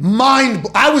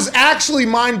I was actually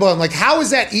mind blown. Like, how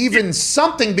is that even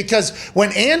something? Because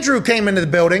when Andrew came into the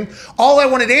building, all I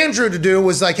wanted Andrew to do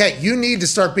was like, hey, you need to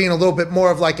start being a little bit more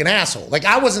of like an asshole. Like,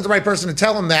 I wasn't the right person to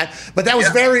tell him that, but that was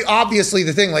very obviously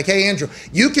the thing. Like, hey, Andrew,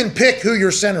 you can pick who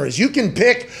your center is. You can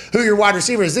pick who your wide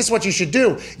receiver is. This is what you should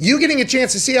do. You getting a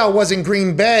chance to see how it was in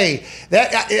Green Bay,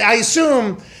 that I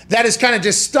assume that is kind of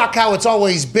just stuck how it's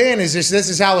always been, is this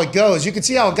is how it goes. You can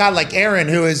see how a guy like Aaron,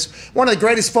 who is one of the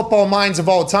greatest football minds of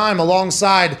all time,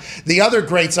 alongside the other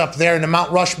greats up there in the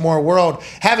Mount Rushmore world,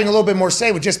 having a little bit more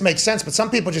say would just make sense. But some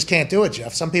people just can't do it,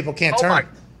 Jeff. Some people can't turn.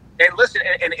 And listen,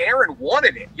 and Aaron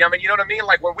wanted it. I mean, you know what I mean?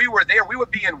 Like, when we were there, we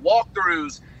would be in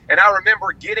walkthroughs, and I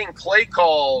remember getting play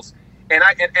calls, and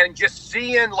just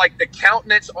seeing, like, the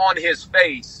countenance on his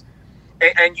face,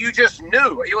 and you just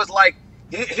knew. It was like,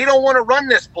 he don't want to run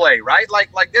this play, right?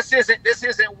 Like this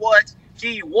isn't what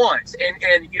he wants.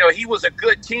 And you know, he was a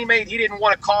good teammate. He didn't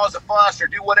want to cause a fuss or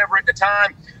do whatever at the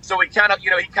time. So he kind of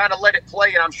let it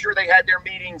play. And I'm sure they had their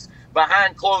meetings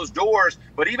behind closed doors.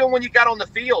 But even when you got on the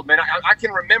field, man, I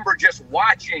can remember just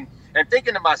watching and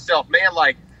thinking to myself, man,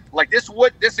 like this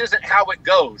isn't how it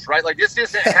goes, right? Like, this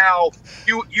isn't how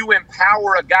you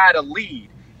empower a guy to lead.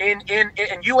 And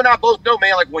you and I both know,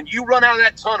 man, like, when you run out of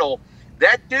that tunnel,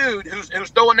 that dude who's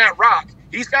throwing that rock,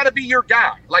 he's got to be your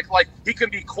guy. Like he can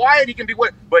be quiet, he can be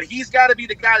what, but he's got to be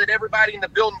the guy that everybody in the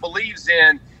building believes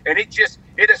in. And it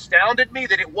astounded me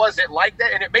that it wasn't like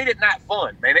that, and it made it not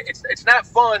fun, man. It's not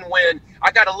fun when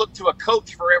I got to look to a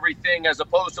coach for everything as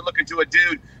opposed to looking to a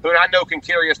dude who I know can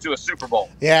carry us to a Super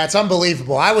Bowl. Yeah, it's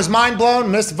unbelievable. I was mind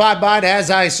blown, mystified by it, as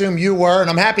I assume you were,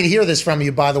 and I'm happy to hear this from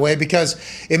you, by the way, because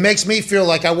it makes me feel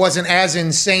like I wasn't as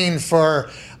insane for,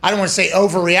 I don't want to say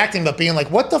overreacting, but being like,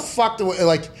 what the fuck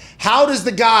how does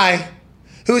the guy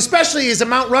who especially is a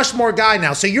Mount Rushmore guy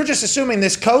now, so you're just assuming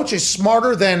this coach is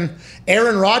smarter than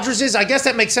Aaron Rodgers is? I guess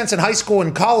that makes sense in high school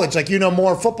and college, like, you know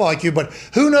more football IQ, but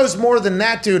who knows more than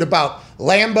that dude about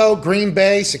Lambeau, Green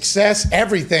Bay, success,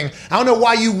 everything? I don't know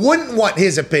why you wouldn't want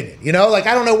his opinion, you know? Like,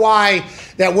 I don't know why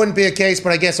that wouldn't be a case,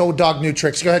 but I guess old dog, new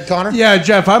tricks. Go ahead, Connor. Yeah,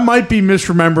 Jeff, I might be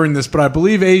misremembering this, but I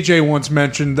believe AJ once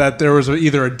mentioned that there was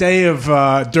either a day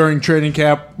of during training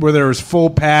camp where there was full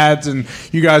pads and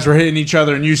you guys were hitting each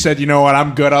other and you said, you know what,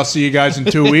 I'm good, I'll see you guys in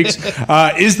 2 weeks.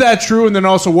 Is that true? And then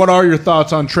also, what are your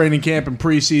thoughts on training camp and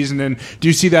preseason, and do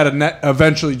you see that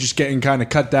eventually just getting kind of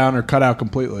cut down or cut out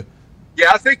completely?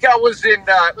 Yeah, I think I was in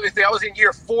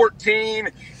year 14,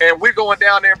 and we're going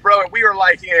down there, bro, and we were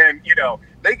like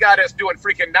they got us doing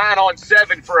freaking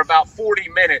 9-on-7 for about 40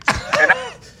 minutes, and I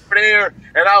was there,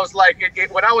 and I was like,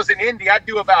 when I was in Indy, I'd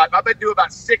do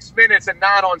about 6 minutes and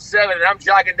 9-on-7, and I'm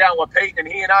jogging down with Peyton, and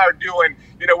he and I are doing,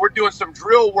 we're doing some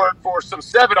drill work for some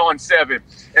 7-on-7,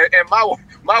 and my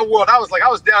world, I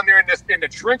was down there in the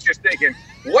trenches thinking,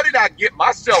 what did I get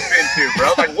myself into,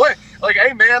 bro? Like, what? Like,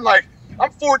 hey, man, like, I'm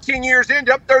 14 years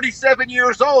in. I'm 37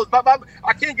 years old.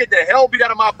 I can't get the hell beat out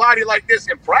of my body like this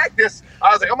in practice.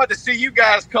 I was like, I'm about to see you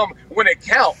guys come when it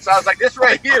counts. I was like, this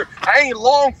right here, I ain't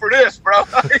long for this, bro.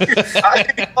 I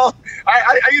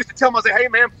used to tell myself, hey,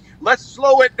 man, let's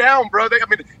slow it down, bro.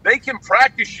 They can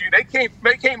practice you. They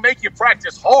can't make you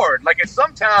practice hard. Like, it's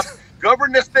sometimes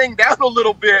govern this thing down a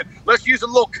little bit. Let's use a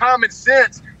little common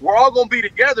sense. We're all going to be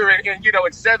together in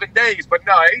 7 days. But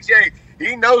no, AJ,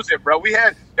 he knows it, bro.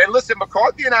 And listen,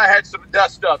 McCarthy and I had some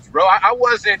dust-ups, bro.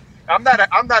 I'm not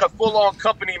a full-on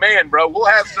company man, bro. We'll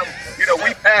have some,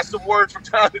 we pass some words from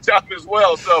time to time as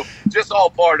well. So just all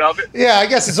part of it. Yeah, I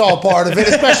guess it's all part of it,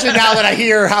 especially now that I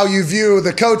hear how you view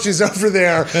the coaches over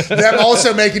there, them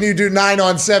also making you do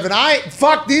 9-on-7.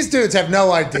 Fuck, these dudes have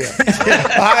no idea.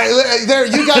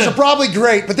 You guys are probably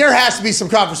great, but there has to be some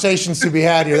conversations to be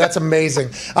had here. That's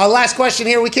amazing. Last question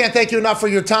here. We can't thank you enough for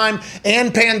your time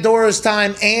and Pandora's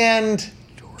time and...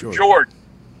 Jordan?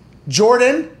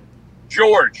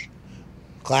 George.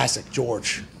 Classic,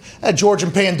 George. George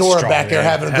and Pandora back there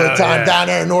having a good time down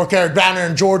there in North Carolina, down there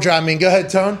in Georgia. I mean, go ahead,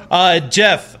 Tone.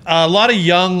 Jeff, a lot of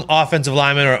young offensive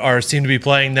linemen seem to be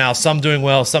playing now. Some doing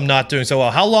well, some not doing so well.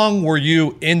 How long were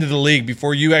you into the league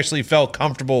before you actually felt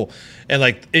comfortable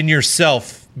and in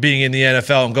yourself being in the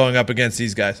NFL and going up against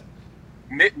these guys?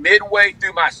 Midway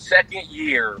through my second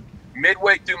year,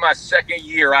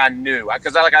 I knew.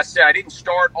 Because like I said, I didn't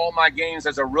start all my games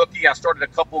as a rookie. I started a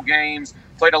couple games,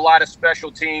 played a lot of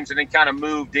special teams, and then kind of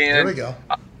moved in. There we go.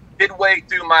 Midway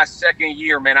through my second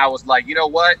year, man, I was like, you know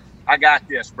what? I got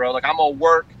this, bro. Like, I'm gonna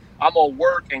work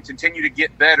and continue to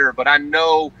get better. But I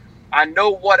know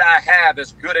what I have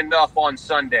is good enough on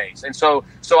Sundays. And so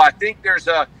I think there's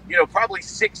probably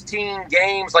 16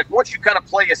 games. Like, once you kind of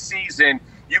play a season,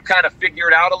 you kind of figure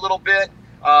it out a little bit.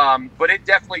 But it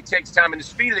definitely takes time. And the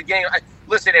speed of the game,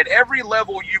 listen, at every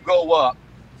level you go up,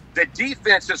 the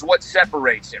defense is what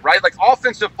separates it, right? Like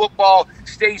offensive football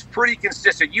stays pretty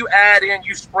consistent. You add in,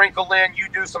 you sprinkle in, you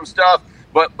do some stuff,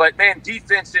 but man,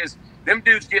 defenses, them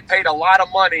dudes get paid a lot of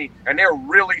money and they're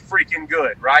really freaking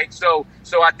good, right? So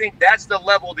I think that's the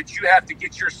level that you have to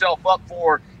get yourself up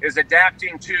for, is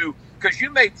adapting to, because you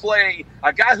may play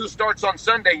a guy who starts on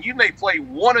Sunday, you may play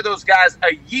one of those guys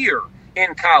a year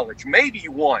in college, maybe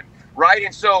one, right?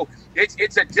 And so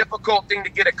it's a difficult thing to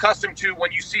get accustomed to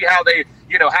when you see how they,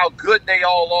 how good they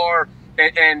all are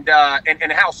and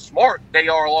how smart they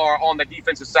all are on the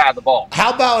defensive side of the ball.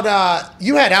 How about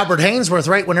you had Albert Haynesworth,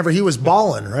 right? Whenever he was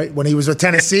balling, right? When he was with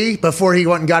Tennessee, before he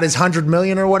went and got his $100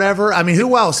 million or whatever. I mean,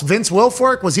 who else? Vince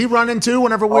Wilfork, was he running too?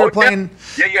 Whenever we were playing,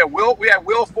 we had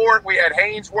Wilfork, we had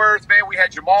Haynesworth, man, we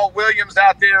had Jamal Williams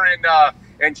out there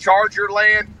in Charger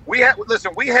land. We had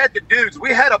the dudes.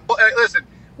 We had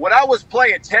when I was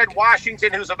playing, Ted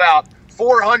Washington, who's about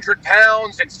 400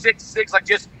 pounds and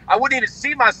 6'6", I wouldn't even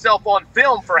see myself on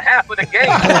film for half of the game. You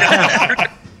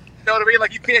know what I mean?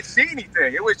 Like, you can't see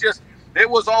anything. It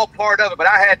was all part of it. But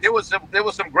there was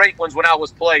some great ones when I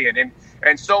was playing,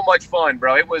 and so much fun,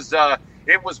 bro. It was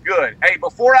good. Hey,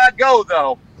 before I go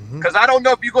though, because I don't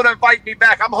know if you're going to invite me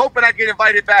back. I'm hoping I get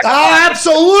invited back. Oh,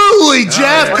 absolutely,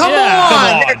 Jeff. Come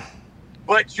on.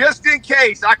 But just in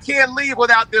case, I can't leave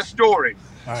without this story.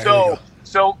 Right,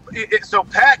 So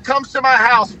Pat comes to my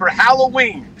house for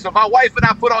Halloween. So my wife and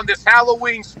I put on this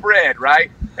Halloween spread, right?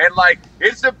 And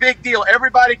it's a big deal.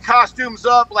 Everybody costumes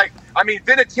up.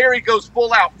 Vinatieri goes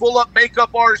full up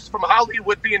makeup artists from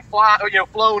Hollywood being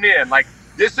flown in.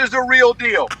 This is a real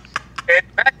deal. And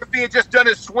McAfee had just done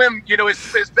his swim,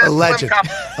 his best swim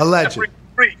competition.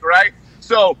 Freak, right?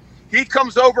 So he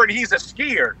comes over and he's a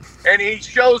skier, and he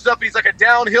shows up. He's like a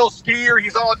downhill skier.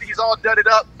 He's all dudded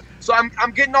up. So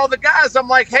I'm getting all the guys. I'm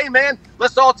like, hey, man,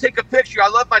 let's all take a picture. I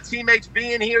love my teammates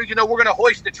being here. We're going to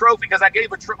hoist the trophy because I gave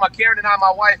Karen and I,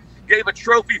 my wife, gave a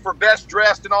trophy for best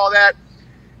dressed and all that.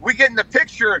 We get in the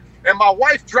picture, and my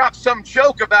wife drops some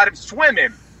joke about him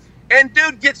swimming. And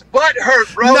dude gets butt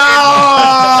hurt, bro. No!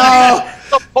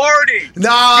 The party.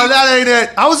 No, that ain't it.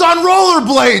 I was on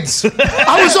rollerblades.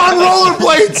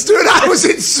 Dude. I was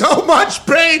in so much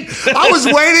pain. I was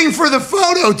waiting for the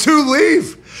photo to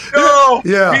leave. No,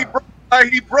 yeah.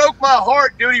 He broke my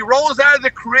heart, dude. He rolls out of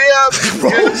the crib.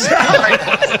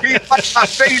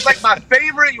 He's like my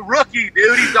favorite rookie,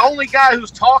 dude. He's the only guy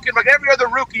who's talking. Like every other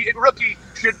rookie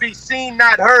should be seen,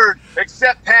 not heard,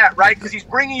 except Pat, right? Because he's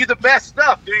bringing you the best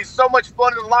stuff, dude. He's so much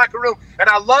fun in the locker room, and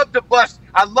I love to bust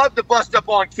up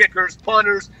on kickers,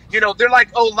 punters. They're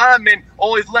like linemen,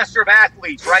 only lesser of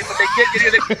athletes, right? But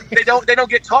they don't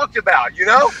get talked about,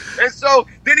 And so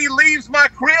then he leaves my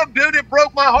crib, dude. It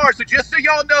broke my heart. So just so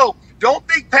y'all know, don't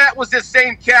think Pat was this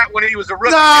same cat when he was a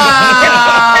rookie.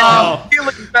 No!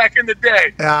 Back in the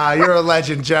day. You're a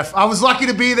legend, Jeff. I was lucky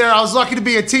to be there. I was lucky to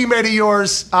be a teammate of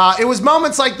yours. It was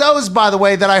moments like those, by the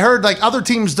way, that I heard other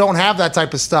teams don't have that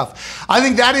type of stuff. I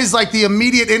think that is the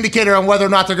immediate indicator on whether or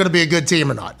not they're going to be a good team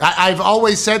or not. I've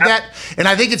always said that, and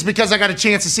I think it's because I got a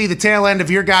chance to see the tail end of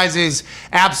your guys'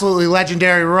 absolutely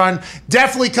legendary run.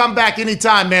 Definitely come back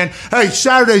anytime, man. Hey,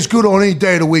 Saturday's good on any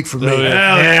day of the week for me.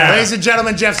 Yeah. Ladies and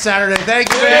gentlemen, Jeff Saturday. Thank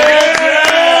you.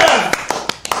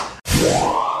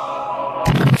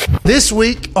 This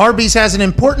week, Arby's has an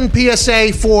important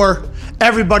PSA for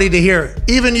everybody to hear.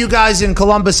 Even you guys in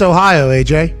Columbus, Ohio,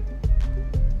 AJ.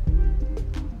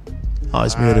 Oh,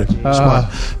 he's muted.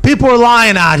 People are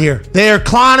lying out here. They are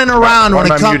clowning around when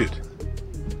it comes. Muted?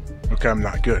 Okay, I'm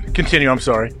not good. Continue. I'm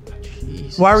sorry.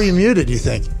 Why were you muted, do you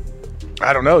think?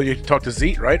 I don't know. You talked to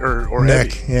Zeke, right? Or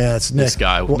Nick. Eddie? Yeah, it's Nick. This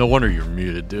guy. No wonder you're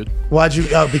muted, dude. Why'd you?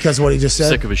 Oh, because of what he just said?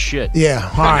 Sick of his shit. Yeah.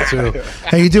 All right.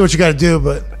 Hey, you do what you got to do,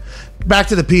 but back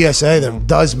to the PSA that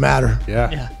does matter.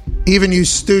 Yeah. Even you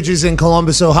stooges in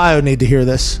Columbus, Ohio need to hear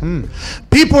this.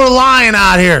 People are lying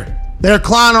out here. They're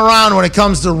clowning around when it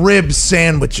comes to rib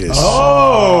sandwiches.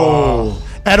 Oh.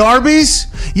 At Arby's,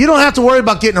 you don't have to worry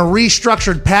about getting a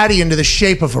restructured patty into the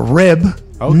shape of a rib.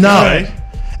 Okay. No.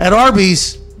 At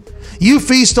Arby's, you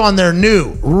feast on their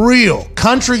new, real,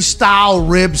 country-style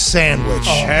rib sandwich.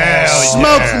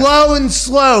 Smoked low and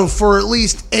slow for at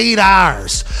least 8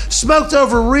 hours. Smoked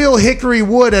over real hickory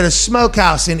wood at a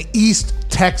smokehouse in East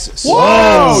Texas.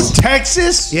 Whoa,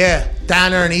 Texas? Yeah, down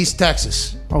there in East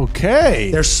Texas. Okay.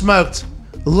 They're smoked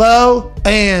low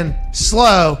and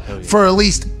slow for at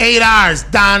least 8 hours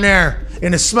down there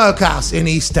in a smokehouse in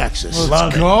East Texas.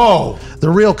 Let's go. The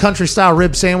real country-style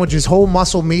rib sandwich is whole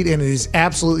muscle meat, and it is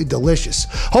absolutely delicious.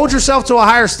 Hold yourself to a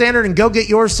higher standard and go get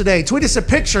yours today. Tweet us a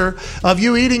picture of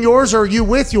you eating yours or you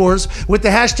with yours with the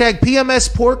hashtag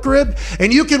PMS pork rib,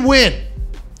 and you can win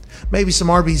maybe some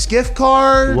Arby's gift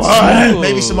cards. What?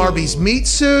 Maybe some Arby's meat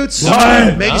suits.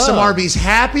 What? Maybe some Arby's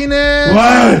happiness.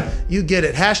 What? You get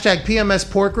it. Hashtag PMS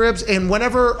pork ribs. And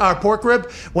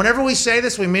whenever we say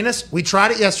this, we mean this. We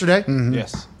tried it yesterday.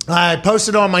 Yes. I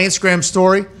posted on my Instagram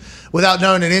story without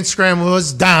knowing that Instagram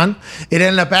was down. It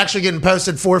ended up actually getting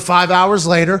posted 4 or 5 hours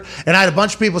later. And I had a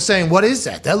bunch of people saying, what is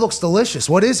that? That looks delicious.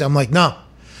 What is it? I'm like, no,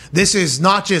 this is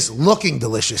not just looking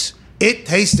delicious. It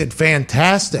tasted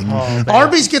fantastic.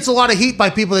 Arby's gets a lot of heat by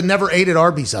people that never ate at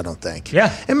Arby's, I don't think.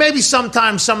 Yeah. And maybe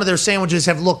sometimes some of their sandwiches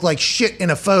have looked like shit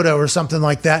in a photo or something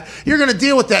like that. You're going to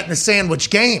deal with that in a sandwich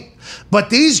game.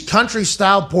 But these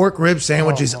country-style pork rib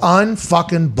sandwiches,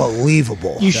 unfucking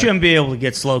believable. You shouldn't be able to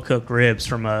get slow-cooked ribs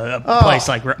from a place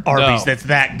like Arby's that's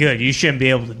that good. You shouldn't be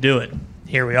able to do it.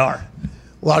 Here we are.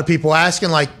 A lot of people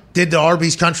asking, like, did the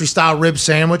Arby's country-style rib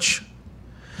sandwich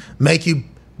make you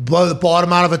blow the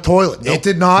bottom out of a toilet? Nope. It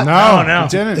did not. No,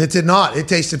 it didn't. It did not. It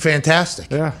tasted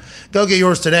fantastic. Yeah. Go get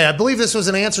yours today. I believe this was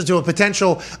an answer to a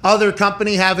potential other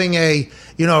company having a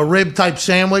rib type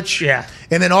sandwich. Yeah.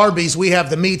 And then Arby's, we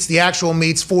have the meats, the actual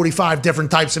meats, 45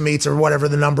 different types of meats or whatever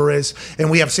the number is,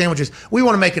 and we have sandwiches. We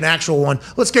want to make an actual one.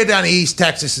 Let's get down to East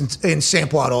Texas and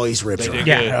sample out all these ribs. They did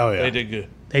Yeah. good. Hell yeah. They did good.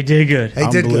 They did good. They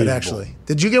did good, Unbelievable. actually.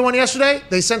 Did you get one yesterday?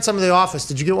 They sent some to the office.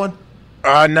 Did you get one?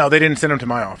 No, they didn't send them to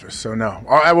my office, so no.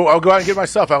 I'll go out and get it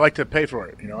myself. I like to pay for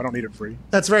it. I don't need it free.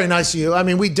 That's very nice of you. I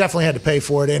mean, we definitely had to pay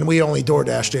for it, and we only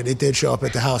DoorDashed it. It did show up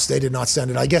at the house. They did not send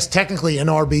it. I guess technically an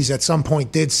Arby's at some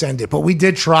point did send it, but we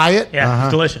did try it. Yeah,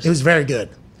 delicious. It was very good.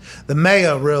 The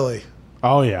mayo, really.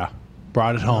 Oh, yeah.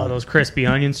 Brought it home. Oh, those crispy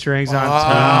onion strings on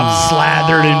top,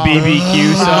 slathered in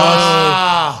BBQ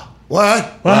sauce.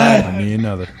 What? I need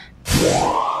another.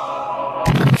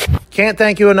 Can't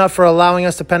thank you enough for allowing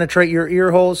us to penetrate your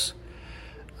ear holes.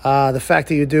 The fact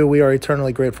that you do, we are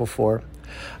eternally grateful for.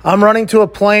 I'm running to a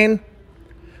plane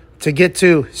to get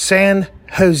to San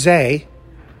Jose.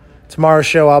 Tomorrow's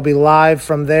show, I'll be live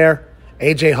from there.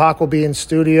 AJ Hawk will be in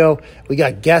studio. We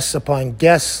got guests upon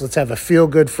guests. Let's have a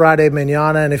feel-good Friday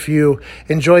manana. And if you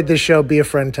enjoyed this show, be a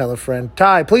friend, tell a friend.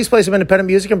 Ty, please play some independent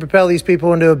music and propel these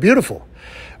people into a beautiful,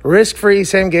 risk-free,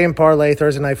 same-game parlay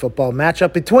Thursday Night Football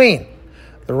matchup between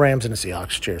the Rams and the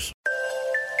Seahawks. Cheers.